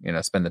it and you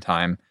know spend the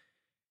time.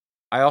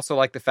 I also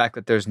like the fact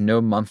that there's no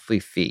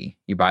monthly fee.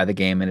 You buy the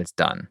game and it's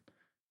done,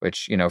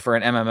 which, you know, for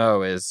an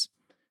MMO is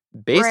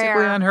basically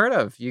Rare. unheard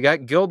of. You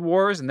got Guild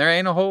Wars and there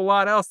ain't a whole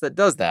lot else that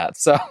does that.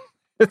 So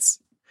it's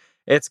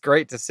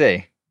great to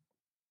see.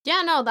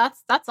 Yeah, no,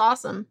 that's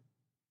awesome.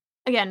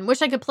 Again,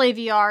 wish I could play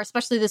VR,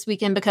 especially this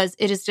weekend because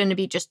it is going to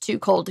be just too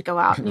cold to go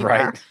out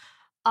anywhere.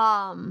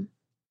 Right.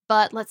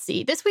 But let's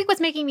see. This week,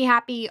 what's making me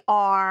happy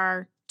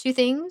are two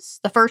things.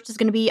 The first is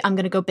going to be I'm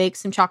going to go bake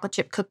some chocolate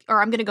chip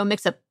I'm going to go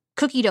mix up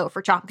cookie dough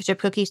for chocolate chip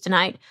cookies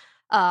tonight.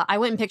 I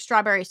went and picked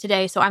strawberries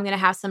today, so I'm going to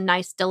have some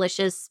nice,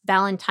 delicious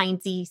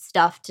Valentine's-y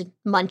stuff to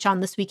munch on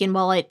this weekend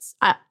while it's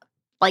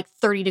like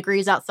 30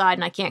 degrees outside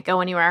and I can't go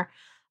anywhere.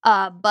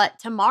 But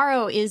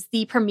tomorrow is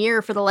the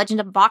premiere for The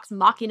Legend of Vox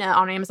Machina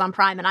on Amazon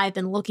Prime, and I've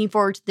been looking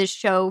forward to this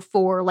show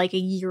for like a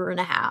year and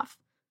a half.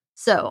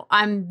 So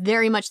I'm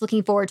very much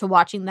looking forward to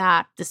watching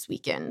that this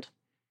weekend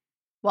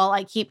while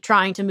I keep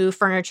trying to move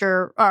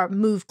furniture or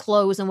move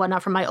clothes and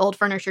whatnot from my old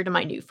furniture to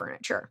my new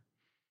furniture.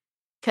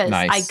 Because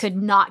Nice. I could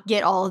not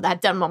get all of that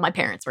done while my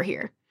parents were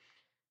here.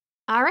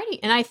 Alrighty,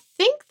 and I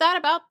think that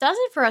about does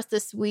it for us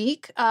this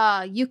week.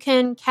 You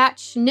can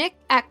catch Nick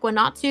at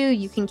Guanatu.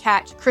 You can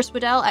catch Chris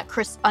Waddell at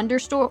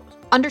Chris_Waddell.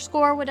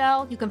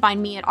 You can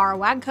find me at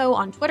rwagco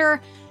on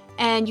Twitter.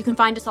 And you can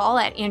find us all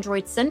at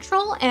Android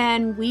Central,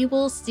 and we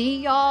will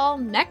see y'all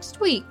next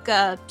week.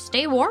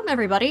 Stay warm,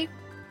 everybody.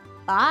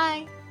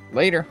 Bye.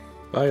 Later.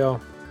 Bye,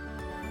 y'all.